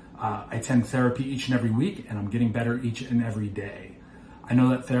 I attend therapy each and every week, and I'm getting better each and every day. I know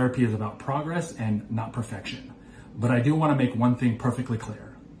that therapy is about progress and not perfection, but I do want to make one thing perfectly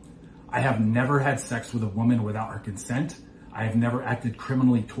clear. I have never had sex with a woman without her consent. I have never acted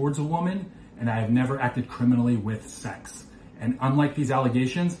criminally towards a woman, and I have never acted criminally with sex. And unlike these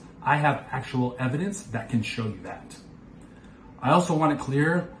allegations, I have actual evidence that can show you that. I also want it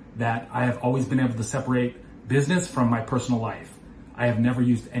clear that I have always been able to separate business from my personal life. I have never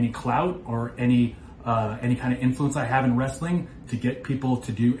used any clout or any kind of influence I have in wrestling to get people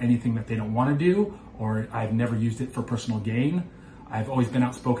to do anything that they don't want to do, or I've never used it for personal gain. I've always been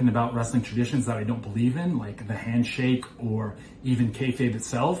outspoken about wrestling traditions that I don't believe in, like the handshake or even kayfabe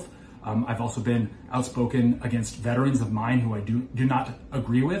itself. I've also been outspoken against veterans of mine who I do not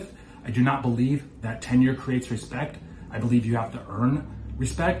agree with. I do not believe that tenure creates respect. I believe you have to earn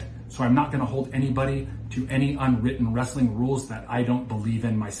respect. So I'm not going to hold anybody to any unwritten wrestling rules that I don't believe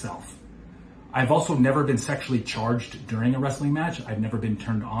in myself. I've also never been sexually charged during a wrestling match. I've never been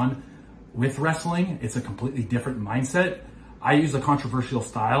turned on with wrestling. It's a completely different mindset. I use a controversial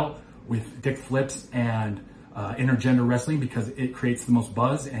style with dick flips and intergender wrestling because it creates the most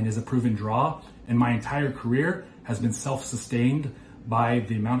buzz and is a proven draw. And my entire career has been self-sustained by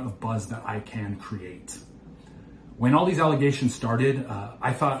the amount of buzz that I can create. When all these allegations started,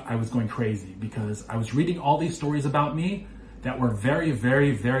 I thought I was going crazy because I was reading all these stories about me that were very,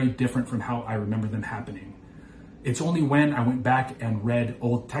 very, very different from how I remember them happening. It's only when I went back and read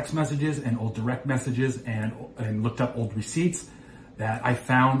old text messages and old direct messages and looked up old receipts that I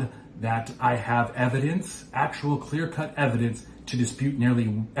found that I have evidence, actual clear-cut evidence, to dispute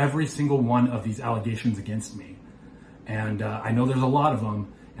nearly every single one of these allegations against me. And I know there's a lot of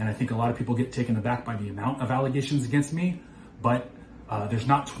them, and I think a lot of people get taken aback by the amount of allegations against me, but there's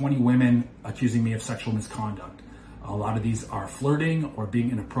not 20 women accusing me of sexual misconduct. A lot of these are flirting or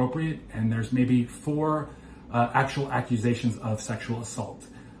being inappropriate, and there's maybe 4 actual accusations of sexual assault.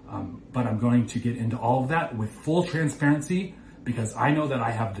 But I'm going to get into all of that with full transparency, because I know that I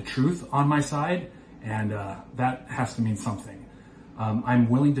have the truth on my side, and that has to mean something. I'm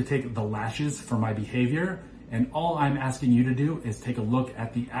willing to take the lashes for my behavior, and all I'm asking you to do is take a look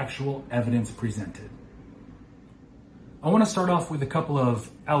at the actual evidence presented. I want to start off with a couple of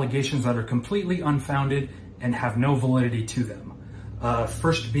allegations that are completely unfounded and have no validity to them.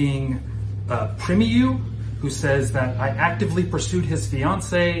 First being Primiu, who says that I actively pursued his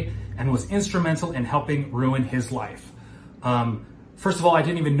fiance and was instrumental in helping ruin his life. First of all, I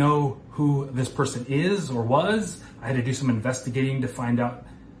didn't even know who this person is or was. I had to do some investigating to find out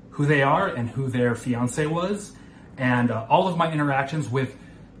who they are and who their fiance was. And all of my interactions with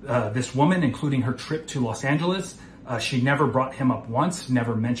this woman, including her trip to Los Angeles, she never brought him up once,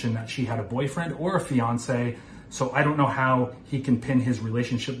 never mentioned that she had a boyfriend or a fiance. So I don't know how he can pin his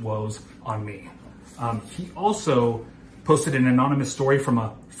relationship woes on me. He also posted an anonymous story from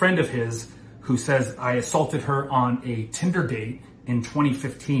a friend of his who says I assaulted her on a Tinder date in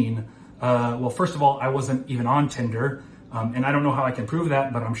 2015. Well, first of all, I wasn't even on Tinder, and I don't know how I can prove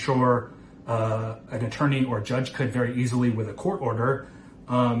that, but I'm sure an attorney or a judge could very easily with a court order.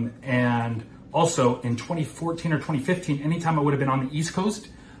 And also in 2014 or 2015, anytime I would have been on the East Coast,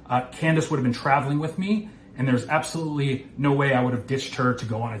 Candace would have been traveling with me, and there's absolutely no way I would have ditched her to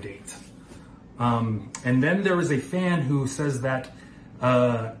go on a date. And then there is a fan who says that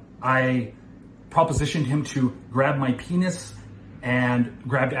I propositioned him to grab my penis and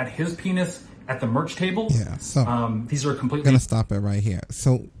grabbed at his penis at the merch table. Yeah, so these are completely... I'm going to stop it right here.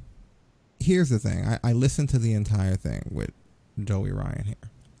 So here's the thing. I listened to the entire thing with Joey Ryan here.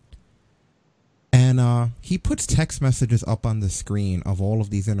 And he puts text messages up on the screen of all of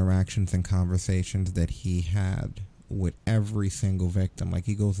these interactions and conversations that he had with every single victim. Like,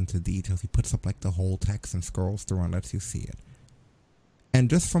 he goes into details. He puts up like the whole text and scrolls through and lets you see it. And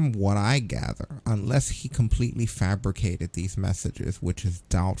just from what I gather, unless he completely fabricated these messages, which is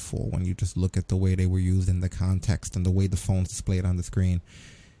doubtful when you just look at the way they were used in the context and the way the phone's displayed on the screen,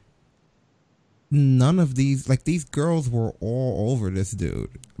 none of these, like, these girls were all over this dude,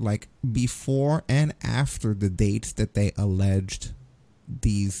 like, before and after the dates that they alleged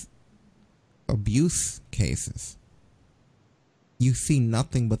these abuse cases. You see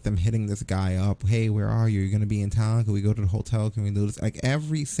nothing but them hitting this guy up. Hey, where are you? You're going to be in town? Can we go to the hotel? Can we do this? Like,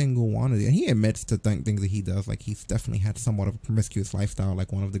 every single one of these. And he admits to things that he does. Like, he's definitely had somewhat of a promiscuous lifestyle.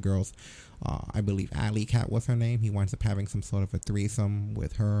 Like, one of the girls, I believe Alley Cat was her name. He winds up having some sort of a threesome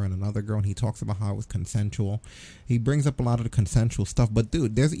with her and another girl. And he talks about how it was consensual. He brings up a lot of the consensual stuff. But,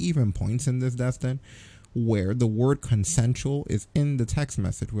 dude, there's even points in this, Destin, where the word consensual is in the text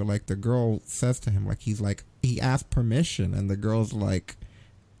message, where, like, the girl says to him, like, he asked permission, and the girl's like,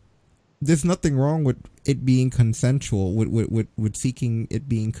 there's nothing wrong with it being consensual, with seeking it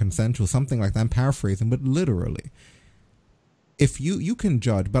being consensual, something like that. I'm paraphrasing, but literally, if you can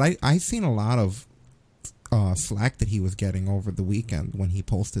judge. But I seen a lot of slack that he was getting over the weekend when he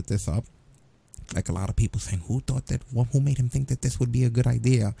posted this up. Like, a lot of people saying, who made him think that this would be a good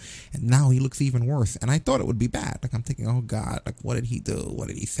idea? And now he looks even worse. And I thought it would be bad. Like, I'm thinking, oh God, like, what did he do? What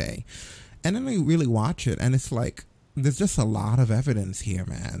did he say? And then I really watch it, and it's like, there's just a lot of evidence here,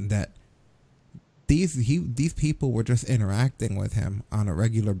 man, that these people were just interacting with him on a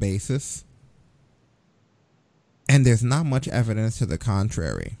regular basis. And there's not much evidence to the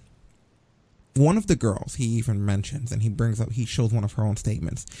contrary. One of the girls he even mentions, and he shows one of her own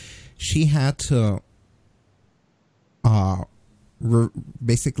statements. She had to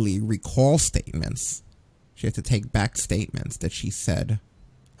basically recall statements. She had to take back statements that she said,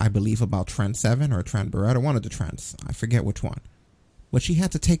 I believe, about Trent Seven or Trent Barretta, one of the Trents. I forget which one. But she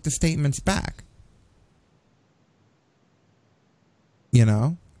had to take the statements back. You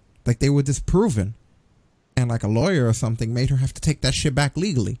know? Like, they were disproven. And like a lawyer or something made her have to take that shit back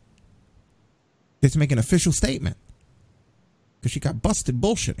legally. Just to make an official statement. Because she got busted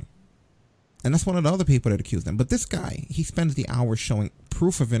bullshitting. And that's one of the other people that accused them. But this guy, he spends the hours showing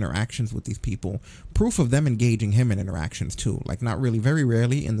proof of interactions with these people. Proof of them engaging him in interactions too. Like, not really, very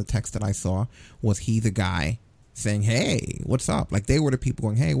rarely in the text that I saw was he the guy saying, hey, what's up? Like, they were the people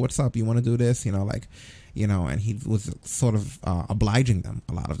going, hey, what's up? You want to do this? You know, like, you know, and he was sort of obliging them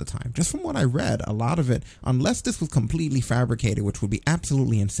a lot of the time. Just from what I read, a lot of it, unless this was completely fabricated, which would be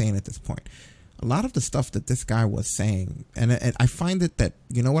absolutely insane at this point, a lot of the stuff that this guy was saying, and I find it that,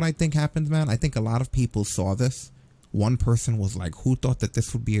 you know what I think happened, man? I think a lot of people saw this. One person was like, who thought that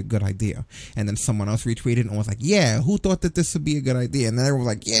this would be a good idea? And then someone else retweeted and was like, yeah, who thought that this would be a good idea? And then everyone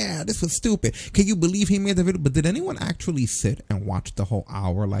was like, yeah, this was stupid. Can you believe he made the video? But did anyone actually sit and watch the whole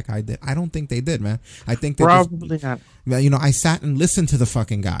hour like I did? I don't think they did, man. I think they probably not. You know, I sat and listened to the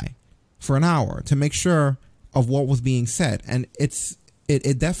fucking guy for an hour to make sure of what was being said. And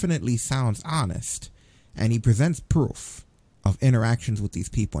it definitely sounds honest. And he presents proof of interactions with these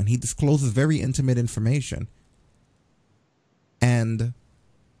people. And he discloses very intimate information. And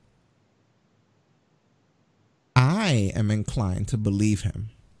I am inclined to believe him.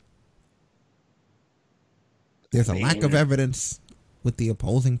 There's a lack of evidence with the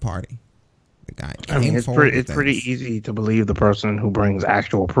opposing party. The guy I mean, it's pretty easy to believe the person who brings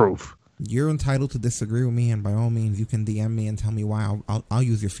actual proof. You're entitled to disagree with me, and by all means, you can DM me and tell me why. I'll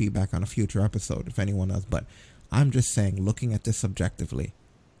use your feedback on a future episode if anyone does. But I'm just saying, looking at this objectively,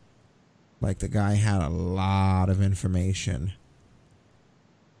 like, the guy had a lot of information,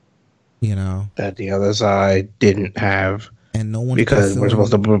 you know, that the other side didn't have, and no one, because we're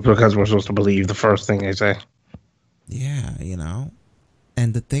supposed to believe the first thing they say. Yeah, you know.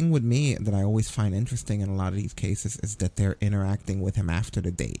 And the thing with me that I always find interesting in a lot of these cases is that they're interacting with him after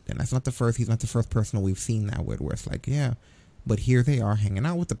the date. And he's not the first person we've seen that with, where it's like, yeah, but here they are hanging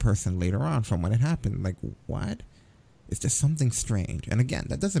out with the person later on from when it happened. Like, what? It's just something strange. And again,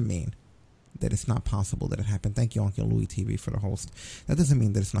 that doesn't mean that it's not possible that it happened. Thank you, Uncle Louis TV, for the host. That doesn't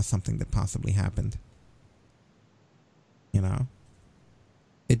mean that it's not something that possibly happened. You know?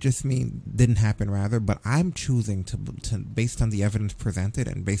 It just didn't happen, rather. But I'm choosing to based on the evidence presented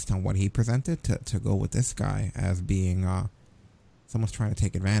and based on what he presented, to go with this guy as being someone's trying to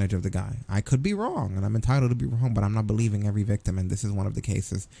take advantage of the guy. I could be wrong, and I'm entitled to be wrong, but I'm not believing every victim. And this is one of the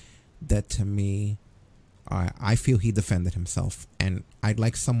cases that, to me, I feel he defended himself. And I'd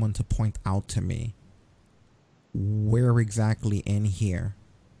like someone to point out to me where exactly in here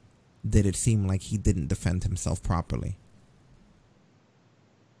did it seem like he didn't defend himself properly.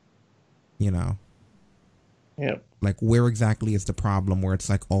 You know? Yep. Like, where exactly is the problem where it's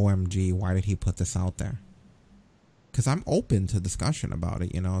like, OMG, why did he put this out there? Because I'm open to discussion about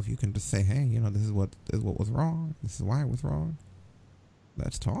it, you know? If you can just say, hey, you know, this is what was wrong. This is why it was wrong.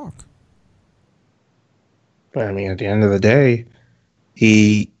 Let's talk. But, I mean, at the end of the day,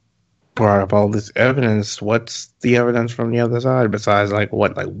 he brought up all this evidence. What's the evidence from the other side besides, like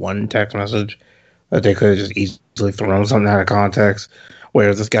one text message that they could have just easily thrown something out of context?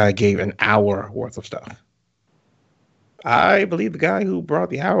 Whereas this guy gave an hour worth of stuff. I believe the guy who brought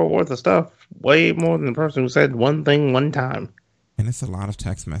the hour worth of stuff way more than the person who said one thing one time. And it's a lot of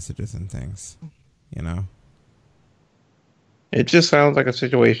text messages and things, you know? It just sounds like a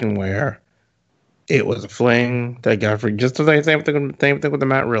situation where it was a fling that got free. Just the same thing with the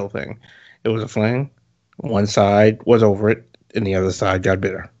Matt Rill thing. It was a fling. One side was over it, and the other side got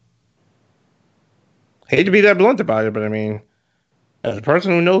bitter. Hate to be that blunt about it, but I mean, as a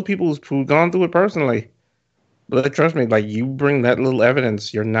person who knows people who've gone through it personally, but trust me, like, you bring that little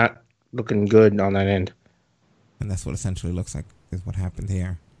evidence, you're not looking good on that end. And that's what essentially looks like is what happened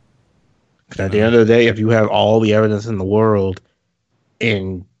here. At the end of the day, if you have all the evidence in the world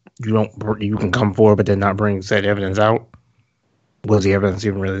and you can come forward but then not bring said evidence out, was the evidence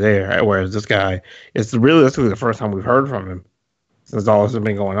even really there? Whereas this guy, it's realistically the first time we've heard from him since all this has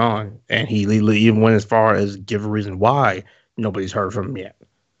been going on, and he even went as far as give a reason why nobody's heard from him yet.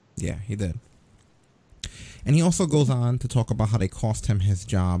 Yeah, he did. And he also goes on to talk about how they cost him his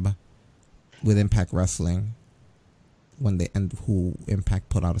job with Impact Wrestling who Impact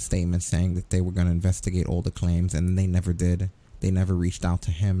put out a statement saying that they were going to investigate all the claims, and they never did. They never reached out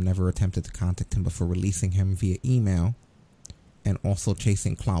to him, never attempted to contact him before releasing him via email, and also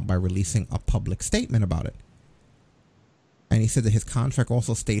chasing clout by releasing a public statement about it. And he said that his contract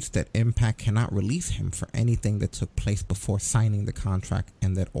also states that Impact cannot release him for anything that took place before signing the contract,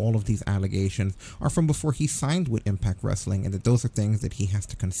 and that all of these allegations are from before he signed with Impact Wrestling, and that those are things that he has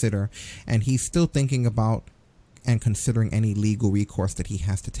to consider. And he's still thinking about and considering any legal recourse that he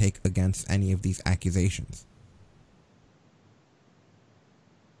has to take against any of these accusations.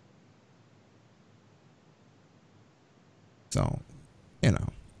 So, you know,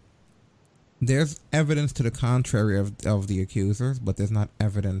 there's evidence to the contrary of the accusers, but there's not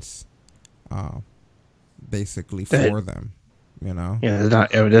evidence basically for them, you know? Yeah, there's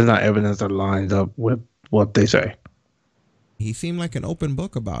not evidence that lines up with what they say. He seemed like an open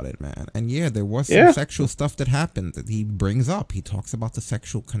book about it, man. And yeah, there was some sexual stuff that happened that he brings up. He talks about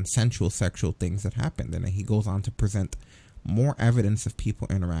the consensual sexual things that happened. And then he goes on to present more evidence of people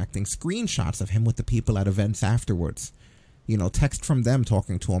interacting, screenshots of him with the people at events afterwards. You know, text from them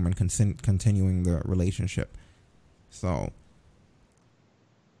talking to him and continuing the relationship. So,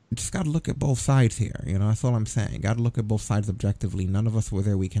 you just got to look at both sides here. You know, that's all I'm saying. Got to look at both sides objectively. None of us were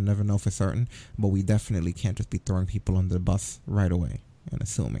there. We can never know for certain. But we definitely can't just be throwing people under the bus right away and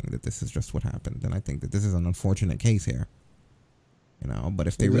assuming that this is just what happened. And I think that this is an unfortunate case here. You know, but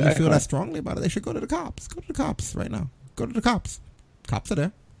if they really feel that strongly about it, they should go to the cops. Go to the cops right now. Go to the cops. Cops are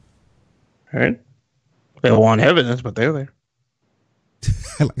there. Right? They want evidence, but they're there.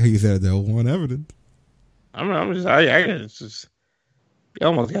 I like how you said they'll want evidence. It's just, you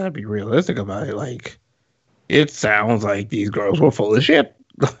almost gotta be realistic about it. Like, it sounds like these girls were full of shit.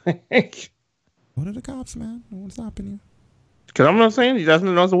 Go to the cops, man. No one's stopping you. Because I'm not saying that's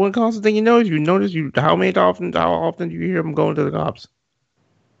the one constant thing you notice. You notice how often do you hear them going to the cops?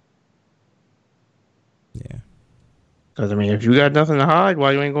 Yeah. Because I mean, if you got nothing to hide,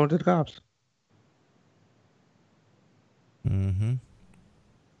 why you ain't going to the cops? Mm-hmm.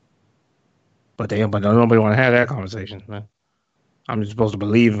 But nobody want to have that conversation, man. I'm just supposed to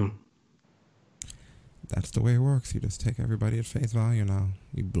believe them. That's the way it works. You just take everybody at face value now.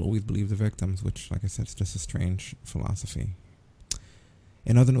 You always believe the victims, which, like I said, is just a strange philosophy.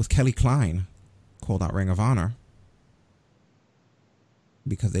 In other news, Kelly Klein called out Ring of Honor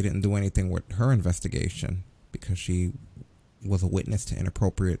because they didn't do anything with her investigation because she was a witness to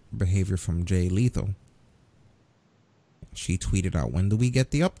inappropriate behavior from Jay Lethal. She tweeted out, "When do we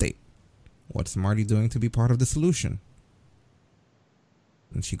get the update? What's Marty doing to be part of the solution?"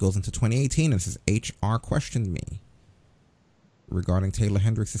 And she goes into 2018 and says, HR questioned me regarding Taylor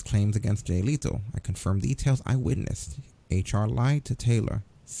Hendricks' claims against Jay Lethal. I confirmed details I witnessed. HR lied to Taylor,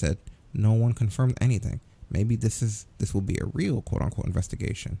 said no one confirmed anything. Maybe this will be a real quote-unquote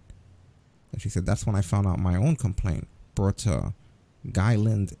investigation. And she said, that's when I found out my own complaint brought to Guy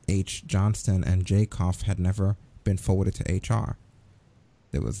Lind, H. Johnston, and Jay Koff had never been forwarded to HR.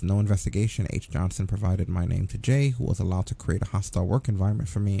 There was no investigation. H. Johnson provided my name to Jay, who was allowed to create a hostile work environment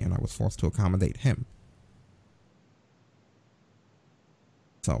for me, and I was forced to accommodate him.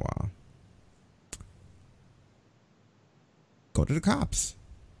 So, go to the cops.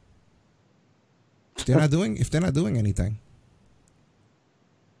 If they're not doing anything,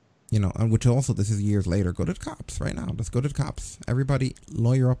 you know, and which also this is years later, go to the cops right now. Let's go to the cops. Everybody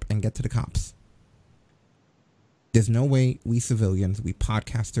lawyer up and get to the cops. There's no way we civilians, we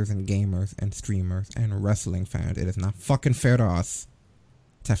podcasters and gamers and streamers and wrestling fans, it is not fucking fair to us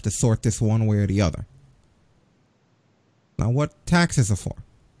to have to sort this one way or the other. Now, what taxes are for?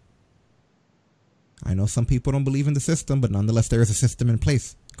 I know some people don't believe in the system, but nonetheless, there is a system in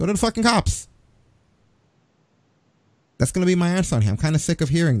place. Go to the fucking cops. That's going to be my answer on here. I'm kind of sick of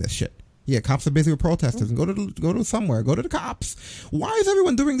hearing this shit. Yeah, cops are busy with protesters. And go to somewhere. Go to the cops. Why is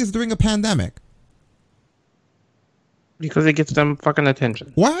everyone doing this during a pandemic? Because it gets them fucking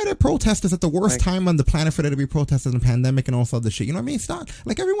attention. Why are there protesters at the worst time on the planet for there to be protesters in a pandemic and all this other shit? You know what I mean? It's not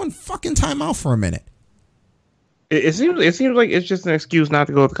like everyone fucking time out for a minute. It seems like it's just an excuse not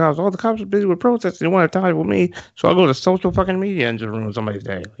to go to the cops. Oh, the cops are busy with protests. They don't want to talk with me, so I'll go to social fucking media and just ruin somebody's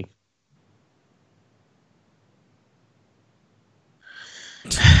day.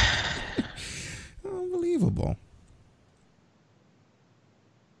 Unbelievable.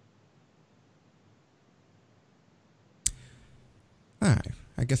 All right,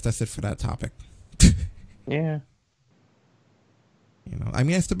 I guess that's it for that topic. Yeah. You know, I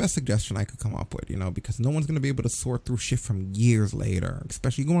mean, it's the best suggestion I could come up with, you know, because no one's going to be able to sort through shit from years later.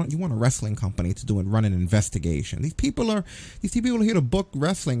 Especially you want a wrestling company to run an investigation. These people are here to book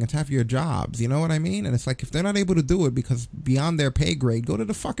wrestling and to have your jobs. You know what I mean? And it's like, if they're not able to do it because beyond their pay grade, go to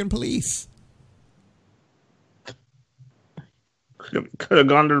the fucking police. Could have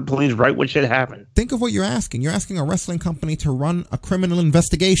gone to the police right when shit happened. Think of what you're asking. You're asking a wrestling company to run a criminal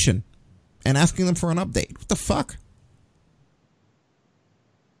investigation and asking them for an update. What the fuck?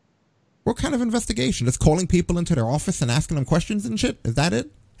 What kind of investigation? Just calling people into their office and asking them questions and shit? Is that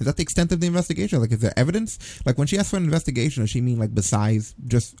it? Is that the extent of the investigation? Like, is there evidence? Like, when she asks for an investigation, does she mean, like, besides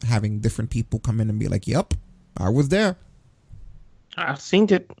just having different people come in and be like, yep, I was there. I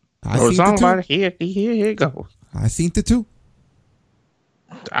seen it. I was on about it. Here it goes. I seen it too.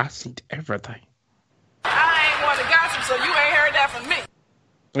 I seen everything. I ain't want to gossip, so you ain't heard that from me.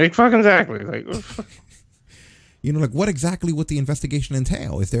 Like, fucking exactly. Like, You know, like what exactly would the investigation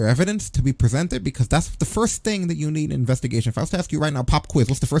entail? Is there evidence to be presented? Because that's the first thing that you need in investigation. If I was to ask you right now, pop quiz,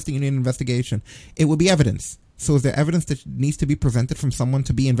 what's the first thing you need in investigation? It would be evidence. So is there evidence that needs to be presented from someone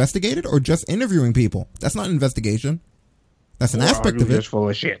to be investigated, or just interviewing people? That's not an investigation. That's an aspect of it. Just full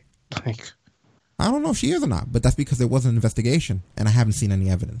of shit. Like, I don't know if she is or not, but that's because there was an investigation, and I haven't seen any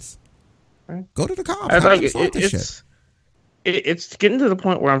evidence. Right. Go to the cops. I Have like them sort this shit. it's getting to the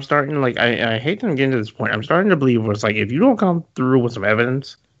point where I'm starting like I hate them getting to this point. I'm starting to believe where it's like if you don't come through with some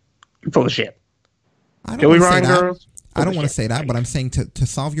evidence, you're full of shit. I don't want to say that, but I'm saying to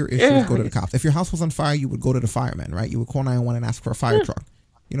solve your issues, go to the cops. If your house was on fire, you would go to the firemen, right? You would call 911 and ask for a fire truck.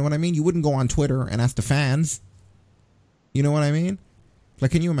 You know what I mean? You wouldn't go on Twitter and ask the fans. You know what I mean?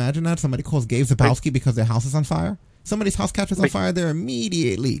 Like, can you imagine that? Somebody calls Gabe Zabowski because their house is on fire? Somebody's house catches on fire, they're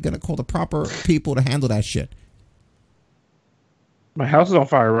immediately going to call the proper people to handle that shit. My house is on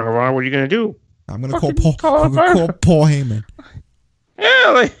fire, Ron. What are you going to do? I'm going to call Paul Heyman.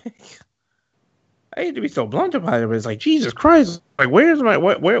 Yeah, like, I hate to be so blunt about it, but it's like, Jesus Christ. Like, where's my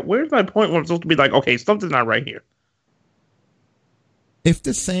point where I'm supposed to be like, okay, something's not right here? If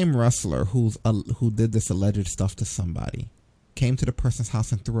the same wrestler who did this alleged stuff to somebody came to the person's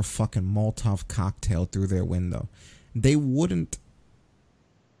house and threw a fucking Molotov cocktail through their window, they wouldn't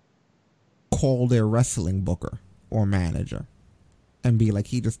call their wrestling booker or manager and be like,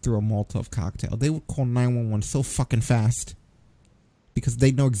 he just threw a Molotov cocktail. They would call 911 so fucking fast because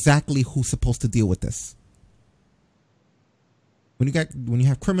they know exactly who's supposed to deal with this. When you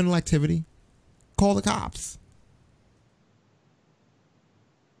have criminal activity, call the cops.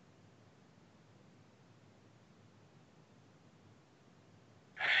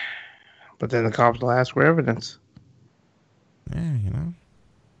 But then the cops will ask for evidence. Yeah, you know.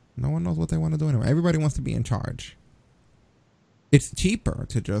 No one knows what they want to do anyway. Everybody wants to be in charge. It's cheaper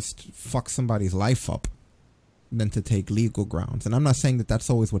to just fuck somebody's life up than to take legal grounds. And I'm not saying that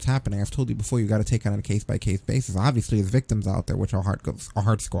that's always what's happening. I've told you before, you got to take it on a case-by-case basis. Obviously, there's victims out there which our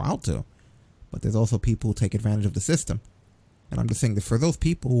hearts go out to. But there's also people who take advantage of the system. And I'm just saying that for those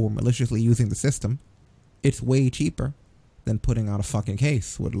people who are maliciously using the system, it's way cheaper than putting out a fucking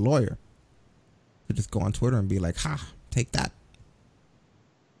case with a lawyer. To just go on Twitter and be like, ha, take that.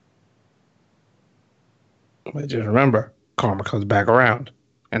 But just remember, karma comes back around.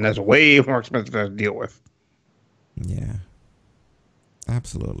 And that's way more expensive to deal with. Yeah.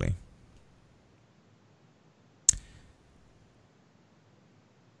 Absolutely.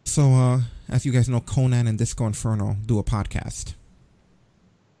 So, as you guys know, Conan and Disco Inferno do a podcast.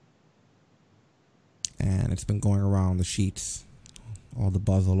 And it's been going around the sheets, all the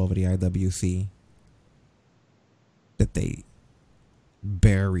buzz all over the IWC, that they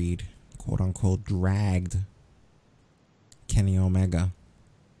buried, quote unquote, dragged Kenny Omega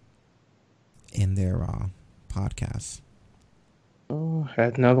in their podcast. Oh,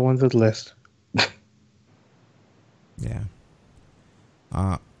 had another one to the list. Yeah.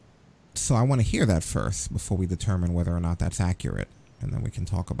 So I want to hear that first before we determine whether or not that's accurate. And then we can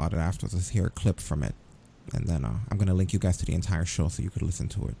talk about it afterwards. Let's hear a clip from it. And then I'm going to link you guys to the entire show so you could listen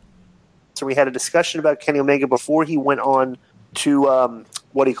to it. So we had a discussion about Kenny Omega before he went on to,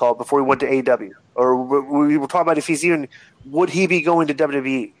 before he went to AEW. Or we were talking about if he's even, would he be going to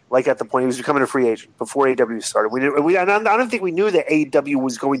WWE? Like at the point he was becoming a free agent before AEW started. I don't think we knew that AEW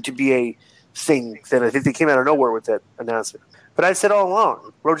was going to be a thing then. I think they came out of nowhere with that announcement. But I said all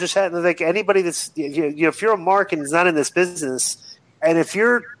along, bro, just had like anybody that's, if you're a mark and is not in this business, and if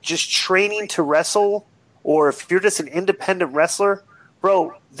you're just training to wrestle, or if you're just an independent wrestler,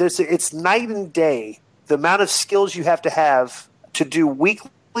 bro, it's night and day the amount of skills you have to do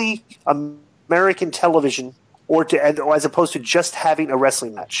weekly American television, or as opposed to just having a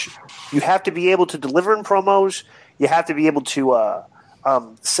wrestling match. You have to be able to deliver in promos. You have to be able to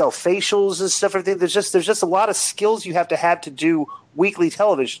sell facials and stuff. Everything. There's just a lot of skills you have to do weekly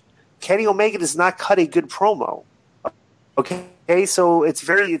television. Kenny Omega does not cut a good promo. Okay, so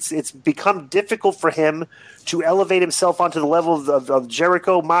it's become difficult for him to elevate himself onto the level of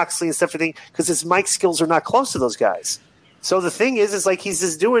Jericho, Moxley, and stuff, because his mic skills are not close to those guys. So the thing is like he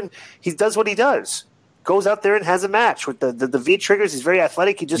does what he does. Goes out there and has a match with the V triggers. He's very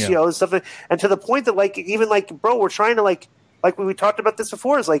athletic. He just stuff, and to the point that bro, we're trying to like we talked about this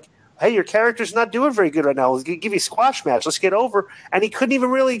before. Is like, hey, your character's not doing very good right now. Let's give you a squash match. Let's get over. And he couldn't even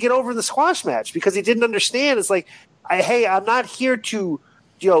really get over in the squash match because he didn't understand. It's like, hey, I'm not here to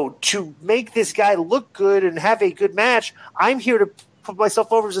make this guy look good and have a good match. I'm here to put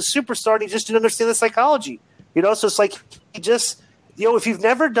myself over as a superstar. And he just didn't understand the psychology. So it's like he just, if you've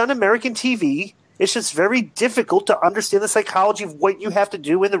never done American TV, It's just very difficult to understand the psychology of what you have to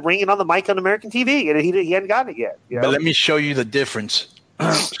do in the ring and on the mic on American TV, and he hadn't gotten it yet. You know? But let me show you the difference.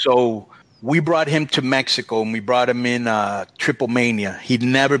 So we brought him to Mexico, and we brought him in Triple Mania. He'd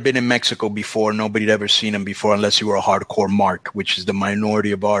never been in Mexico before. Nobody'd ever seen him before unless you were a hardcore mark, which is the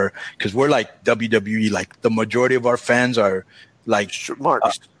minority of our – because we're like WWE. Like the majority of our fans are like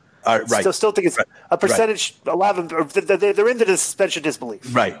marks. Right. Still think it's a percentage. A lot of them they're into the suspension of disbelief.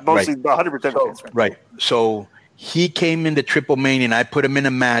 Right. Mostly 100% fans. Right. So he came into Triple Mania, and I put him in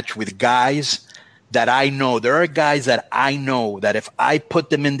a match with guys that I know. There are guys that I know that if I put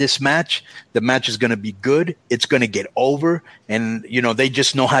them in this match, the match is going to be good. It's going to get over. And, you know, they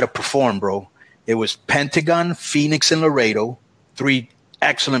just know how to perform, bro. It was Pentagon, Phoenix, and Laredo, 3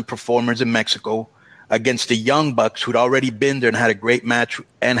 excellent performers in Mexico against the Young Bucks who'd already been there and had a great match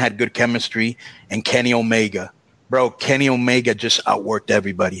and had good chemistry, and Kenny Omega. Bro, Kenny Omega just outworked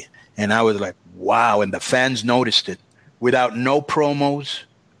everybody. And I was like, wow. And the fans noticed it. Without no promos,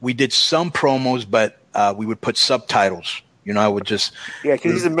 we did some promos, but we would put subtitles. You know, I would just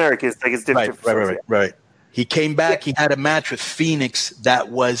because he's American. It's like it's different. Right. He came back. He had a match with Phoenix that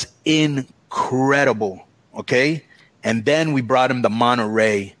was incredible. Okay, and then we brought him to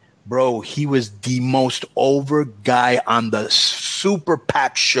Monterey. Bro, he was the most over guy on the Super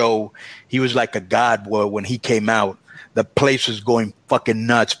Pack show. He was like a god, boy, when he came out. The place was going fucking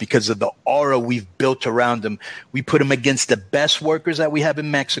nuts because of the aura we've built around him. We put him against the best workers that we have in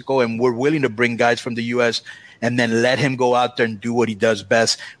Mexico, and we're willing to bring guys from the U.S. and then let him go out there and do what he does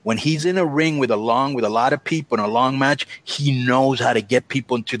best. When he's in a ring with a lot of people in a long match, he knows how to get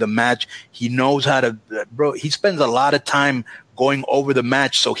people into the match. He knows how to, bro, he spends a lot of time going over the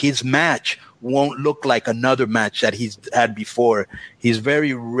match, so his match won't look like another match that he's had before. He's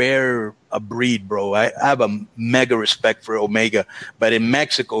very rare a breed, bro. I have a mega respect for Omega, but in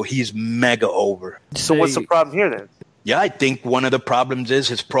Mexico, he's mega over. So what's the problem here then? Yeah, I think one of the problems is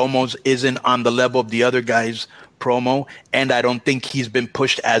his promos isn't on the level of the other guy's promo, and I don't think he's been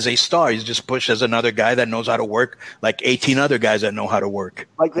pushed as a star. He's just pushed as another guy that knows how to work, like 18 other guys that know how to work.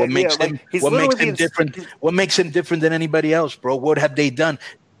 What makes him different? What makes him different than anybody else, bro? What have they done?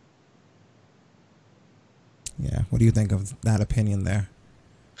 Yeah, what do you think of that opinion there?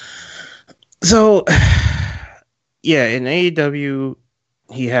 So, yeah, in AEW,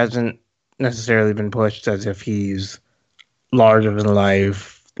 he hasn't necessarily been pushed as if he's larger than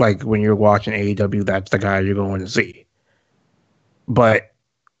life. Like when you're watching AEW, that's the guy you're going to see. But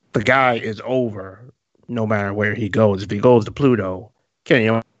the guy is over no matter where he goes. If he goes to Pluto, Kenny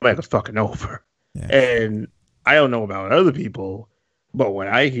Omega's fucking over. Yeah. And I don't know about other people, but when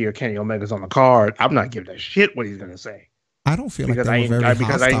I hear Kenny Omega's on the card, I'm not giving a shit what he's going to say. I don't feel like they were very hostile.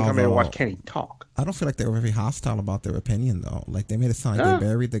 Because I didn't come in and watch Kenny talk. I don't feel like they were very hostile about their opinion, though. Like, they made it sound like they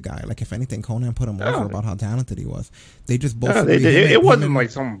buried the guy. Like, if anything, Conan put him over about how talented he was. They just both... it wasn't like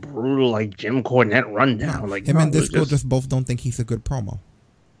some brutal, like, Jim Cornette rundown. Like, him and Disco just both don't think he's a good promo.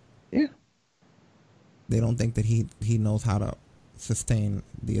 Yeah. They don't think that he knows how to sustain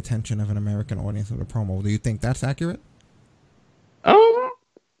the attention of an American audience with a promo. Do you think that's accurate?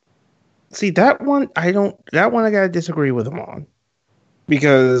 See, that one I gotta disagree with him on.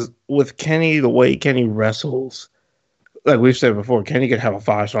 Because with Kenny, the way Kenny wrestles, like we've said before, Kenny could have a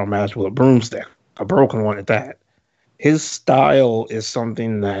 5-star match with a broomstick, a broken one at that. His style is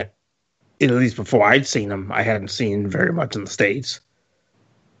something that, at least before I'd seen him, I hadn't seen very much in the States.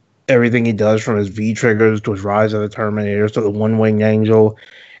 Everything he does, from his V-triggers to his Rise of the Terminators to the One-Winged Angel,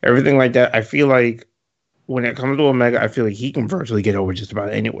 everything like that, I feel like when it comes to Omega, I feel like he can virtually get over just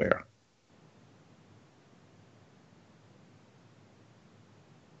about anywhere.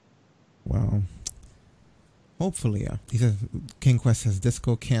 Well, hopefully, yeah. He says, King Quest says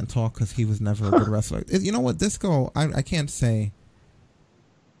Disco can't talk because he was never a good wrestler. You know what, Disco, I can't say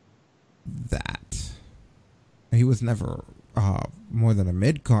that. He was never more than a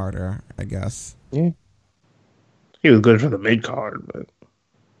mid-carder, I guess. Yeah. He was good for the mid-card,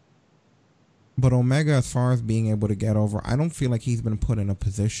 But Omega, as far as being able to get over, I don't feel like he's been put in a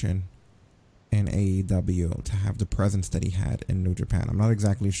position in AEW to have the presence that he had in New Japan. I'm not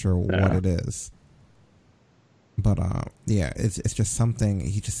exactly sure what it is. But, yeah, it's just something.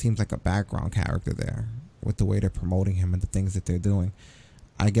 He just seems like a background character there with the way they're promoting him and the things that they're doing.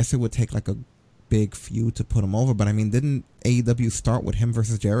 I guess it would take like a big feud to put him over. But, I mean, didn't AEW start with him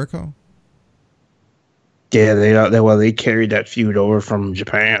versus Jericho? Yeah, they carried that feud over from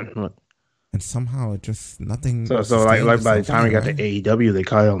Japan. And somehow it just nothing. So like by the time he got to AEW, they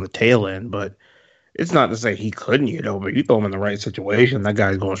caught it on the tail end. But it's not to say he couldn't get over. You throw him in the right situation, that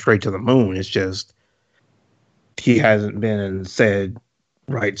guy's going straight to the moon. It's just he hasn't been and said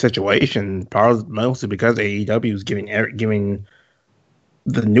right situation, probably mostly because AEW is giving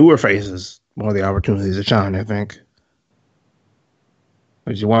the newer faces more of the opportunities to shine, I think.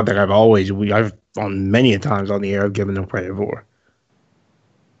 Which is one thing I've on many a times on the air I've given them credit for.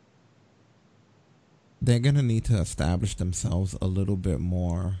 They're going to need to establish themselves a little bit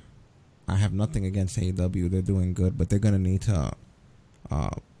more. I have nothing against AEW. They're doing good, but they're going to need to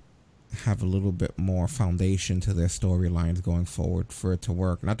have a little bit more foundation to their storylines going forward for it to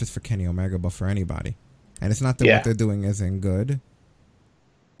work. Not just for Kenny Omega, but for anybody. And it's not that what they're doing isn't good.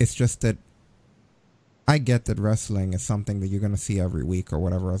 It's just that I get that wrestling is something that you're going to see every week or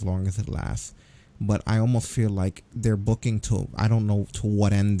whatever, as long as it lasts. But I almost feel like they're booking to, I don't know to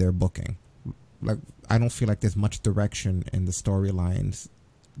what end they're booking. Like, I don't feel like there's much direction in the storylines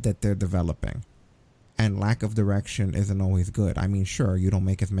that they're developing. And lack of direction isn't always good. I mean, sure, you don't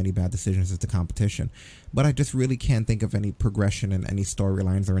make as many bad decisions as the competition, but I just really can't think of any progression in any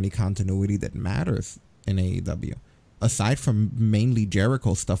storylines or any continuity that matters in AEW. Aside from mainly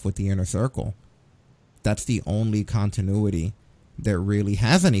Jericho stuff with the Inner Circle. That's the only continuity that really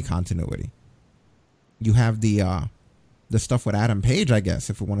has any continuity. You have the stuff with Adam Page, I guess,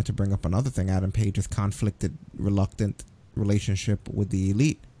 if we wanted to bring up another thing. Adam Page's conflicted, reluctant relationship with the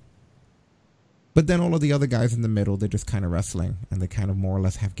Elite. But then all of the other guys in the middle, they're just kind of wrestling, and they kind of more or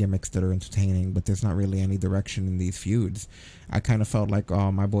less have gimmicks that are entertaining, but there's not really any direction in these feuds. I kind of felt like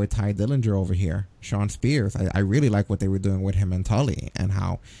my boy Ty Dillinger over here, Sean Spears. I really like what they were doing with him and Tully, and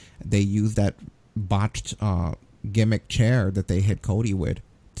how they used that botched gimmick chair that they hit Cody with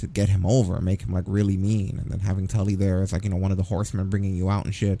to get him over, make him like really mean, and then having Tully there as like, you know, one of the horsemen bringing you out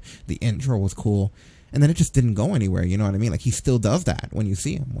and shit. The intro was cool, and then it just didn't go anywhere. You know what I mean? Like, he still does that when you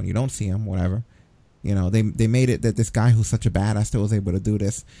see him. When you don't see him, whatever. You know, they made it that this guy who's such a badass still was able to do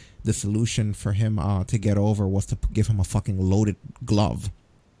this. The solution for him to get over was to give him a fucking loaded glove.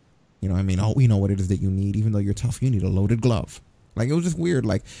 You know what I mean? Oh, we know what it is that you need. Even though you're tough, you need a loaded glove. Like, it was just weird.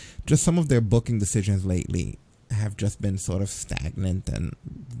 Like, just some of their booking decisions lately have just been sort of stagnant and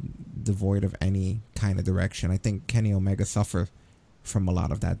devoid of any kind of direction. I think Kenny Omega suffers from a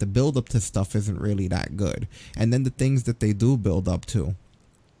lot of that. The build up to stuff isn't really that good. And then the things that they do build up to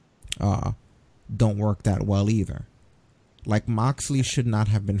don't work that well either. Like, Moxley should not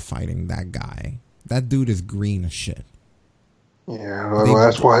have been fighting that guy. That dude is green as shit. Yeah, well,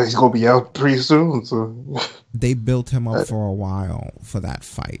 that's why he's gonna be out pretty soon. So they built him up for a while for that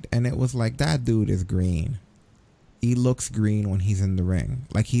fight, and it was like, that dude is green. He looks green when he's in the ring.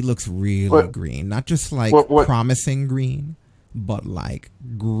 Like, he looks really green, not just like promising green, but like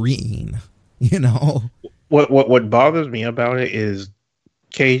green. You know. What bothers me about it is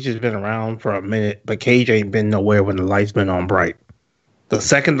Cage has been around for a minute, but Cage ain't been nowhere when the lights been on bright. The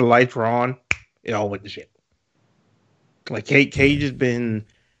second the lights were on, it all went to shit. Like, Cage has been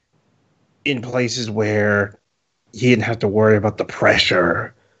in places where he didn't have to worry about the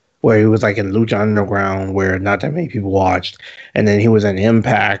pressure, where he was like in Lucha Underground, where not that many people watched, and then he was in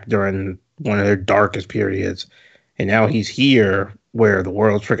Impact during one of their darkest periods, and now he's here where the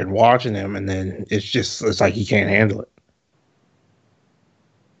world's freaking watching him, and then it's like he can't handle it.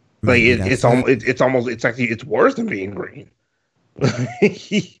 Like, it's worse than being green.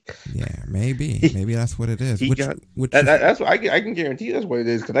 Yeah, maybe that's what it is. That's what I can guarantee that's what it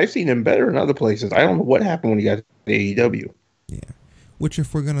is, because I've seen him better in other places. I don't know what happened when he got to AEW. Yeah, which,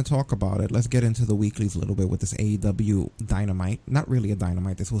 if we're gonna talk about it, let's get into the weeklies a little bit with this AEW Dynamite. Not really a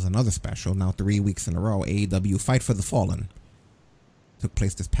Dynamite. This was another special. Now 3 weeks in a row. AEW Fight for the Fallen took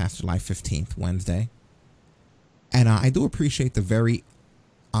place this past July 15th, Wednesday, and I do appreciate the very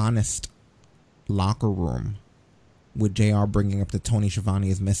honest locker room with JR bringing up that Tony Schiavone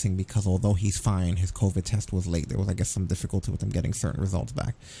is missing because although he's fine, his COVID test was late. There was, I guess, some difficulty with him getting certain results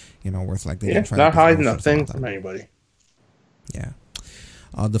back. You know, where it's like they didn't try not hiding nothing from anybody. Yeah.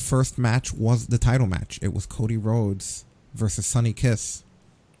 The first match was the title match. It was Cody Rhodes versus Sonny Kiss,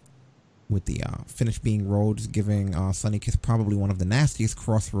 with the finish being Rhodes giving Sonny Kiss probably one of the nastiest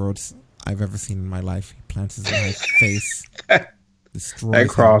crossroads I've ever seen in my life. He plants his in his face. That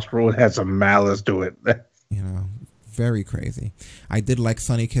crossroad has some malice to it. You know, very crazy. I did like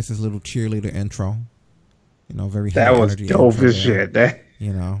Sonny Kiss's little cheerleader intro. You know, very that was dope as shit.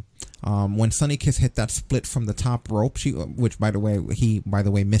 You know, when Sonny Kiss hit that split from the top rope, which by the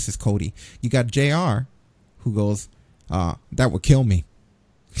way misses Cody. You got JR, who goes, "That would kill me."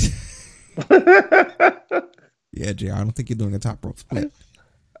 Yeah, JR, I don't think you're doing a top rope split.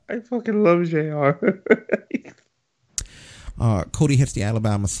 I fucking love JR. Cody hits the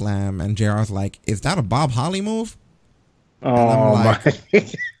Alabama Slam, and JR's like, "Is that a Bob Holly move?" Oh,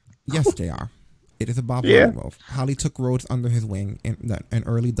 like, "Yes, JR. It is a Bob Yeah. Holly move. Holly took Rhodes under his wing in an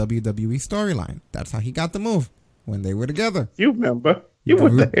early WWE storyline. That's how he got the move when they were together. You remember? You were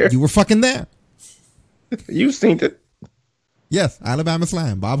there. You were fucking there. You seen it. Yes, Alabama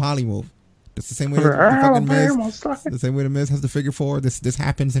Slam, Bob Holly move. It's the same way the fucking Miz. The same way the Miz has the figure four. This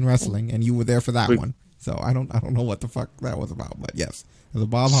happens in wrestling, and you were there for that one. So I don't know what the fuck that was about, but yes, it was a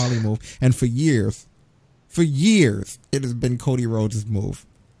Bob Holly move, and for years, it has been Cody Rhodes' move.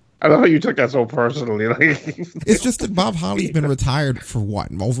 I know how you took that so personally. It's just that Bob Holly's been retired for what,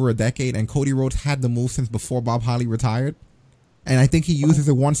 over a decade, and Cody Rhodes had the move since before Bob Holly retired, and I think he uses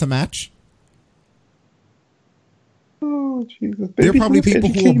it once a match. Oh Jesus! There are probably people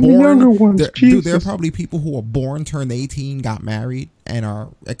who are born. There are probably people who are born, turned 18, got married, and are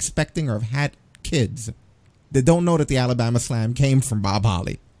expecting or have had kids that don't know that the Alabama Slam came from Bob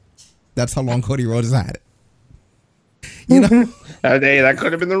Holly. That's how long Cody Rhodes has had it. You know, hey, that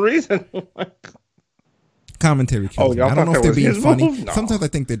could have been the reason. Commentary kills me. I don't know if they're being funny. No. Sometimes I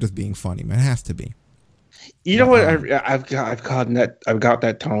think they're just being funny, man. It has to be. You know what? I've got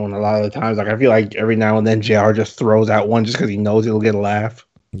that tone a lot of the times. Like I feel like every now and then JR just throws out one just because he knows he'll get a laugh.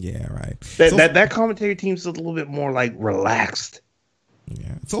 Yeah, right. That commentary team's a little bit more like relaxed.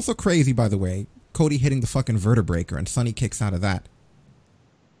 Yeah, it's also crazy, by the way. Cody hitting the fucking vertebraker and Sonny kicks out of that.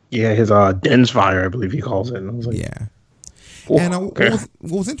 Yeah, his Den's Fire, I believe he calls it. And I was like, yeah. Oh, And okay.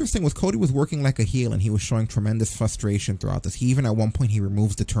 what was interesting was Cody was working like a heel, and he was showing tremendous frustration throughout this. He even at one point he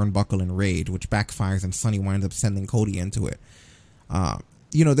removes the turnbuckle in rage, which backfires, and Sonny winds up sending Cody into it.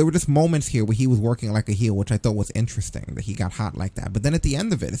 You know, there were just moments here where he was working like a heel, which I thought was interesting that he got hot like that. But then at the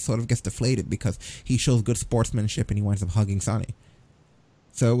end of it, it sort of gets deflated because he shows good sportsmanship and he winds up hugging Sonny.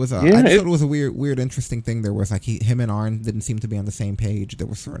 So it was. I just thought it was a weird, interesting thing. There was like him and Arn didn't seem to be on the same page. There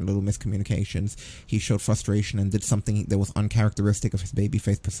were certain little miscommunications. He showed frustration and did something that was uncharacteristic of his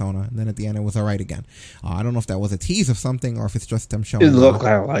babyface persona. And then at the end, it was all right again. I don't know if that was a tease of something or if it's just them showing. It looked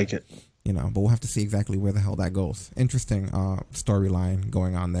kind of like it. You know, but we'll have to see exactly where the hell that goes. Interesting storyline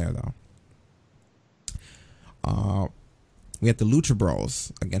going on there, though. We had the Lucha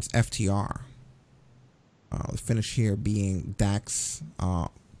Bros against FTR. The finish here being Dax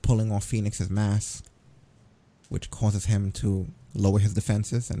pulling off Phoenix's mask, which causes him to lower his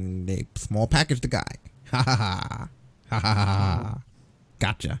defenses, and they small package the guy. Ha ha ha. Ha ha ha.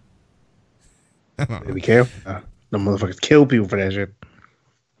 Gotcha. Be careful. The motherfuckers kill people for that shit.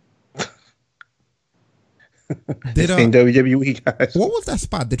 Did WWE guys. What was that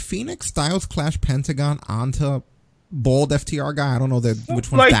spot? Did Phoenix Styles clash Pentagon onto bald FTR guy? I don't know which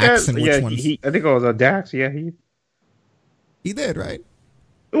one's Like Dax that. and which Yeah, one's... I think it was a Dax. Yeah, he did, right?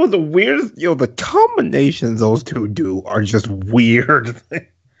 It was the weirdest. The combinations those two do are just weird.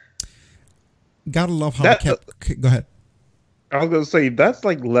 Gotta love how Go ahead. I was gonna say that's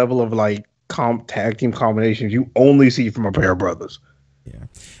like level of like tag team combinations you only see from a pair of brothers. Yeah,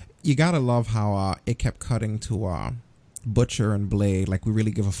 you gotta love how it kept cutting to Butcher and Blade. Like we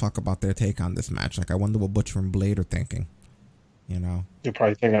really give a fuck about their take on this match. Like I wonder what Butcher and Blade are thinking. You know, You're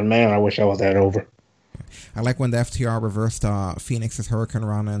probably thinking, man, I wish I was that over. I like when the FTR reversed Phoenix's Hurricane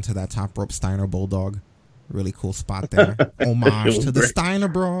Rana into that top rope Steiner Bulldog. Really cool spot there. Homage to the Steiner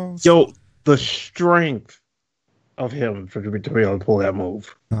Bros. Yo, the strength of him to be able to pull that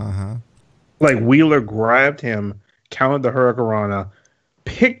move. Like Wheeler grabbed him, counted the Hurricane Rana,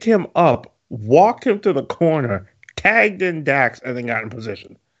 picked him up, walked him to the corner, tagged in Dax, and then got in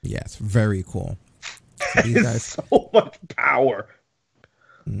position. Yes, very cool. So these guys, so much power.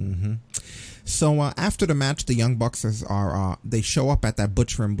 Mm-hmm. So after the match, the Young Bucks are they show up at that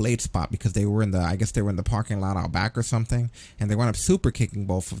Butcher and Blade spot because they were in the parking lot out back or something, and they wind up super kicking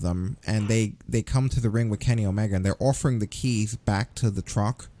both of them, and they come to the ring with Kenny Omega, and they're offering the keys back to the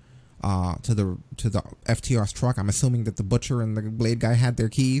truck, to the FTR's truck. I'm assuming that the Butcher and the Blade guy had their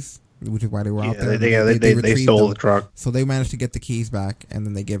keys, which is why they were out there. They stole the truck. So they managed to get the keys back, and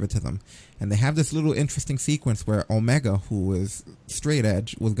then they give it to them. And they have this little interesting sequence where Omega, who is straight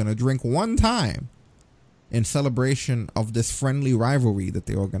edge, was going to drink one time in celebration of this friendly rivalry that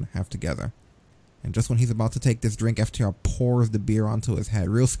they were going to have together. And just when he's about to take this drink, FTR pours the beer onto his head.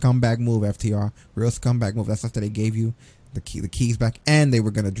 Real scumbag move, FTR. Real scumbag move. That's after they gave you the keys back, and they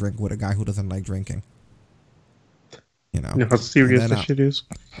were going to drink with a guy who doesn't like drinking. You know how serious this shit is.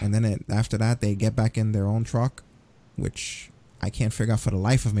 And then after that, they get back in their own truck, which I can't figure out for the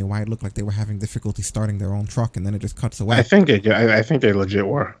life of me why it looked like they were having difficulty starting their own truck, and then it just cuts away. I think they legit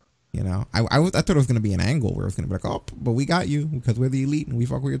were. You know, I thought it was going to be an angle where it was going to be like, oh, but we got you because we're the elite and we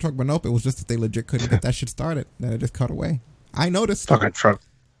fuck with your truck. But nope, it was just that they legit couldn't get that shit started. Then it just cut away. I noticed.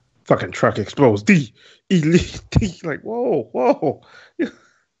 Fucking truck explodes. The elite. Like, whoa.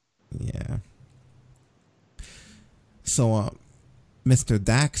 Yeah. So, Mr.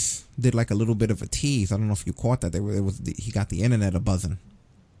 Dax did like a little bit of a tease. I don't know if you caught that. He got the internet a buzzing.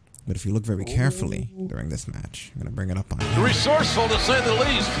 But if you look very carefully during this match, I'm going to bring it up on you. Resourceful to say the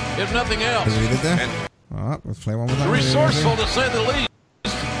least, if nothing else. Did we read it there? Let's play one more time. Resourceful to say the least,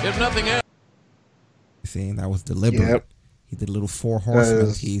 if nothing else. See, that was deliberate. Yep. He did a little 4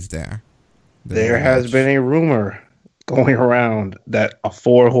 horsemen tease there. There has been a rumor going around that a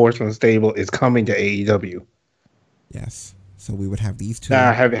 4 horseman stable is coming to AEW. Yes. So we would have these two.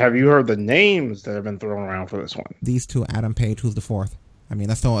 Now, have you heard the names that have been thrown around for this one? These two, Adam Page, who's the 4th? I mean,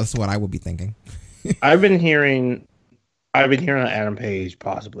 that's what I would be thinking. I've been hearing Adam Page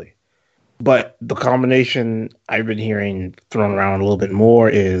possibly, but the combination I've been hearing thrown around a little bit more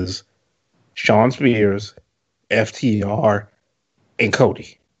is Shawn Spears, FTR, and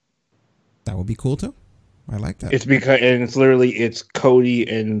Cody. That would be cool too. I like that. It's because, and it's literally Cody,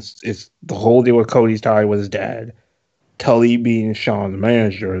 and it's the whole deal with Cody's tie with his dad, Tully being Shawn's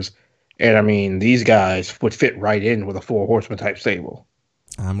managers, and I mean these guys would fit right in with a 4 horseman type stable.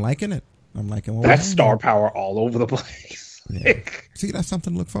 I'm liking it. I'm liking what that's star power all over the place. Yeah. See, that's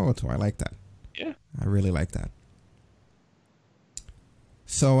something to look forward to. I like that. Yeah, I really like that.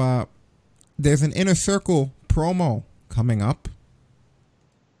 So, there's an Inner Circle promo coming up,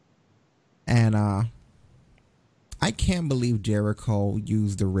 and I can't believe Jericho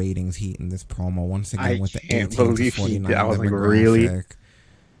used the ratings heat in this promo once again with the 18-49 I was like, demographic. really?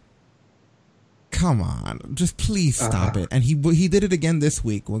 Come on, just please stop it. And he did it again this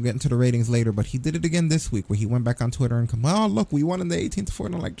week. We'll get into the ratings later, but he did it again this week where he went back on Twitter and come, oh look, we won in the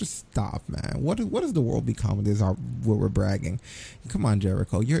 18-49. I'm like, just stop, man. What does the world become? This is where we're bragging. Come on,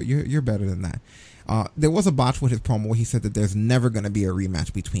 Jericho, you're better than that. There was a botch with his promo where he said that there's never going to be a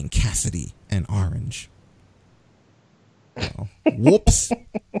rematch between Cassidy and Orange. Whoops.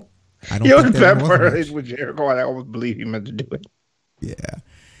 I don't think there was a match. With Jericho, I almost believe he meant to do it. Yeah.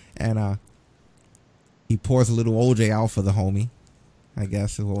 And he pours a little OJ out for the homie, I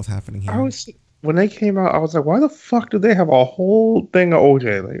guess is what was happening here. When they came out, I was like, why the fuck do they have a whole thing of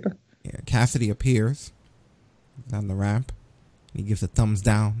OJ later? Yeah, Cassidy appears on the ramp. He gives a thumbs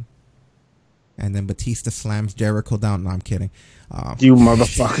down. And then Batista slams Jericho down. No, I'm kidding. You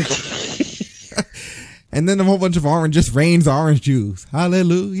motherfucker. And then a whole bunch of orange just rains orange juice.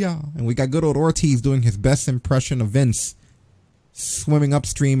 Hallelujah. And we got good old Ortiz doing his best impression of Vince swimming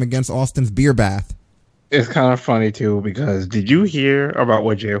upstream against Austin's beer bath. It's kind of funny, too, because did you hear about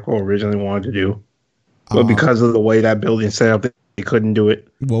what Jericho originally wanted to do? But because of the way that building set up, they couldn't do it.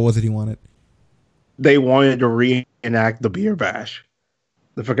 What was it he wanted? They wanted to reenact the beer bash.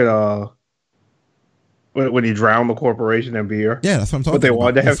 The fucking, when he drowned the corporation in beer. Yeah, that's what I'm talking about. But they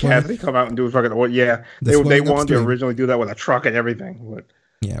wanted to have Cassidy come out and do fucking, they wanted to originally do that with a truck and everything. But,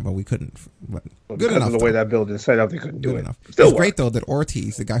 yeah, but we couldn't. But good enough. Of the way that building set up, they couldn't do it. It's great though that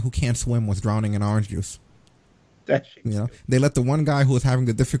Ortiz, the guy who can't swim, was drowning in orange juice. They let the one guy who was having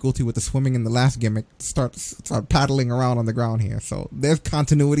the difficulty with the swimming in the last gimmick start paddling around on the ground here. So there's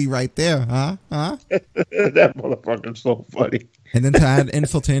continuity right there, huh? That motherfucker's so funny. And then to add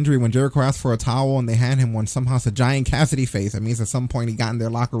insult to injury, when Jericho asked for a towel and they hand him one, somehow it's a giant Cassidy face. That means at some point he got in their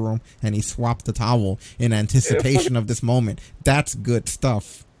locker room and he swapped the towel in anticipation of this moment. That's good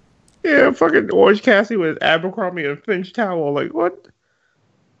stuff. Yeah, fucking Orange Cassidy with Abercrombie and Finch towel. Like, what?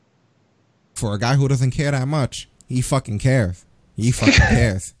 For a guy who doesn't care that much, he fucking cares. He fucking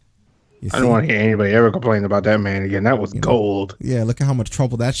cares. I don't want to hear anybody ever complain about that man again. That was gold. Yeah, look at how much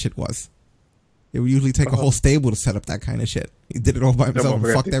trouble that shit was. It would usually take a whole stable to set up that kind of shit. He did it all by himself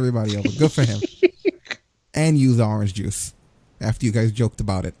and fucked everybody over. Good for him. And used orange juice after you guys joked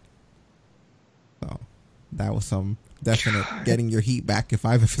about it. So that was some definite getting your heat back if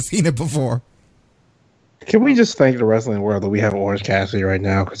I've ever seen it before. Can we just thank the wrestling world that we have Orange Cassidy right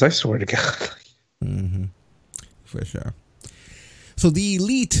now? Because I swear to God. Mm-hmm. For sure. So the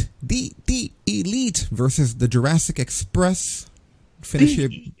Elite versus the Jurassic Express. Finish here.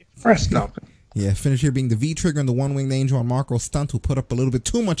 Finish here being the V-Trigger and the One-Winged Angel on Marco Stunt, who put up a little bit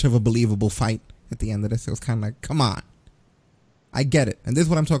too much of a believable fight at the end of this. It was kind of like, come on. I get it. And this is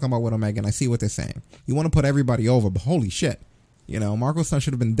what I'm talking about with Omega, and I see what they're saying. You want to put everybody over, but holy shit. Marco Stunt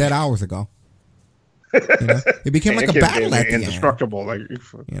should have been dead hours ago. It became like a battle at the end. Indestructible.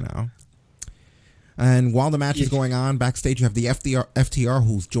 And while the match is going on, backstage you have the FTR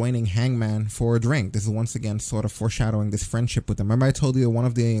who's joining Hangman for a drink. This is once again sort of foreshadowing this friendship with them. Remember I told you one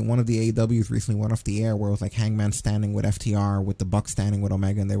of the AEWs recently went off the air where it was like Hangman standing with FTR, with the Bucks standing with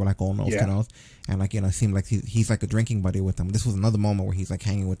Omega, and they were like all nose to nose. And it seemed like he's like a drinking buddy with them. This was another moment where he's like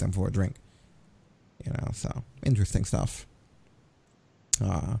hanging with them for a drink. So interesting stuff.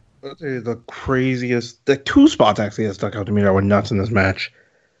 I'll tell you the craziest, the two spots actually that stuck out to me that were nuts in this match.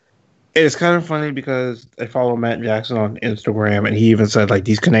 It's kind of funny because I follow Matt Jackson on Instagram, and he even said like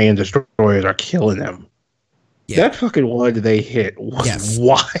these Canadian destroyers are killing them. Yeah. That fucking one they hit was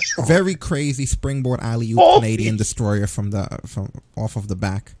wild. Very crazy springboard alley-oop Canadian destroyer from off of the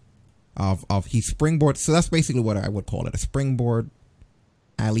back of he springboard. So that's basically what I would call it, a springboard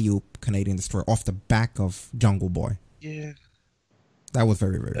alley-oop Canadian destroyer off the back of Jungle Boy. Yeah. That was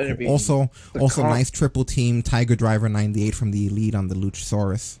very, very cool. Also nice triple team Tiger Driver 98 from the Elite on the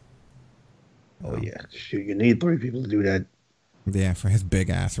Luchasaurus. Oh yeah, shoot, you need 3 people to do that. Yeah, for his big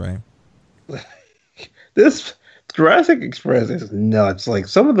ass, right? This Jurassic Express is nuts. Like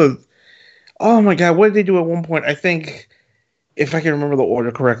some of the, oh my god, what did they do at one point? I think, if I can remember the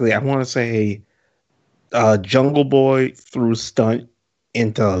order correctly, I want to say, Jungle Boy threw stunt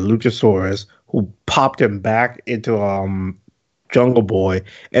into Luchasaurus, who popped him back into Jungle Boy,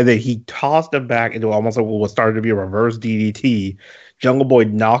 and then he tossed him back into almost like what started to be a reverse DDT. Jungle Boy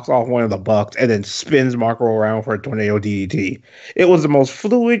knocks off one of the Bucks and then spins Marco around for a tornado DDT. It was the most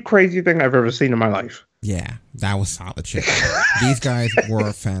fluid, crazy thing I've ever seen in my life. Yeah, that was solid shit. These guys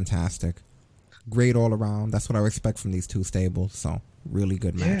were fantastic. Great all around. That's what I would expect from these two stables. So, really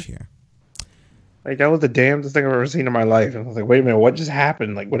good match here. Like, that was the damnedest thing I've ever seen in my life. And I was like, wait a minute, what just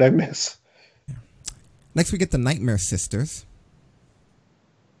happened? Like, what did I miss? Yeah. Next, we get the Nightmare Sisters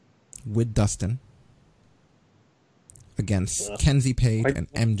with Dustin against Kenzie Page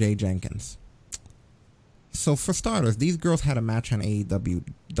and MJ Jenkins. So, for starters, these girls had a match on AEW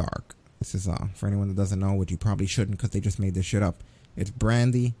Dark. This is, for anyone that doesn't know, which you probably shouldn't because they just made this shit up. It's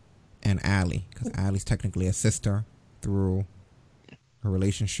Brandy and Allie, because Allie's technically a sister through her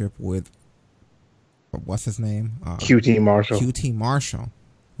relationship with, what's his name? QT Marshall. QT Marshall,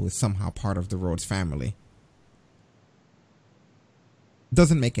 who is somehow part of the Rhodes family.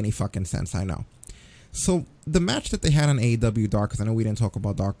 Doesn't make any fucking sense, I know. So, the match that they had on AEW Dark, because I know we didn't talk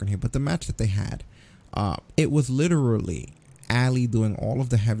about Dark in here, but the match that they had, it was literally Allie doing all of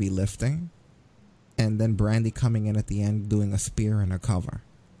the heavy lifting, and then Brandy coming in at the end doing a spear and a cover.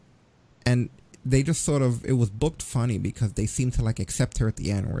 And they just sort of, it was booked funny because they seemed to like accept her at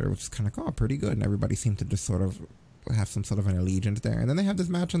the end, where it was just kind of like, oh, pretty good, and everybody seemed to just sort of have some sort of an allegiance there. And then they have this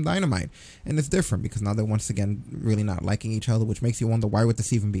match on Dynamite, and it's different because now they're once again really not liking each other, which makes you wonder, why would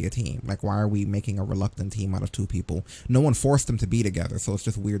this even be a team? Like, why are we making a reluctant team out of two people? No one forced them to be together, so it's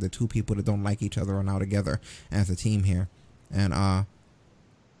just weird that two people that don't like each other are now together as a team here. And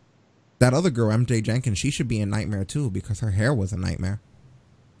that other girl, MJ Jenkins, she should be in Nightmare too because her hair was a nightmare.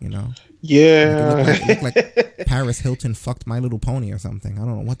 You know? Yeah. Like, it looked like Paris Hilton fucked My Little Pony or something. I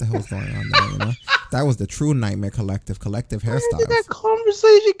don't know what the hell's going on there, you know? That was the true Nightmare collective hairstyles. Where did that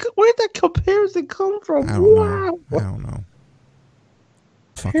conversation, where did that comparison come from? I don't know.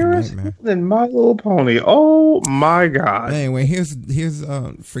 Fucking Paris Nightmare. Hilton, My Little Pony. Oh my god. Anyway, here's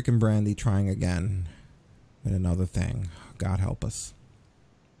freaking Brandy trying again with another thing. God help us.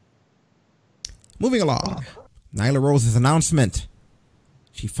 Moving along. Nyla Rose's announcement.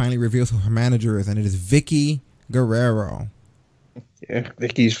 She finally reveals who her manager is, and it is Vicky Guerrero. Yeah,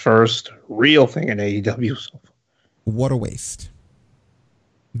 Vicky's first real thing in AEW. What a waste.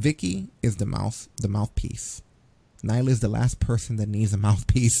 Vicky is the mouthpiece. Nyla is the last person that needs a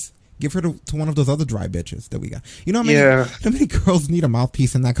mouthpiece. Give her to one of those other dry bitches that we got. You know how many girls need a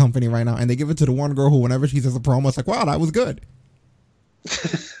mouthpiece in that company right now, and they give it to the one girl who, whenever she says a promo, it's like, wow, that was good.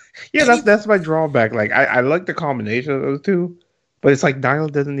 Yeah, that's my drawback. Like, I like the combination of those two, but it's like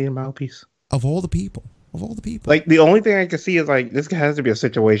Nyla doesn't need a mouthpiece. Of all the people. Like, the only thing I can see is, like, this has to be a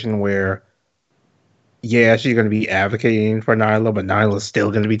situation where, yeah, she's going to be advocating for Nyla, but Nyla's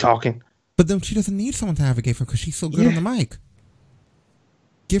still going to be talking. But then she doesn't need someone to advocate for because she's so good on the mic.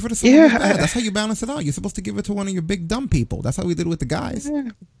 Give her to someone who's bad. That's how you balance it out. You're supposed to give it to one of your big dumb people. That's how we did it with the guys. Yeah.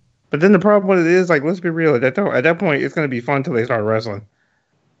 But then the problem with it is, like, let's be real. At that point, it's going to be fun until they start wrestling.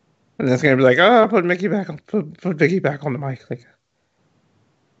 And then it's going to be like, oh, put Vicky back on the mic. Like,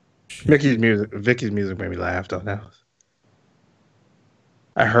 Vicky's music made me laugh, though.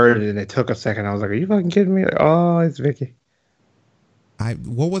 I heard it and it took a second. I was like, are you fucking kidding me? Like, oh, it's Vicky.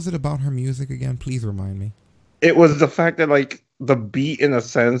 What was it about her music again? Please remind me. It was the fact that, like, the beat in a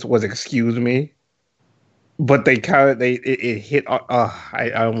sense was "Excuse Me," but it hit.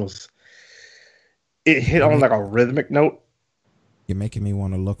 It hit on like a rhythmic note. You're making me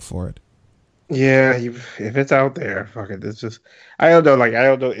want to look for it. Yeah, if it's out there, fuck it. It's just I don't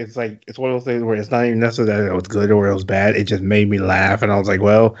know. It's like it's one of those things where it's not even necessarily that it was good or it was bad. It just made me laugh, and I was like,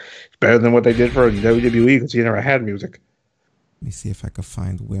 well, it's better than what they did for WWE because you never had music. Let me see if I could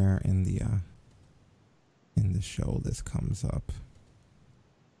find where in the show this comes up.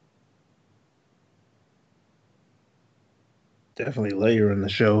 definitely later in the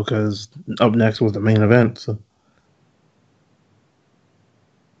show because up next was the main event. So.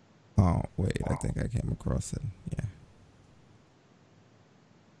 Oh, wait, I think I came across it. Yeah.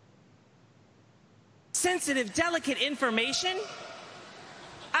 Sensitive, delicate information?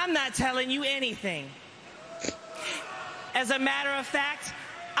 I'm not telling you anything. As a matter of fact,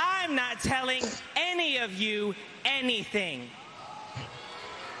 I'm not telling any of you anything.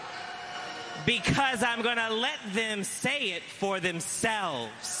 Because I'm gonna let them say it for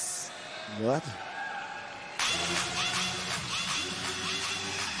themselves. What?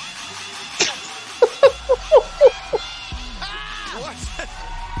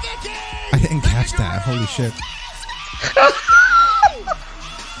 I didn't catch that. Holy shit.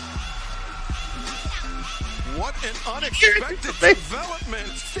 What an unexpected development.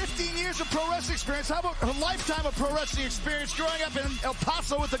 15 years of pro wrestling experience. How about a lifetime of pro wrestling experience growing up in El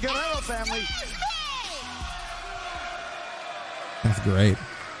Paso with the Guerrero family? That's great.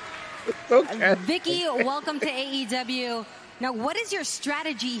 Okay. Vicky, welcome to AEW. Now, what is your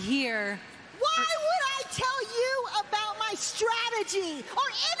strategy here? Why would I tell you about my strategy or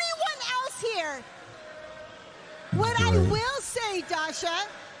anyone else here? What I will say, Dasha,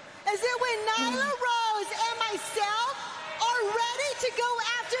 is that when Nyla Rose and myself are ready to go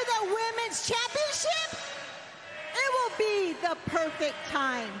after the women's championship, it will be the perfect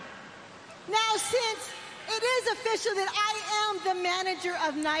time. Now, since it is official that I am the manager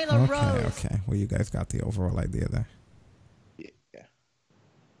of Nyla Rose. Okay. Well, you guys got the overall idea there. Yeah.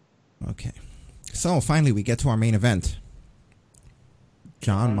 Okay. So, finally, we get to our main event.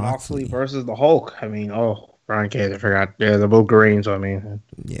 John Moxley versus the Hulk. I mean, Brian Cage, I forgot. Yeah, they're both green, so I mean.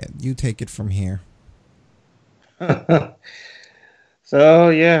 Yeah, you take it from here. So,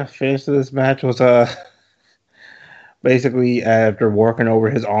 yeah, finish of this match was basically after working over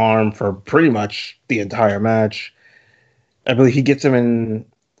his arm for pretty much the entire match. I believe he gets him in,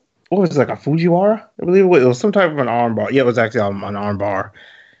 what was it, like a Fujiwara? I believe it was some type of an arm bar. Yeah, it was actually an arm bar.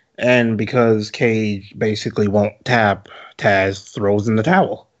 And because Cage basically won't tap, Taz throws in the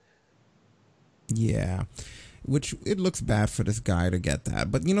towel. Yeah. Which, it looks bad for this guy to get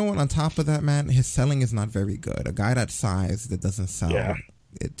that. But you know what? On top of that, man, his selling is not very good. A guy that size that doesn't sell,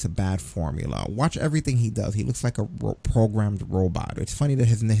 it's a bad formula. Watch everything he does. He looks like a programmed robot. It's funny that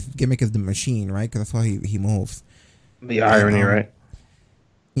his gimmick is the machine, right? Because that's why he moves. The irony, right?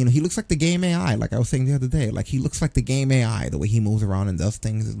 You know, he looks like the game AI, like I was saying the other day. Like, he looks like the game AI, the way he moves around and does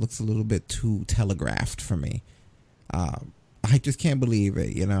things. It looks a little bit too telegraphed for me. I just can't believe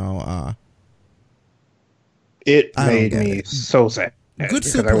it, you know. It made me so sad. Good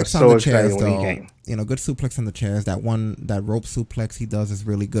suplex on the chairs, though. You know, good suplex on the chairs. That rope suplex he does is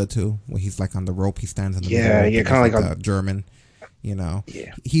really good, too. Where he's like on the rope, he stands on the middle. Yeah, kind of like a German. You know,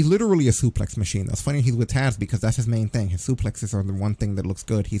 yeah. He's literally a suplex machine. That's funny. He's with Taz because that's his main thing. His suplexes are the one thing that looks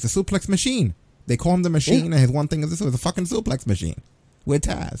good. He's a suplex machine. They call him the machine, and his one thing is this is a fucking suplex machine with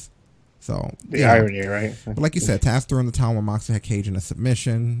Taz. So the irony, right? But like you said, Taz threw in the towel when Moxley had Cage in a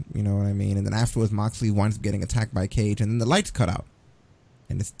submission. You know what I mean? And then afterwards, Moxley winds up getting attacked by Cage, and then the lights cut out,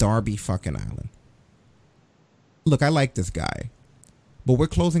 and it's Darby fucking Allin. Look, I like this guy. But we're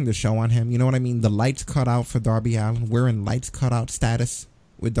closing the show on him. You know what I mean? The lights cut out for Darby Allin. We're in lights cut out status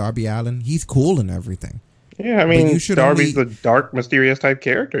with Darby Allin. He's cool and everything. Yeah, I mean, Darby's the dark, mysterious type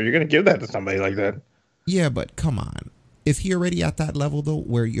character. You're going to give that to somebody like that. Yeah, but come on. Is he already at that level, though,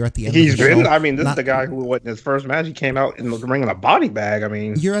 where you're at the end of the show? I mean, this is the guy who, in his first match, he came out in the ring in a body bag. I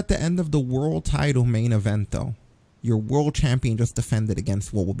mean... You're at the end of the world title main event, though. Your world champion just defended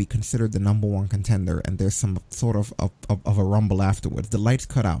against what will be considered the number one contender, and there's some sort of a rumble afterwards. The lights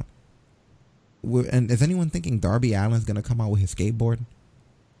cut out. And is anyone thinking Darby Allin's going to come out with his skateboard?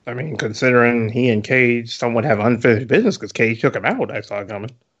 I mean, considering he and Cage somewhat have unfinished business because Cage took him out, I saw it coming.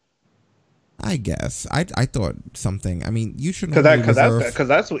 I guess. I thought something. I mean, you shouldn't because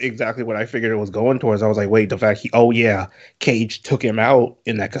that's exactly what I figured it was going towards. I was like, wait, the fact Cage took him out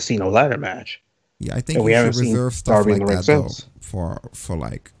in that casino ladder match. Yeah, I think we should reserve stuff like that though, for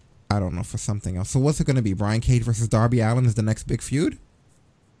like, I don't know, for something else. So what's it going to be? Brian Cage versus Darby Allin is the next big feud?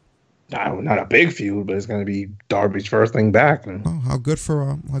 No, not a big feud, but it's going to be Darby's first thing back. Oh, how good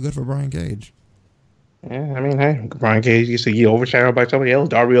for Brian Cage. Yeah, I mean, hey, Brian Cage used to get overshadowed by somebody else.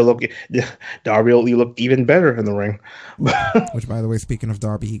 Darby will look even better in the ring. Which, by the way, speaking of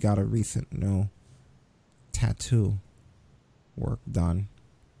Darby, he got a recent new tattoo work done.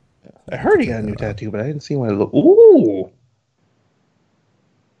 I heard he got a new tattoo, but I didn't see what it looked. Ooh.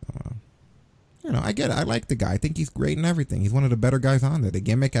 You know, I get it. I like the guy. I think he's great in everything. He's one of the better guys on there. The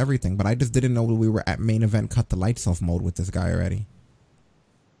gimmick, everything. But I just didn't know we were at main event cut the lights off mode with this guy already.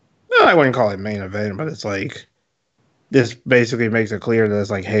 No, I wouldn't call it main event, but it's like, this basically makes it clear that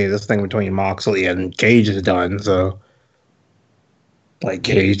it's like, hey, this thing between Moxley and Cage is done. So, like,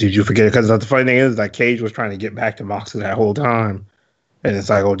 Cage, did you forget it? Because the funny thing is that Cage was trying to get back to Moxley that whole time, and it's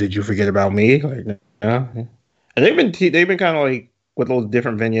like, oh, did you forget about me? Like, yeah. And they've been kind of like with those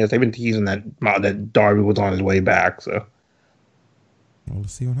different vignettes. They've been teasing that Darby was on his way back. So, well,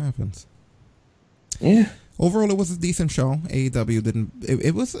 let's see what happens. Yeah. Overall, it was a decent show. AEW didn't.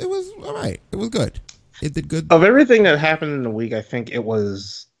 It was all right. It was good. It did good. Of everything that happened in the week, I think it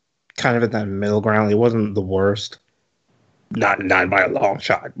was kind of at that middle ground. It wasn't the worst, not by a long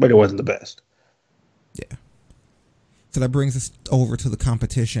shot, but it wasn't the best. Yeah. So that brings us over to the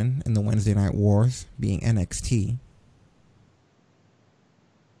competition in the Wednesday Night Wars, being NXT,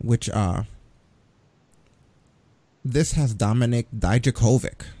 which this has Dominik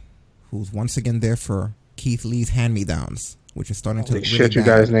Dijakovic, who's once again there for Keith Lee's hand-me-downs, which is starting to look really shit, you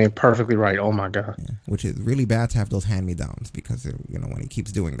bad. guys named perfectly right. Oh my god. Yeah, which is really bad to have those hand-me-downs because, you know, when he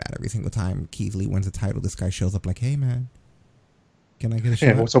keeps doing that every single time Keith Lee wins a title, this guy shows up like, hey man, can I get a shot?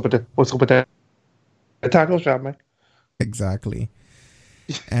 Yeah, what's up with that title shot, man? Exactly.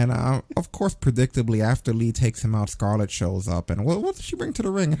 And of course, predictably, after Lee takes him out, Scarlett shows up. And what did she bring to the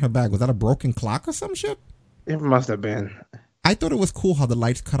ring in her bag? Was that a broken clock or some shit? It must have been. I thought it was cool how the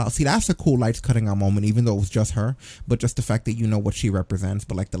lights cut out. See, that's a cool lights cutting out moment, even though it was just her. But just the fact that you know what she represents.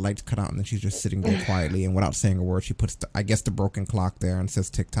 But like the lights cut out and then she's just sitting there quietly. And without saying a word, she puts, the broken clock there and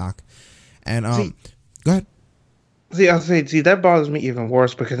says TikTok. And go ahead. See, that bothers me even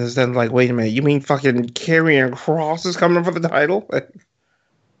worse because it's then like, wait a minute, you mean fucking Karrion Kross is coming for the title?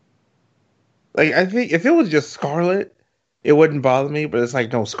 Like, I think if it was just Scarlett, it wouldn't bother me, but it's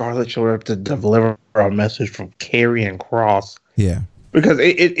like, no, Scarlett showed up to deliver a message from Karrion Kross. Yeah. Because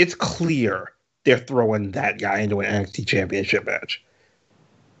it's clear they're throwing that guy into an NXT championship match.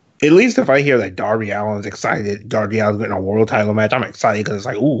 At least if I hear that Darby Allin's excited, Darby Allin's getting a world title match, I'm excited because it's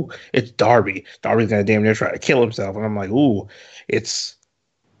like, ooh, it's Darby. Darby's going to damn near try to kill himself. And I'm like, ooh, it's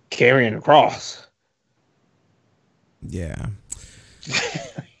Karrion Kross. Yeah.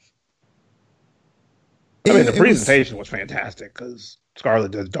 I mean, the presentation was fantastic because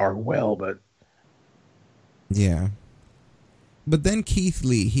Scarlett does dark well, but... Yeah. But then Keith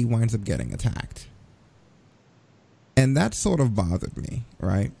Lee, he winds up getting attacked. And that sort of bothered me,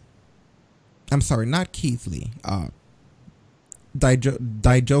 right? I'm sorry, not Keith Lee.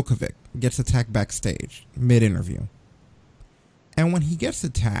 Dijakovic gets attacked backstage, mid-interview. And when he gets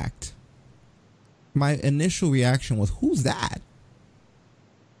attacked, my initial reaction was, who's that?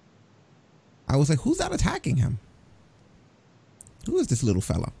 I was like, who's that attacking him? Who is this little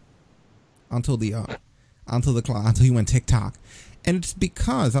fella? Until he went TikTok. And it's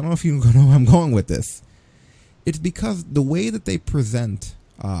because, I don't know if you know where I'm going with this. It's because the way that they present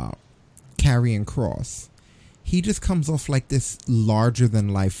Karrion Kross, he just comes off like this larger than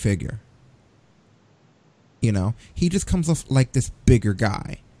life figure. You know, he just comes off like this bigger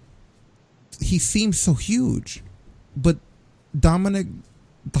guy. He seems so huge, but Dominik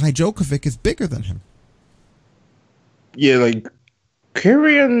Dijakovic is bigger than him. Yeah, like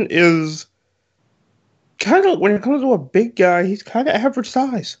Karrion is kind of, when it comes to a big guy, he's kind of average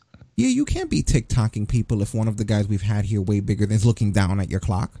size. Yeah, you can't be TikToking people if one of the guys we've had here way bigger than is looking down at your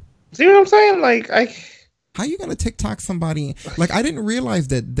clock. See what I'm saying? Like, how are you gonna TikTok somebody? Like, I didn't realize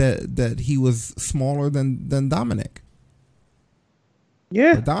that he was smaller than Dominik.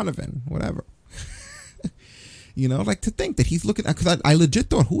 Yeah, or Donovan, whatever. You know, like to think that he's looking at, because I legit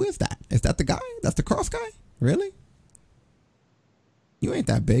thought, who is that? Is that the guy? That's the Cross guy? Really? You ain't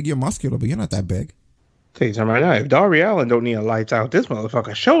that big. You're muscular, but you're not that big. Tell you something right now. If Darby Allin don't need a lights out, this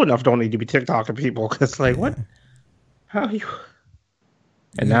motherfucker sure enough don't need to be TikToking people. Because like, what? How you?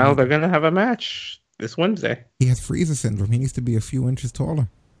 And now they're gonna have a match this Wednesday. He has Frieza syndrome. He needs to be a few inches taller.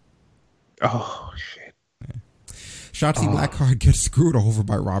 Oh shit! Shotzi Blackheart gets screwed over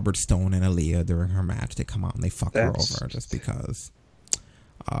by Robert Stone and Aaliyah during her match. They come out and they fuck her over just because.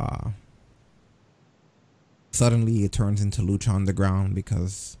 Suddenly it turns into Lucha Underground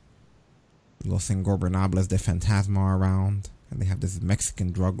because Los Ingobernables de Fantasma are around. And they have this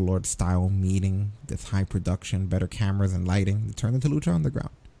Mexican drug lord style meeting. This high production, better cameras and lighting. It turned into Lucha Underground.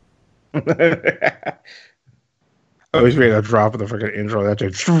 I was ready to drop the freaking intro. That's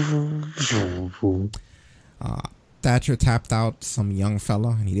Thatcher tapped out some young fella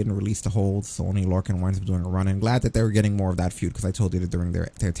and he didn't release the hold, so only Lorcan winds up doing a run. And glad that they were getting more of that feud because I told you that during their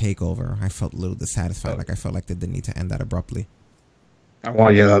takeover, I felt a little dissatisfied. Like I felt like they didn't need to end that abruptly. I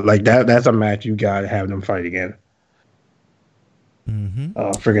want you to, like that. That's a match you gotta have them fight again. Mm-hmm.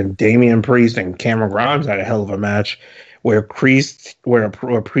 Freaking Damian Priest and Cameron Grimes had a hell of a match where Priest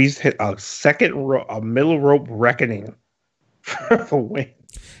hit a middle rope reckoning for the win.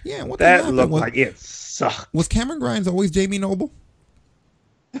 Yeah, what that happened looked was, like it sucked. Was Cameron Grimes always Jamie Noble?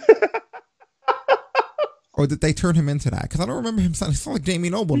 Or did they turn him into that? Because I don't remember him sounding like Jamie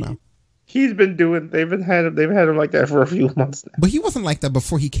Noble now. They've had him like that for a few months now. But he wasn't like that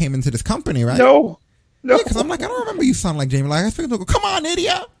before he came into this company, right? No. Yeah, because I'm like, I don't remember you sound like Jamie. Like, I was thinking, come on,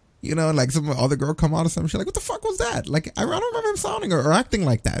 idiot. You know, like some other girl come out or something. She's like, what the fuck was that? Like, I don't remember him sounding or acting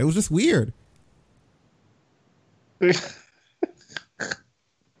like that. It was just weird.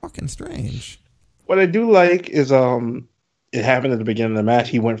 Fucking strange. What I do like is it happened at the beginning of the match.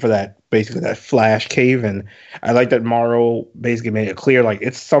 He went for that flash cave, and I like that Morrow basically made it clear like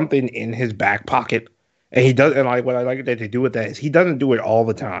it's something in his back pocket, and he does. And like what I like that they do with that is he doesn't do it all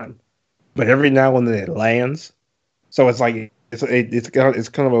the time, but every now and then it lands. So it's like it's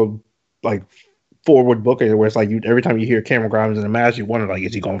kind of a like forward booking where it's like every time you hear Cameron Grimes in a match, you wonder like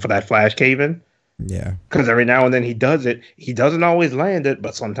is he going for that flash cave in? Yeah, because every now and then he does it. He doesn't always land it,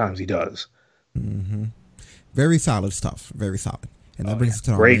 but sometimes he does. Mm-hmm. Very solid stuff. Very solid. And that brings us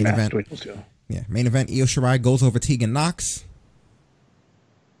to our great main match. event. Yeah, main event. Io Shirai goes over Tegan Nox.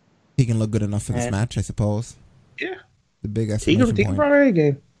 Tegan looked good enough for this match, I suppose. Yeah. The big exclamation Tegan point. brought her A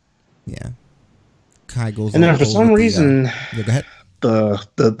game. Yeah. Kai goes and over. then for some reason, yeah, go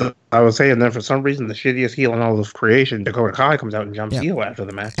ahead. I was saying, then for some reason, the shittiest heel in all of creation, Dakota Kai, comes out and jumps Io after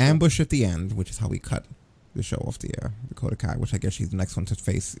the match. Ambush at the end, which is how we cut the show off the air. Dakota Kai, which I guess she's the next one to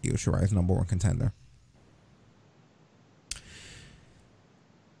face Io Shirai's #1 contender.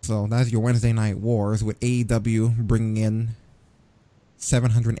 So that's your Wednesday Night Wars with AEW bringing in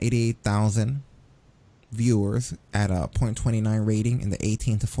 788,000 viewers at a .29 rating in the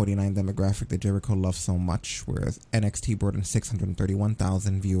 18 to 49 demographic that Jericho loves so much, whereas NXT brought in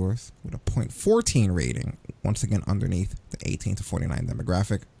 631,000 viewers with a .14 rating, once again underneath the 18 to 49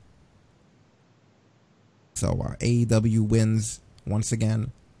 demographic. So AEW wins once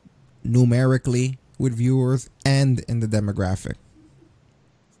again numerically with viewers and in the demographic.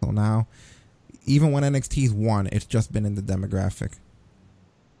 So now, even when NXT's won, it's just been in the demographic.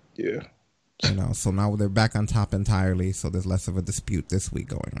 Yeah. You know, so now they're back on top entirely, so there's less of a dispute this week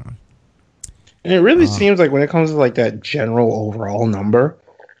going on. And it really seems like when it comes to like that general overall number,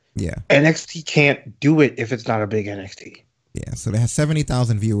 yeah, NXT can't do it if it's not a big NXT. Yeah, so they have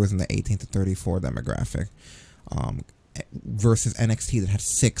 70,000 viewers in the 18 to 34 demographic, versus NXT that had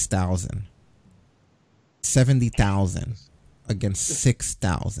 6,000. 70,000 against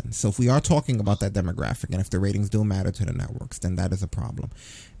 6,000. So if we are talking about that demographic, and if the ratings do matter to the networks, then that is a problem,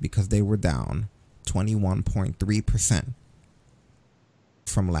 because they were down 21.3%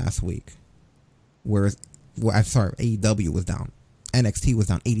 from last week. Whereas, AEW was down. NXT was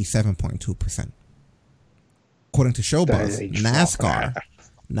down 87.2%. According to Showbuzz,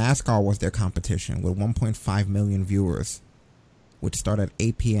 NASCAR was their competition with 1.5 million viewers, which started at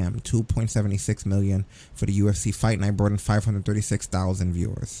 8 p.m., 2.76 million for the UFC Fight Night, brought in 536,000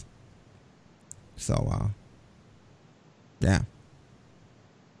 viewers. So, yeah.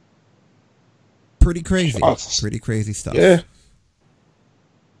 Pretty crazy. Pretty crazy stuff. Yeah.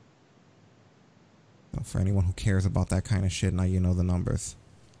 So for anyone who cares about that kind of shit, now you know the numbers.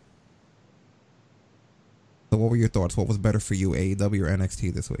 So what were your thoughts? What was better for you, AEW or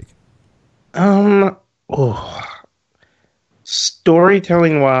NXT this week?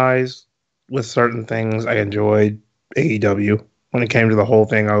 Storytelling wise, with certain things, I enjoyed AEW when it came to the whole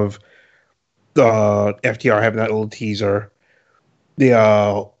thing of the FTR having that little teaser.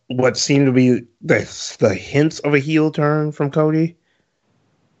 The what seemed to be the hints of a heel turn from Cody.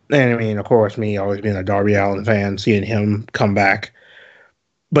 And I mean, of course, me always being a Darby Allin fan, seeing him come back.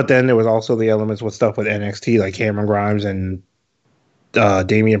 But then there was also the elements with stuff with NXT, like Cameron Grimes and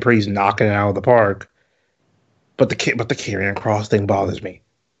Damian Priest knocking it out of the park. But the Karrion Kross thing bothers me.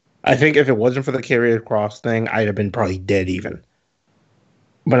 I think if it wasn't for the Karrion Kross thing, I'd have been probably dead even.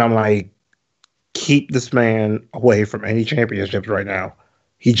 But I'm like, keep this man away from any championships right now.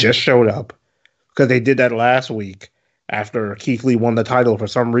 He just showed up because they did that last week. After Keith Lee won the title, for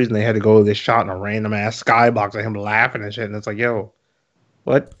some reason they had to go to this shot in a random ass skybox of him laughing and shit. And it's like, yo,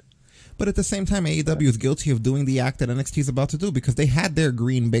 what? But at the same time, AEW is guilty of doing the act that NXT is about to do, because they had their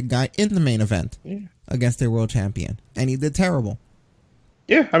green big guy in the main event against their world champion, and he did terrible.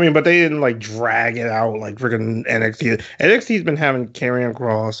 Yeah, I mean, but they didn't like drag it out like freaking NXT. NXT's been having Karrion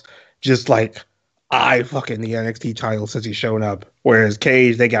Kross just like eye fucking the NXT title since he showed up. Whereas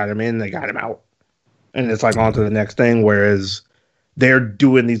Cage, they got him in, they got him out. And it's like on to the next thing, whereas they're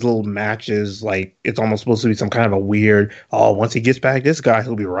doing these little matches like it's almost supposed to be some kind of a weird, once he gets back this guy,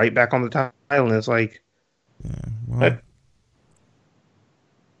 he'll be right back on the title. And it's like,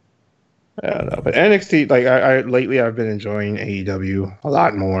 I don't know, but NXT, like I lately, I've been enjoying AEW a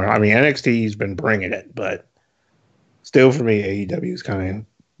lot more. I mean, NXT's been bringing it, but still, for me, AEW is kind of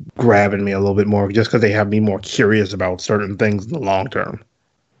grabbing me a little bit more, just because they have me more curious about certain things in the long term.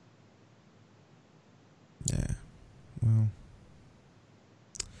 Yeah, well,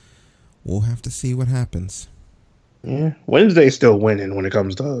 we'll have to see what happens. Yeah, Wednesday's still winning when it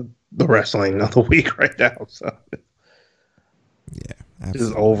comes to the wrestling of the week right now. So, yeah, just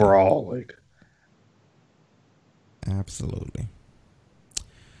absolutely. overall, like, absolutely.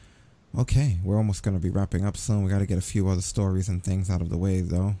 Okay, we're almost going to be wrapping up soon. We got to get a few other stories and things out of the way,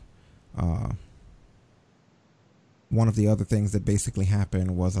 though. One of the other things that basically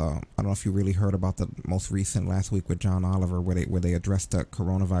happened was, I don't know if you really heard about the most recent last week with John Oliver, where they addressed the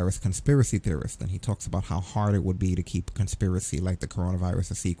coronavirus conspiracy theorist, and he talks about how hard it would be to keep a conspiracy like the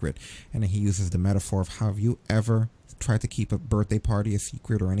coronavirus a secret, and then he uses the metaphor of, have you ever tried to keep a birthday party a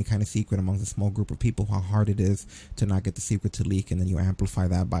secret or any kind of secret amongst a small group of people, how hard it is to not get the secret to leak, and then you amplify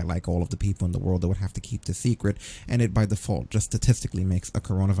that by like all of the people in the world that would have to keep the secret, and it by default just statistically makes a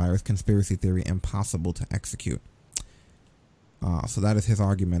coronavirus conspiracy theory impossible to execute. So that is his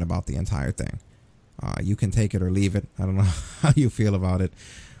argument about the entire thing. You can take it or leave it. I don't know how you feel about it.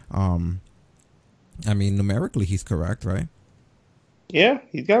 I mean, numerically, he's correct, right? yeah,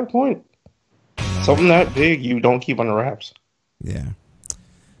 he's got a point. Something that big, you don't keep under wraps. Yeah.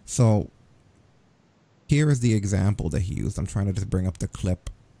 So here is the example that he used. I'm trying to just bring up the clip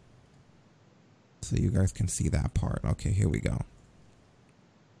so you guys can see that part. Okay, here we go.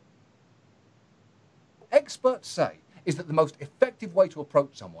 Experts say is that the most effective way to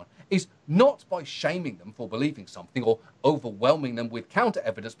approach someone is not by shaming them for believing something or overwhelming them with counter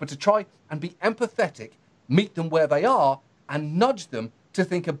evidence, but to try and be empathetic, meet them where they are, and nudge them to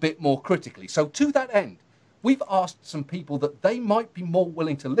think a bit more critically. So to that end, we've asked some people that they might be more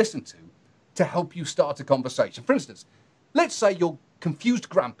willing to listen to help you start a conversation. For instance, let's say your confused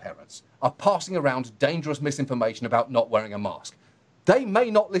grandparents are passing around dangerous misinformation about not wearing a mask. They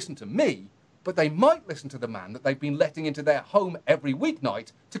may not listen to me, but they might listen to the man that they've been letting into their home every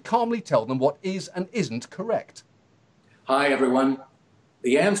weeknight to calmly tell them what is and isn't correct. Hi, everyone.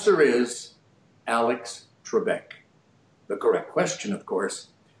 The answer is Alex Trebek. The correct question, of course,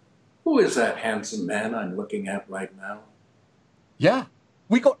 who is that handsome man I'm looking at right now? Yeah,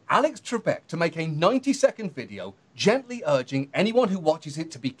 we got Alex Trebek to make a 90-second video gently urging anyone who watches it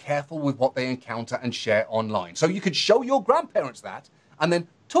to be careful with what they encounter and share online. So you could show your grandparents that and then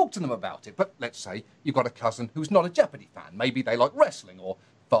talk to them about it. But let's say you've got a cousin who's not a Jeopardy fan. Maybe they like wrestling or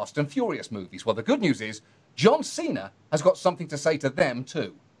Fast and Furious movies. Well, the good news is John Cena has got something to say to them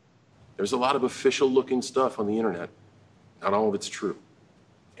too. There's a lot of official-looking stuff on the internet. Not all of it's true.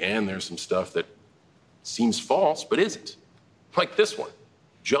 And there's some stuff that seems false, but isn't. Like this one.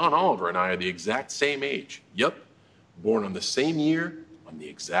 John Oliver and I are the exact same age. Yep. Born on the same year, on the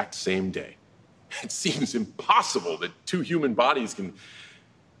exact same day. It seems impossible that two human bodies can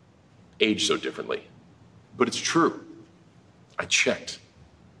age so differently. But it's true. I checked.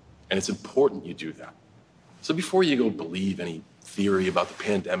 And it's important you do that. So before you go believe any theory about the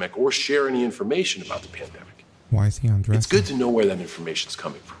pandemic or share any information about the pandemic, why is he undressed? it's good to know where that information's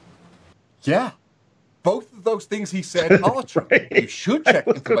coming from. Yeah. Both of those things he said are true. You should check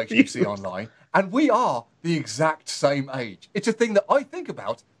information you see online. And we are the exact same age. It's a thing that I think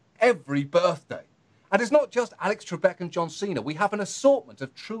about every birthday. And it's not just Alex Trebek and John Cena. We have an assortment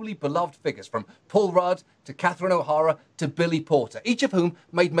of truly beloved figures, from Paul Rudd to Catherine O'Hara to Billy Porter, each of whom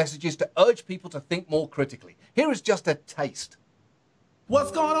made messages to urge people to think more critically. Here is just a taste.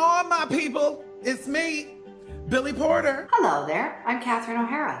 What's going on, my people? It's me, Billy Porter. Hello there. I'm Catherine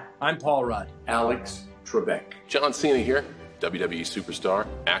O'Hara. I'm Paul Rudd. Alex Trebek. John Cena here, WWE superstar,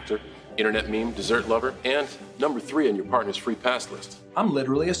 actor, internet meme, dessert lover, and number 3 on your partner's free pass list. I'm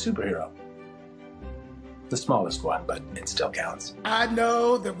literally a superhero. The smallest one, but it still counts. I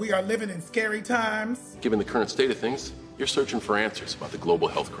know that we are living in scary times. Given the current state of things, you're searching for answers about the global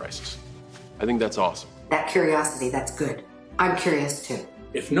health crisis. I think that's awesome. That curiosity, that's good. I'm curious too.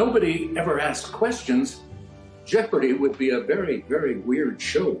 If nobody ever asked questions, Jeopardy would be a very, very weird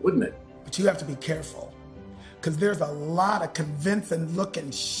show, wouldn't it? But you have to be careful, because there's a lot of convincing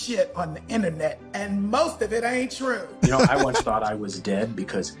looking shit on the internet, and most of it ain't true. You know, I once thought I was dead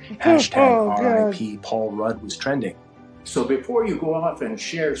because #RIP Paul Rudd was trending. So before you go off and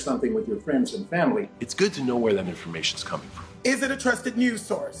share something with your friends and family, it's good to know where that information's coming from. Is it a trusted news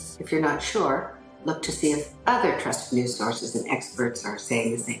source? If you're not sure, look to see if other trusted news sources and experts are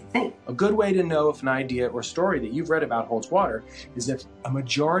saying the same thing. A good way to know if an idea or story that you've read about holds water is if a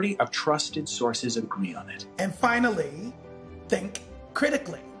majority of trusted sources agree on it. And finally, think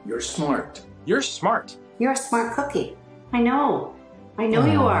critically. You're smart. You're smart. You're a smart cookie. I know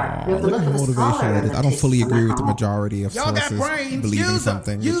you are. You have the look of a scholar. I don't fully agree with the majority of Y'all got sources brains, believing use them.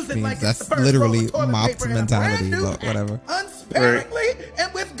 something. Use Which it like means it's the that's first literally roll of toilet mob's paper in a mentality, brand new but whatever. Unsparingly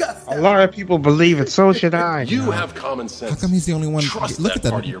and with gusto. A lot of people believe it, so should I. You have common sense. How come he's the only one? Trust Look at that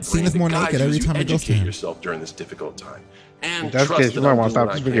part of that. your Cena's brain more that guides naked you every as time you it goes to educate him. yourself during this difficult time. And That's trust good. that You might I'm want to doing stop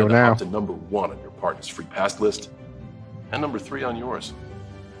what this I video can to now. up to number 1 on your partner's free pass list, and number 3 on yours.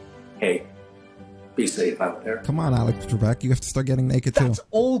 Hey, be safe out there. Come on, Alex Trebek. You have to start getting naked too. That's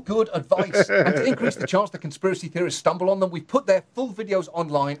all good advice. And to increase the chance that conspiracy theorists stumble on them, we've put their full videos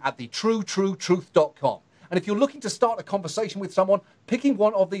online at thetruetruetruth.com. And if you're looking to start a conversation with someone, picking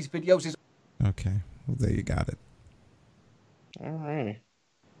one of these videos is... Okay. Well, there you got it. All right.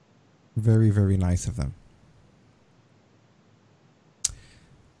 Very, very nice of them.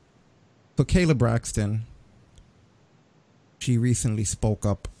 So Kayla Braxton, she recently spoke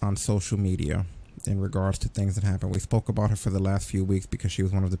up on social media in regards to things that happened. We spoke about her for the last few weeks because she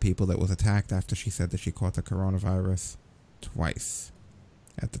was one of the people that was attacked after she said that she caught the coronavirus twice.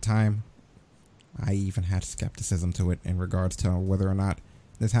 At the time, I even had skepticism to it in regards to whether or not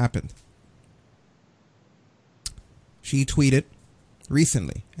this happened. She tweeted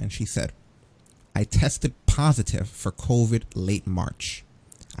recently and she said, I tested positive for COVID late March.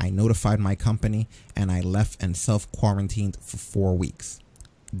 I notified my company and I left and self-quarantined for 4 weeks.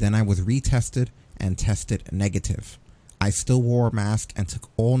 Then I was retested and tested negative. I still wore a mask and took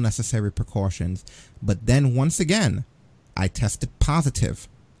all necessary precautions, but then once again, I tested positive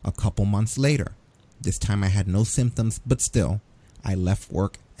a couple months later. This time I had no symptoms, but still, I left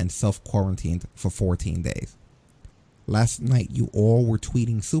work and self-quarantined for 14 days. Last night, you all were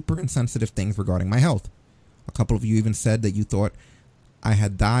tweeting super insensitive things regarding my health. A couple of you even said that you thought I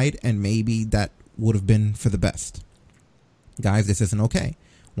had died and maybe that would have been for the best. Guys, this isn't okay.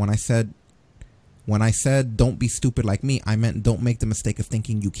 When I said don't be stupid like me, I meant don't make the mistake of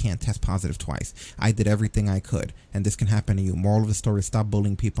thinking you can't test positive twice. I did everything I could, and this can happen to you. Moral of the story, stop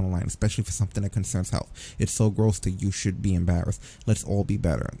bullying people online, especially for something that concerns health. It's so gross that you should be embarrassed. Let's all be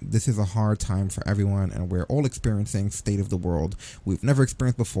better. This is a hard time for everyone, and we're all experiencing state of the world we've never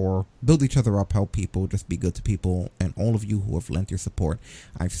experienced before. Build each other up, help people, just be good to people, and all of you who have lent your support.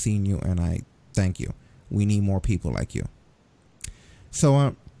 I've seen you, and I thank you. We need more people like you.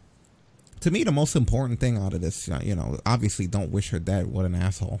 So, to me, the most important thing out of this, obviously don't wish her dead. What an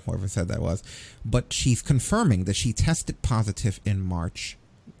asshole, whoever said that was. But she's confirming that she tested positive in March,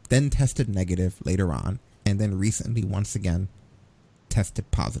 then tested negative later on, and then recently, once again,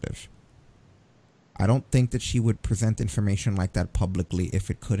 tested positive. I don't think that she would present information like that publicly if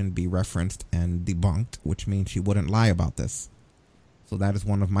it couldn't be referenced and debunked, which means she wouldn't lie about this. So that is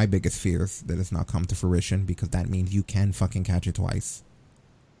one of my biggest fears that has not come to fruition, because that means you can fucking catch it twice.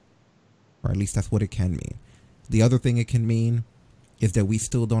 Or at least that's what it can mean. The other thing it can mean is that we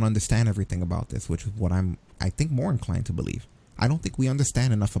still don't understand everything about this, which is what I think, more inclined to believe. I don't think we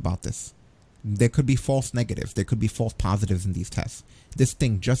understand enough about this. There could be false negatives. There could be false positives in these tests. This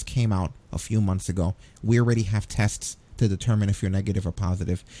thing just came out a few months ago. We already have tests to determine if you're negative or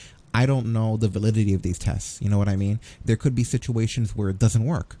positive. I don't know the validity of these tests. You know what I mean? There could be situations where it doesn't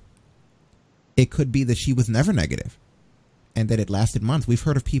work. It could be that she was never negative and that it lasted months. We've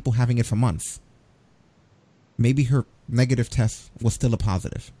heard of people having it for months. Maybe her negative test was still a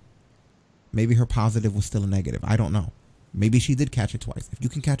positive. Maybe her positive was still a negative. I don't know. Maybe she did catch it twice. If you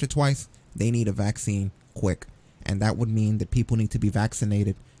can catch it twice, they need a vaccine quick. And that would mean that people need to be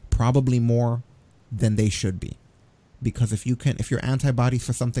vaccinated probably more than they should be. Because if your antibodies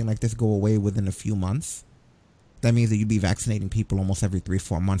for something like this go away within a few months, that means that you'd be vaccinating people almost every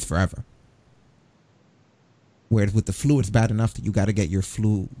 3-4 months forever. Whereas with the flu, it's bad enough that you got to get your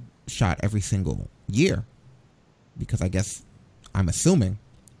flu shot every single year. Because I guess, I'm assuming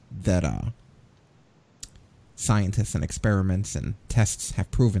that scientists and experiments and tests have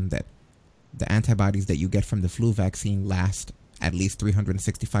proven that the antibodies that you get from the flu vaccine last at least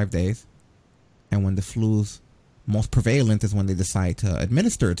 365 days. And when the flu's most prevalent is when they decide to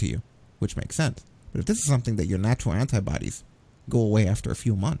administer it to you, which makes sense. But if this is something that your natural antibodies go away after a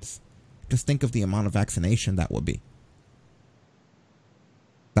few months, just think of the amount of vaccination that would be.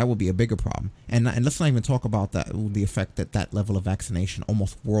 That would be a bigger problem. And let's not even talk about the effect that level of vaccination,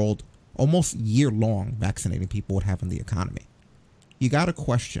 almost year-long vaccinating people would have on the economy. You got to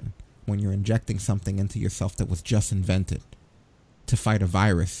question when you're injecting something into yourself that was just invented to fight a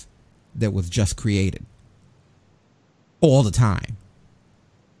virus that was just created all the time.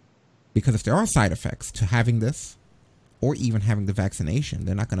 Because if there are side effects to having this, or even having the vaccination,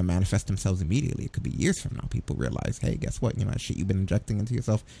 they're not going to manifest themselves immediately. It could be years from now. People realize, hey, guess what? You know, that shit you've been injecting into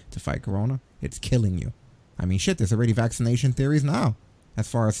yourself to fight corona, it's killing you. I mean, shit, there's already vaccination theories now, as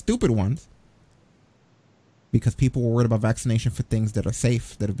far as stupid ones. Because people were worried about vaccination for things that are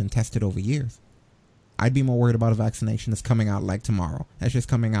safe, that have been tested over years. I'd be more worried about a vaccination that's coming out like tomorrow. That's just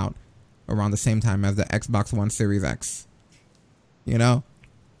coming out around the same time as the Xbox One Series X. You know?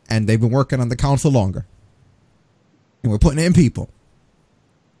 And they've been working on the console longer. And we're putting in people.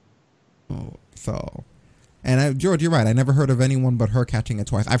 Oh, so... And George, you're right. I never heard of anyone but her catching it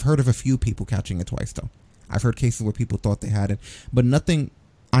twice. I've heard of a few people catching it twice, though. I've heard cases where people thought they had it, but nothing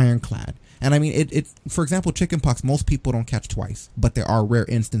ironclad. And I mean, it for example, chickenpox, most people don't catch twice, but there are rare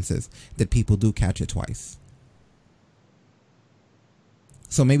instances that people do catch it twice.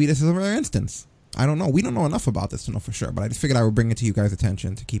 So maybe this is a rare instance. I don't know. We don't know enough about this to know for sure, but I just figured I would bring it to you guys'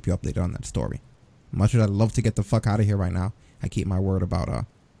 attention to keep you updated on that story. Much as I'd love to get the fuck out of here right now, I keep my word about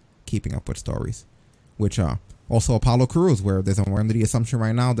keeping up with stories. Which also Apollo Crews, where we're under the assumption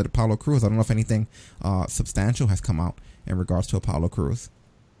right now that Apollo Crews, I don't know if anything substantial has come out in regards to Apollo Crews.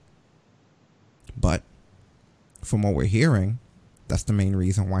 But from what we're hearing, that's the main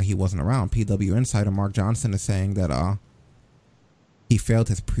reason why he wasn't around. PW Insider Mark Johnson is saying that he failed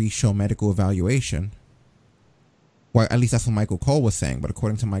his pre-show medical evaluation. Well, at least that's what Michael Cole was saying. But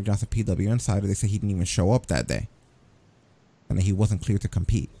according to Mike Johnson, PW Insider, they said he didn't even show up that day. And that he wasn't cleared to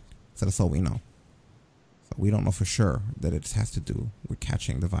compete. So that's all we know. So we don't know for sure that it has to do with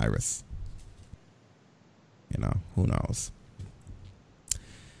catching the virus. You know, who knows?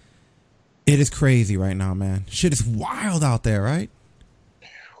 It is crazy right now, man. Shit is wild out there, right?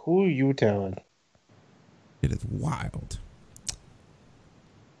 Who are you telling? It is wild.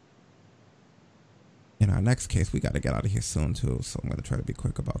 In our next case, we got to get out of here soon, too. So I'm going to try to be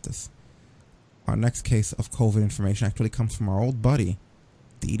quick about this. Our next case of COVID information actually comes from our old buddy,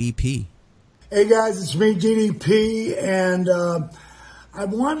 DDP. Hey, guys, it's me, DDP, and I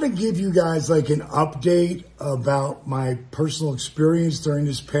wanted to give you guys like an update about my personal experience during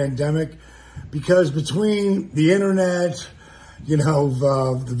this pandemic, because between the internet, you know,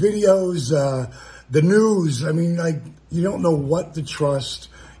 the videos, the news, I mean, like, you don't know what to trust.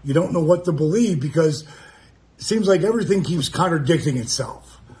 You don't know what to believe, because it seems like everything keeps contradicting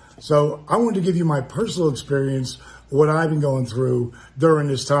itself. So I wanted to give you my personal experience, what I've been going through during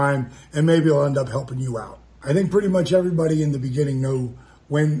this time, and maybe I'll end up helping you out. I think pretty much everybody in the beginning knew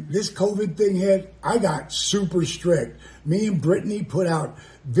when this COVID thing hit, I got super strict. Me and Brittany put out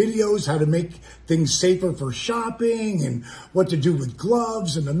videos how to make things safer for shopping and what to do with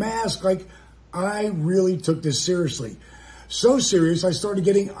gloves and the mask. Like, I really took this seriously. So serious, I started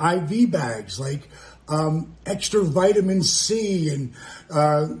getting IV bags, like extra vitamin C and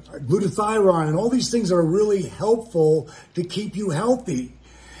glutathione and all these things that are really helpful to keep you healthy.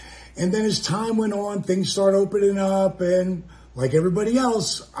 And then as time went on, things started opening up, and like everybody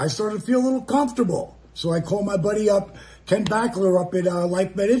else, I started to feel a little comfortable. So I called my buddy up, Ken Backler up at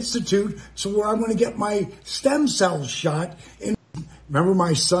Life Med Institute, so where I'm going to get my stem cell shot. And remember,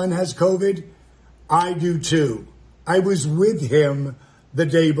 my son has COVID? I do too. I was with him the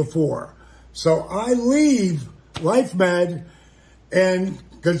day before. So I leave Life Med, and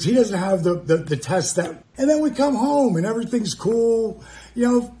because he doesn't have the test that, and then we come home and everything's cool. You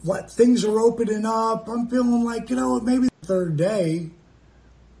know, things are opening up. I'm feeling like, you know, maybe the third day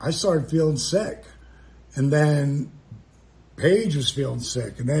I started feeling sick. And then Paige was feeling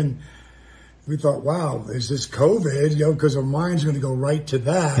sick. And then we thought, wow, is this COVID? You know, because our mind's going to go right to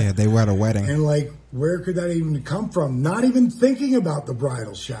that. Yeah, they were at a wedding. And like, where could that even come from? Not even thinking about the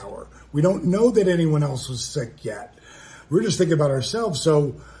bridal shower. We don't know that anyone else was sick yet. We're just thinking about ourselves.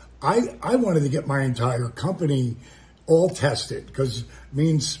 So I wanted to get my entire company all tested, because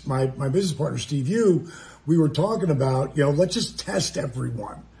means my business partner, Steve Yu, we were talking about, you know, let's just test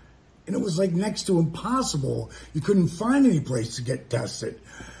everyone. And it was like next to impossible. You couldn't find any place to get tested.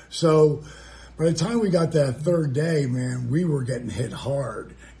 So by the time we got that third day, man, we were getting hit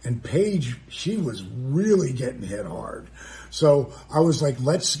hard. And Paige, she was really getting hit hard. So I was like,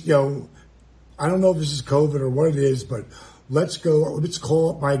 let's, you know, I don't know if this is COVID or what it is, but let's call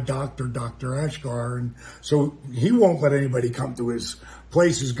up my doctor, Dr. Ashgar. And so he won't let anybody come to his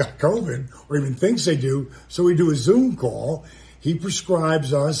place who's got COVID or even thinks they do. So we do a Zoom call. He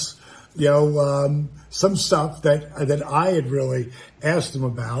prescribes us, you know, some stuff that I had really asked him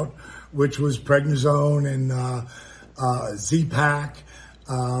about, which was prednisone and Z-Pak.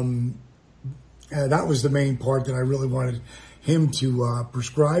 And that was the main part that I really wanted him to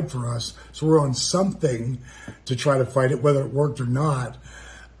prescribe for us. So we're on something to try to fight it, whether it worked or not.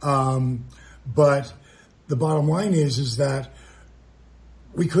 But the bottom line is that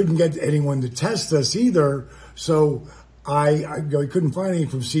we couldn't get anyone to test us either. So I couldn't find any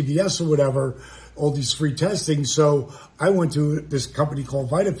from CVS or whatever, all these free testing. So I went to this company called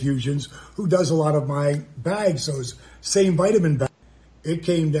VitaFusions, who does a lot of my bags. So it's same vitamin bag. It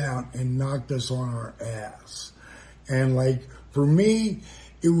came down and knocked us on our ass. And like, for me,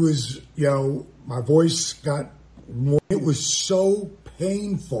 it was, my voice got more, it was so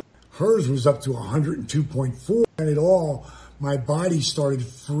painful. Hers was up to 102.4, and it all, my body started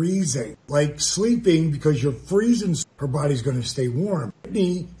freezing. Like sleeping, because you're freezing, her body's going to stay warm.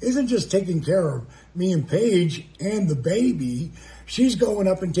 Brittany isn't just taking care of me and Paige and the baby. She's going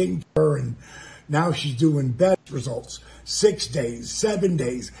up and taking care of her, and now she's doing better results. 6 days, 7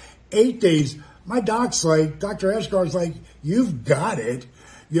 days, 8 days. My doc's like, Dr. Esgar's like, you've got it.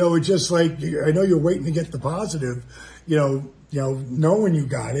 It's just like, I know you're waiting to get the positive, knowing you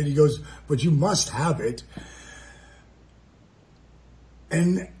got it. He goes, but you must have it.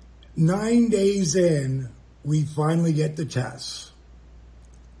 And 9 days in, we finally get the test.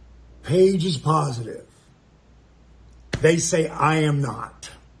 Paige is positive. They say I am not.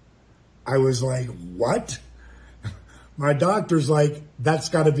 I was like, what? My doctor's like, that's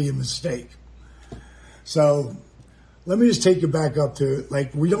got to be a mistake. So let me just take you back up to,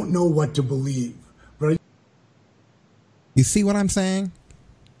 like, we don't know what to believe. But you see what I'm saying?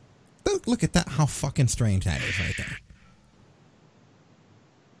 Look at that, how fucking strange that is right there.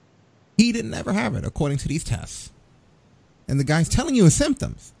 He didn't ever have it, according to these tests. And the guy's telling you his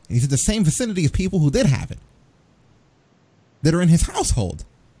symptoms. And he's in the same vicinity as people who did have it, that are in his household.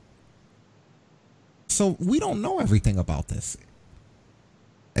 So we don't know everything about this.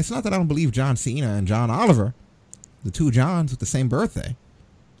 It's not that I don't believe John Cena and John Oliver, the two Johns with the same birthday.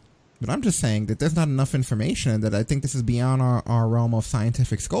 But I'm just saying that there's not enough information, that I think this is beyond our realm of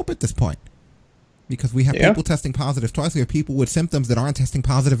scientific scope at this point. Because we have people testing positive twice. We have people with symptoms that aren't testing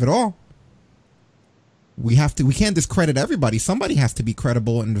positive at all. We can't discredit everybody. Somebody has to be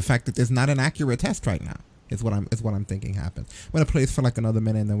credible in the fact that there's not an accurate test right now. Is what I'm thinking happens. I'm gonna play this for like another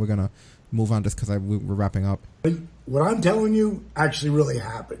minute, and then we're gonna move on just because we're wrapping up. What I'm telling you actually really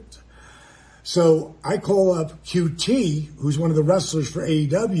happened. So I call up QT, who's one of the wrestlers for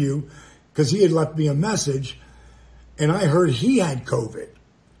AEW, because he had left me a message, and I heard he had COVID.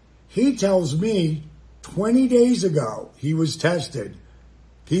 He tells me 20 days ago he was tested.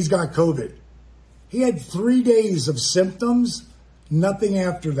 He's got COVID. He had 3 days of symptoms, nothing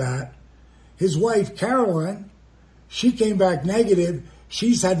after that. His wife, Caroline, she came back negative.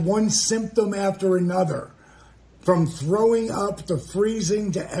 She's had one symptom after another, from throwing up to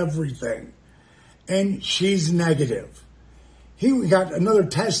freezing to everything. And she's negative. He got another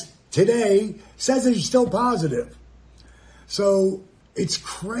test today, says that he's still positive. So it's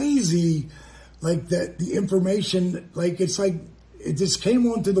crazy, like that the information, like it's like it just came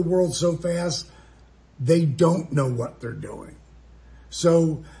onto the world so fast, they don't know what they're doing.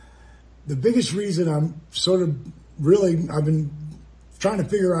 So the biggest reason I'm I've been trying to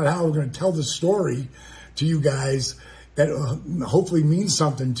figure out how we're going to tell the story to you guys that hopefully means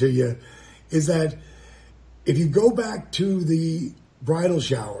something to you, is that if you go back to the bridal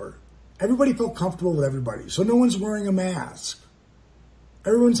shower, everybody felt comfortable with everybody. So no one's wearing a mask.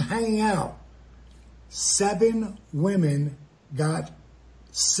 Everyone's hanging out. 7 women got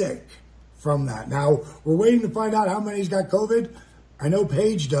sick from that. Now, we're waiting to find out how many's got COVID. I know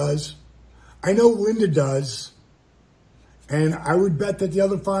Paige does. I know Linda does. And I would bet that the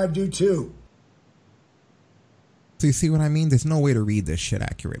other 5 do too. So you see what I mean? There's no way to read this shit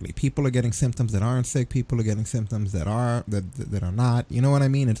accurately. People are getting symptoms that aren't sick. People are getting symptoms that are not. You know what I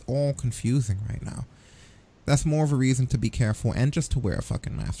mean? It's all confusing right now. That's more of a reason to be careful and just to wear a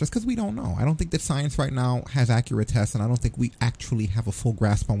fucking mask. Just because we don't know. I don't think that science right now has accurate tests, and I don't think we actually have a full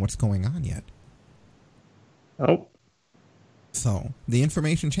grasp on what's going on yet. Oh. So the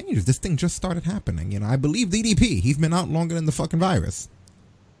information changes. This thing just started happening. I believe DDP. He's been out longer than the fucking virus.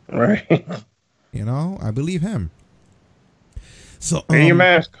 Right. I believe him. So wear your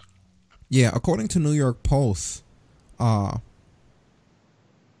mask. Yeah, according to New York Post,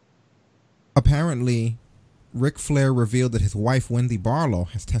 apparently Ric Flair revealed that his wife Wendy Barlow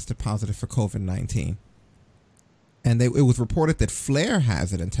has tested positive for COVID-19, and it was reported that Flair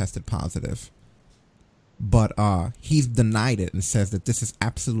has it and tested positive. But he's denied it and says that this is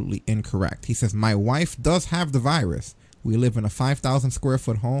absolutely incorrect. He says, my wife does have the virus. We live in a 5,000 square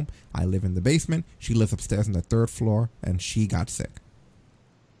foot home. I live in the basement. She lives upstairs on the 3rd floor, and she got sick.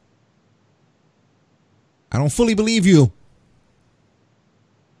 I don't fully believe you.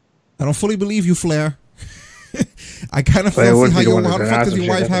 I don't fully believe you, Flair. I kind of feel how how the fuck does your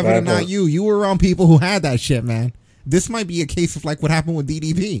wife have it and not you? You were around people who had that shit, man. This might be a case of like what happened with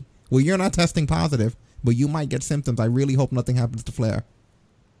DDP. Well, you're not testing positive, but you might get symptoms. I really hope nothing happens to Flair.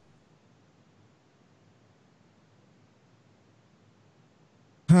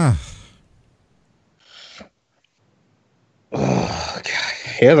 Oh, God.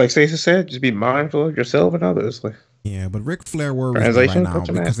 Yeah, like Stacey said, just be mindful of yourself and others. Like, yeah, but Ric Flair worries me right now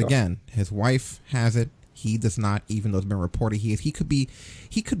because again, his wife has it. He does not, even though it's been reported he is. He could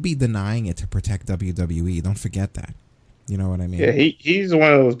be denying it to protect WWE. Don't forget that. You know what I mean? Yeah, he's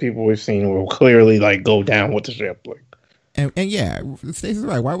one of those people we've seen who will clearly like go down with the ship. Like, and yeah, Stacey's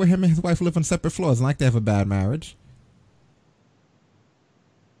right. Why would him and his wife live on separate floors? It's like they have a bad marriage.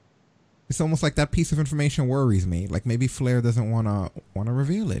 It's almost like that piece of information worries me. Like maybe Flair doesn't want to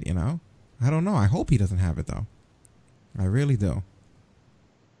reveal it. You know, I don't know. I hope he doesn't have it though. I really do.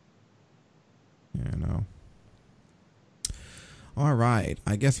 You know. All right.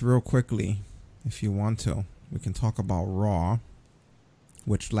 I guess real quickly, if you want to, we can talk about Raw,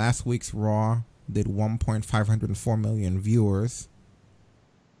 which last week's Raw did 1.504 million viewers,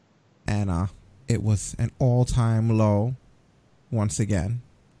 and it was an all-time low once again.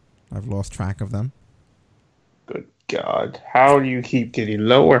 I've lost track of them. Good God. How do you keep getting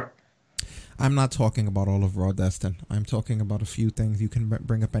lower? I'm not talking about all of Raw, Destin. I'm talking about a few things. You can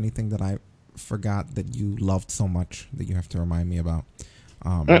bring up anything that I forgot that you loved so much that you have to remind me about.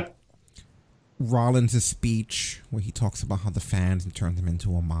 Rollins' speech where he talks about how the fans turned him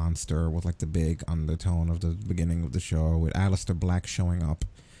into a monster was like the big undertone of the beginning of the show, with Aleister Black showing up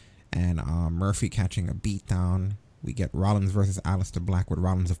and Murphy catching a beatdown. We get Rollins versus Aleister Black, with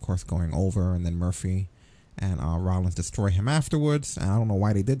Rollins, of course, going over, and then Murphy and Rollins destroy him afterwards. And I don't know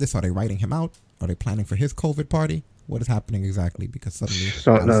why they did this. Are they writing him out? Are they planning for his COVID party? What is happening exactly? Because suddenly...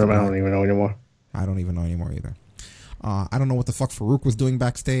 I don't even know anymore. I don't even know anymore either. I don't know what the fuck Farouk was doing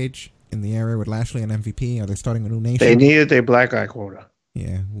backstage in the area with Lashley and MVP. Are they starting a new nation? They needed their black guy quota.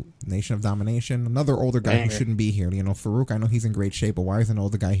 Yeah, Nation of Domination. Another older guy who shouldn't be here. You know, Farouk, I know he's in great shape, but why is an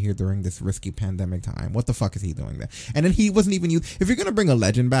older guy here during this risky pandemic time? What the fuck is he doing there? And then he wasn't even used. If you're going to bring a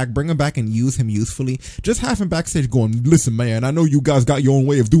legend back, bring him back and use him usefully. Just have him backstage going, listen, man, I know you guys got your own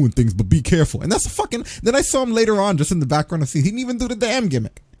way of doing things, but be careful. And that's a fucking... Then I saw him later on just in the background of the scene. He didn't even do the damn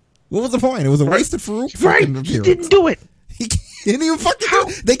gimmick. What was the point? It was a wasted Farouk. Right, he didn't do it. He didn't even fucking do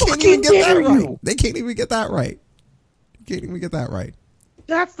it. They can't even get that right. They can't even get that right. Can't even get that right.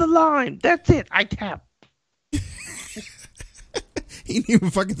 That's the line. That's it. I tap. He didn't even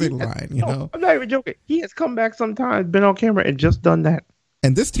fucking say the line, you know? I'm not even joking. He has come back sometimes, been on camera, and just done that.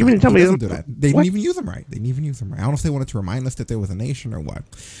 And this time, he doesn't do that. They didn't even use him right. They didn't even use him right. I don't know if they wanted to remind us that there was a nation or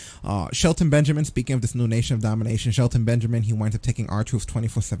what. Shelton Benjamin, speaking of this new Nation of Domination, Shelton Benjamin, he winds up taking R-Truth's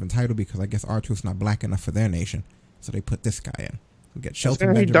 24/7 title because I guess R-Truth's not black enough for their nation. So they put this guy in. We get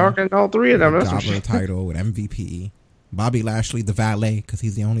Shelton Benjamin. Dark in all three of them. That's got a title with MVP. Bobby Lashley, the valet, because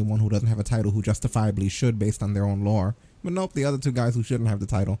he's the only one who doesn't have a title who justifiably should based on their own lore. But nope, the other two guys who shouldn't have the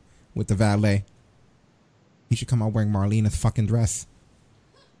title with the valet. He should come out wearing Marlena's fucking dress.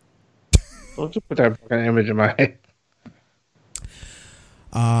 Don't you put that fucking image in my head.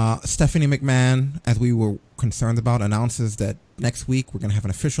 Stephanie McMahon, as we were concerned about, announces that next week we're going to have an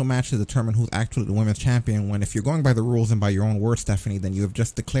official match to determine who's actually the women's champion, when if you're going by the rules and by your own words, Stephanie, then you have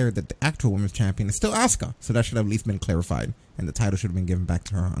just declared that the actual women's champion is still Asuka. So that should have at least been clarified, and the title should have been given back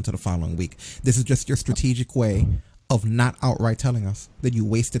to her until the following week. This is just your strategic way of not outright telling us that you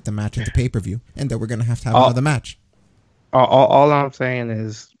wasted the match at the pay-per-view and that we're going to have another match. All I'm saying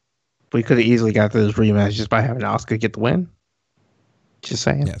is we could have easily got this rematch just by having Asuka get the win. Just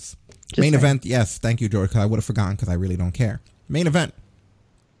saying. Yes. Main event, yes. Thank you, George, because I would have forgotten because I really don't care. Main event.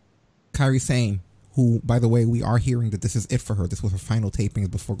 Kairi Sane, who, by the way, we are hearing that this is it for her. This was her final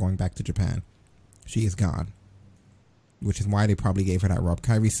tapings before going back to Japan. She is gone. Which is why they probably gave her that rub.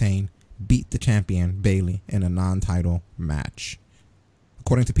 Kairi Sane beat the champion, Bayley, in a non-title match.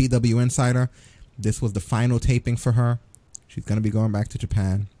 According to PW Insider, this was the final taping for her. She's going to be going back to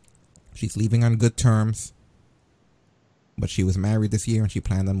Japan. She's leaving on good terms. But she was married this year and she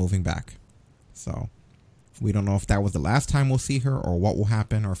planned on moving back. So we don't know if that was the last time we'll see her or what will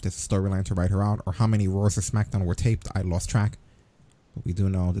happen, or if there's a storyline to write her out, or how many Raws or SmackDown were taped. I lost track. But we do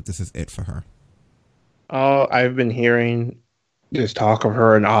know that this is it for her. I've been hearing this talk of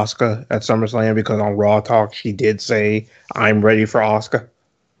her and Asuka at SummerSlam because on Raw Talk she did say, I'm ready for Asuka.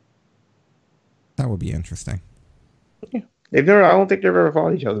 That would be interesting. Yeah. I don't think they've ever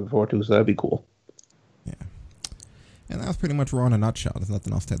fought each other before too, so that'd be cool. And that was pretty much Raw in a nutshell. There's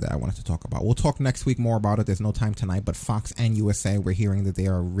nothing else that I wanted to talk about. We'll talk next week more about it. There's no time tonight, but Fox and USA, we're hearing that they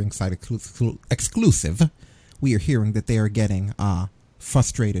are ringside exclusive we are hearing that they are getting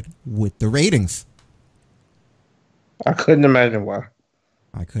frustrated with the ratings. I couldn't imagine why.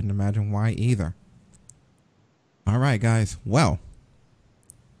 I couldn't imagine why either. All right, guys. Well,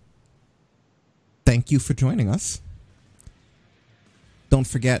 thank you for joining us. Don't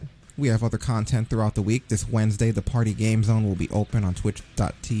forget, we have other content throughout the week. This Wednesday, the Party Game Zone will be open on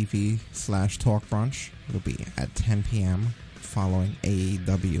twitch.tv/talkbrunch. It'll be at 10 p.m. following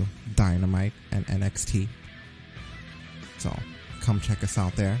AEW, Dynamite, and NXT. So come check us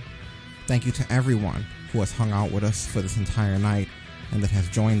out there. Thank you to everyone who has hung out with us for this entire night and that has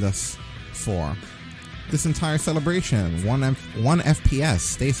joined us for this entire celebration. 1 FPS,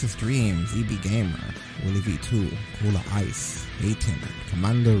 Stasis Dreams, EB Gamer, Willie V2, Cooler Ice, Aiton,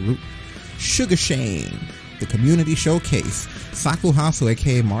 Commander Root, Sugar Shane, the Community Showcase, Saku Hasu,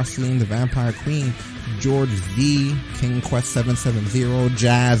 aka Marceline the Vampire Queen, George V, King Quest 770,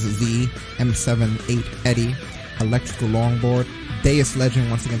 Jazz Z, M78 Eddie, Electrical Longboard, Deus Legend,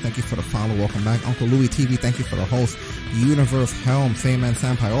 once again, thank you for the follow. Welcome back. Uncle Louie TV, thank you for the host. Universe Helm, Fayman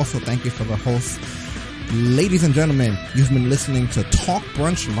Senpai, also thank you for the host. Ladies and gentlemen, you've been listening to Talk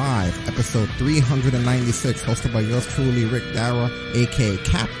Brunch Live, episode 396, hosted by yours truly, Rick Dara, aka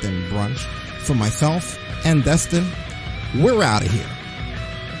Captain Brunch. For myself and Destin, we're out of here.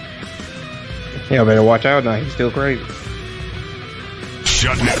 Yeah, better watch out now. He's still crazy.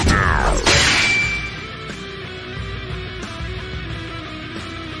 Shut it down.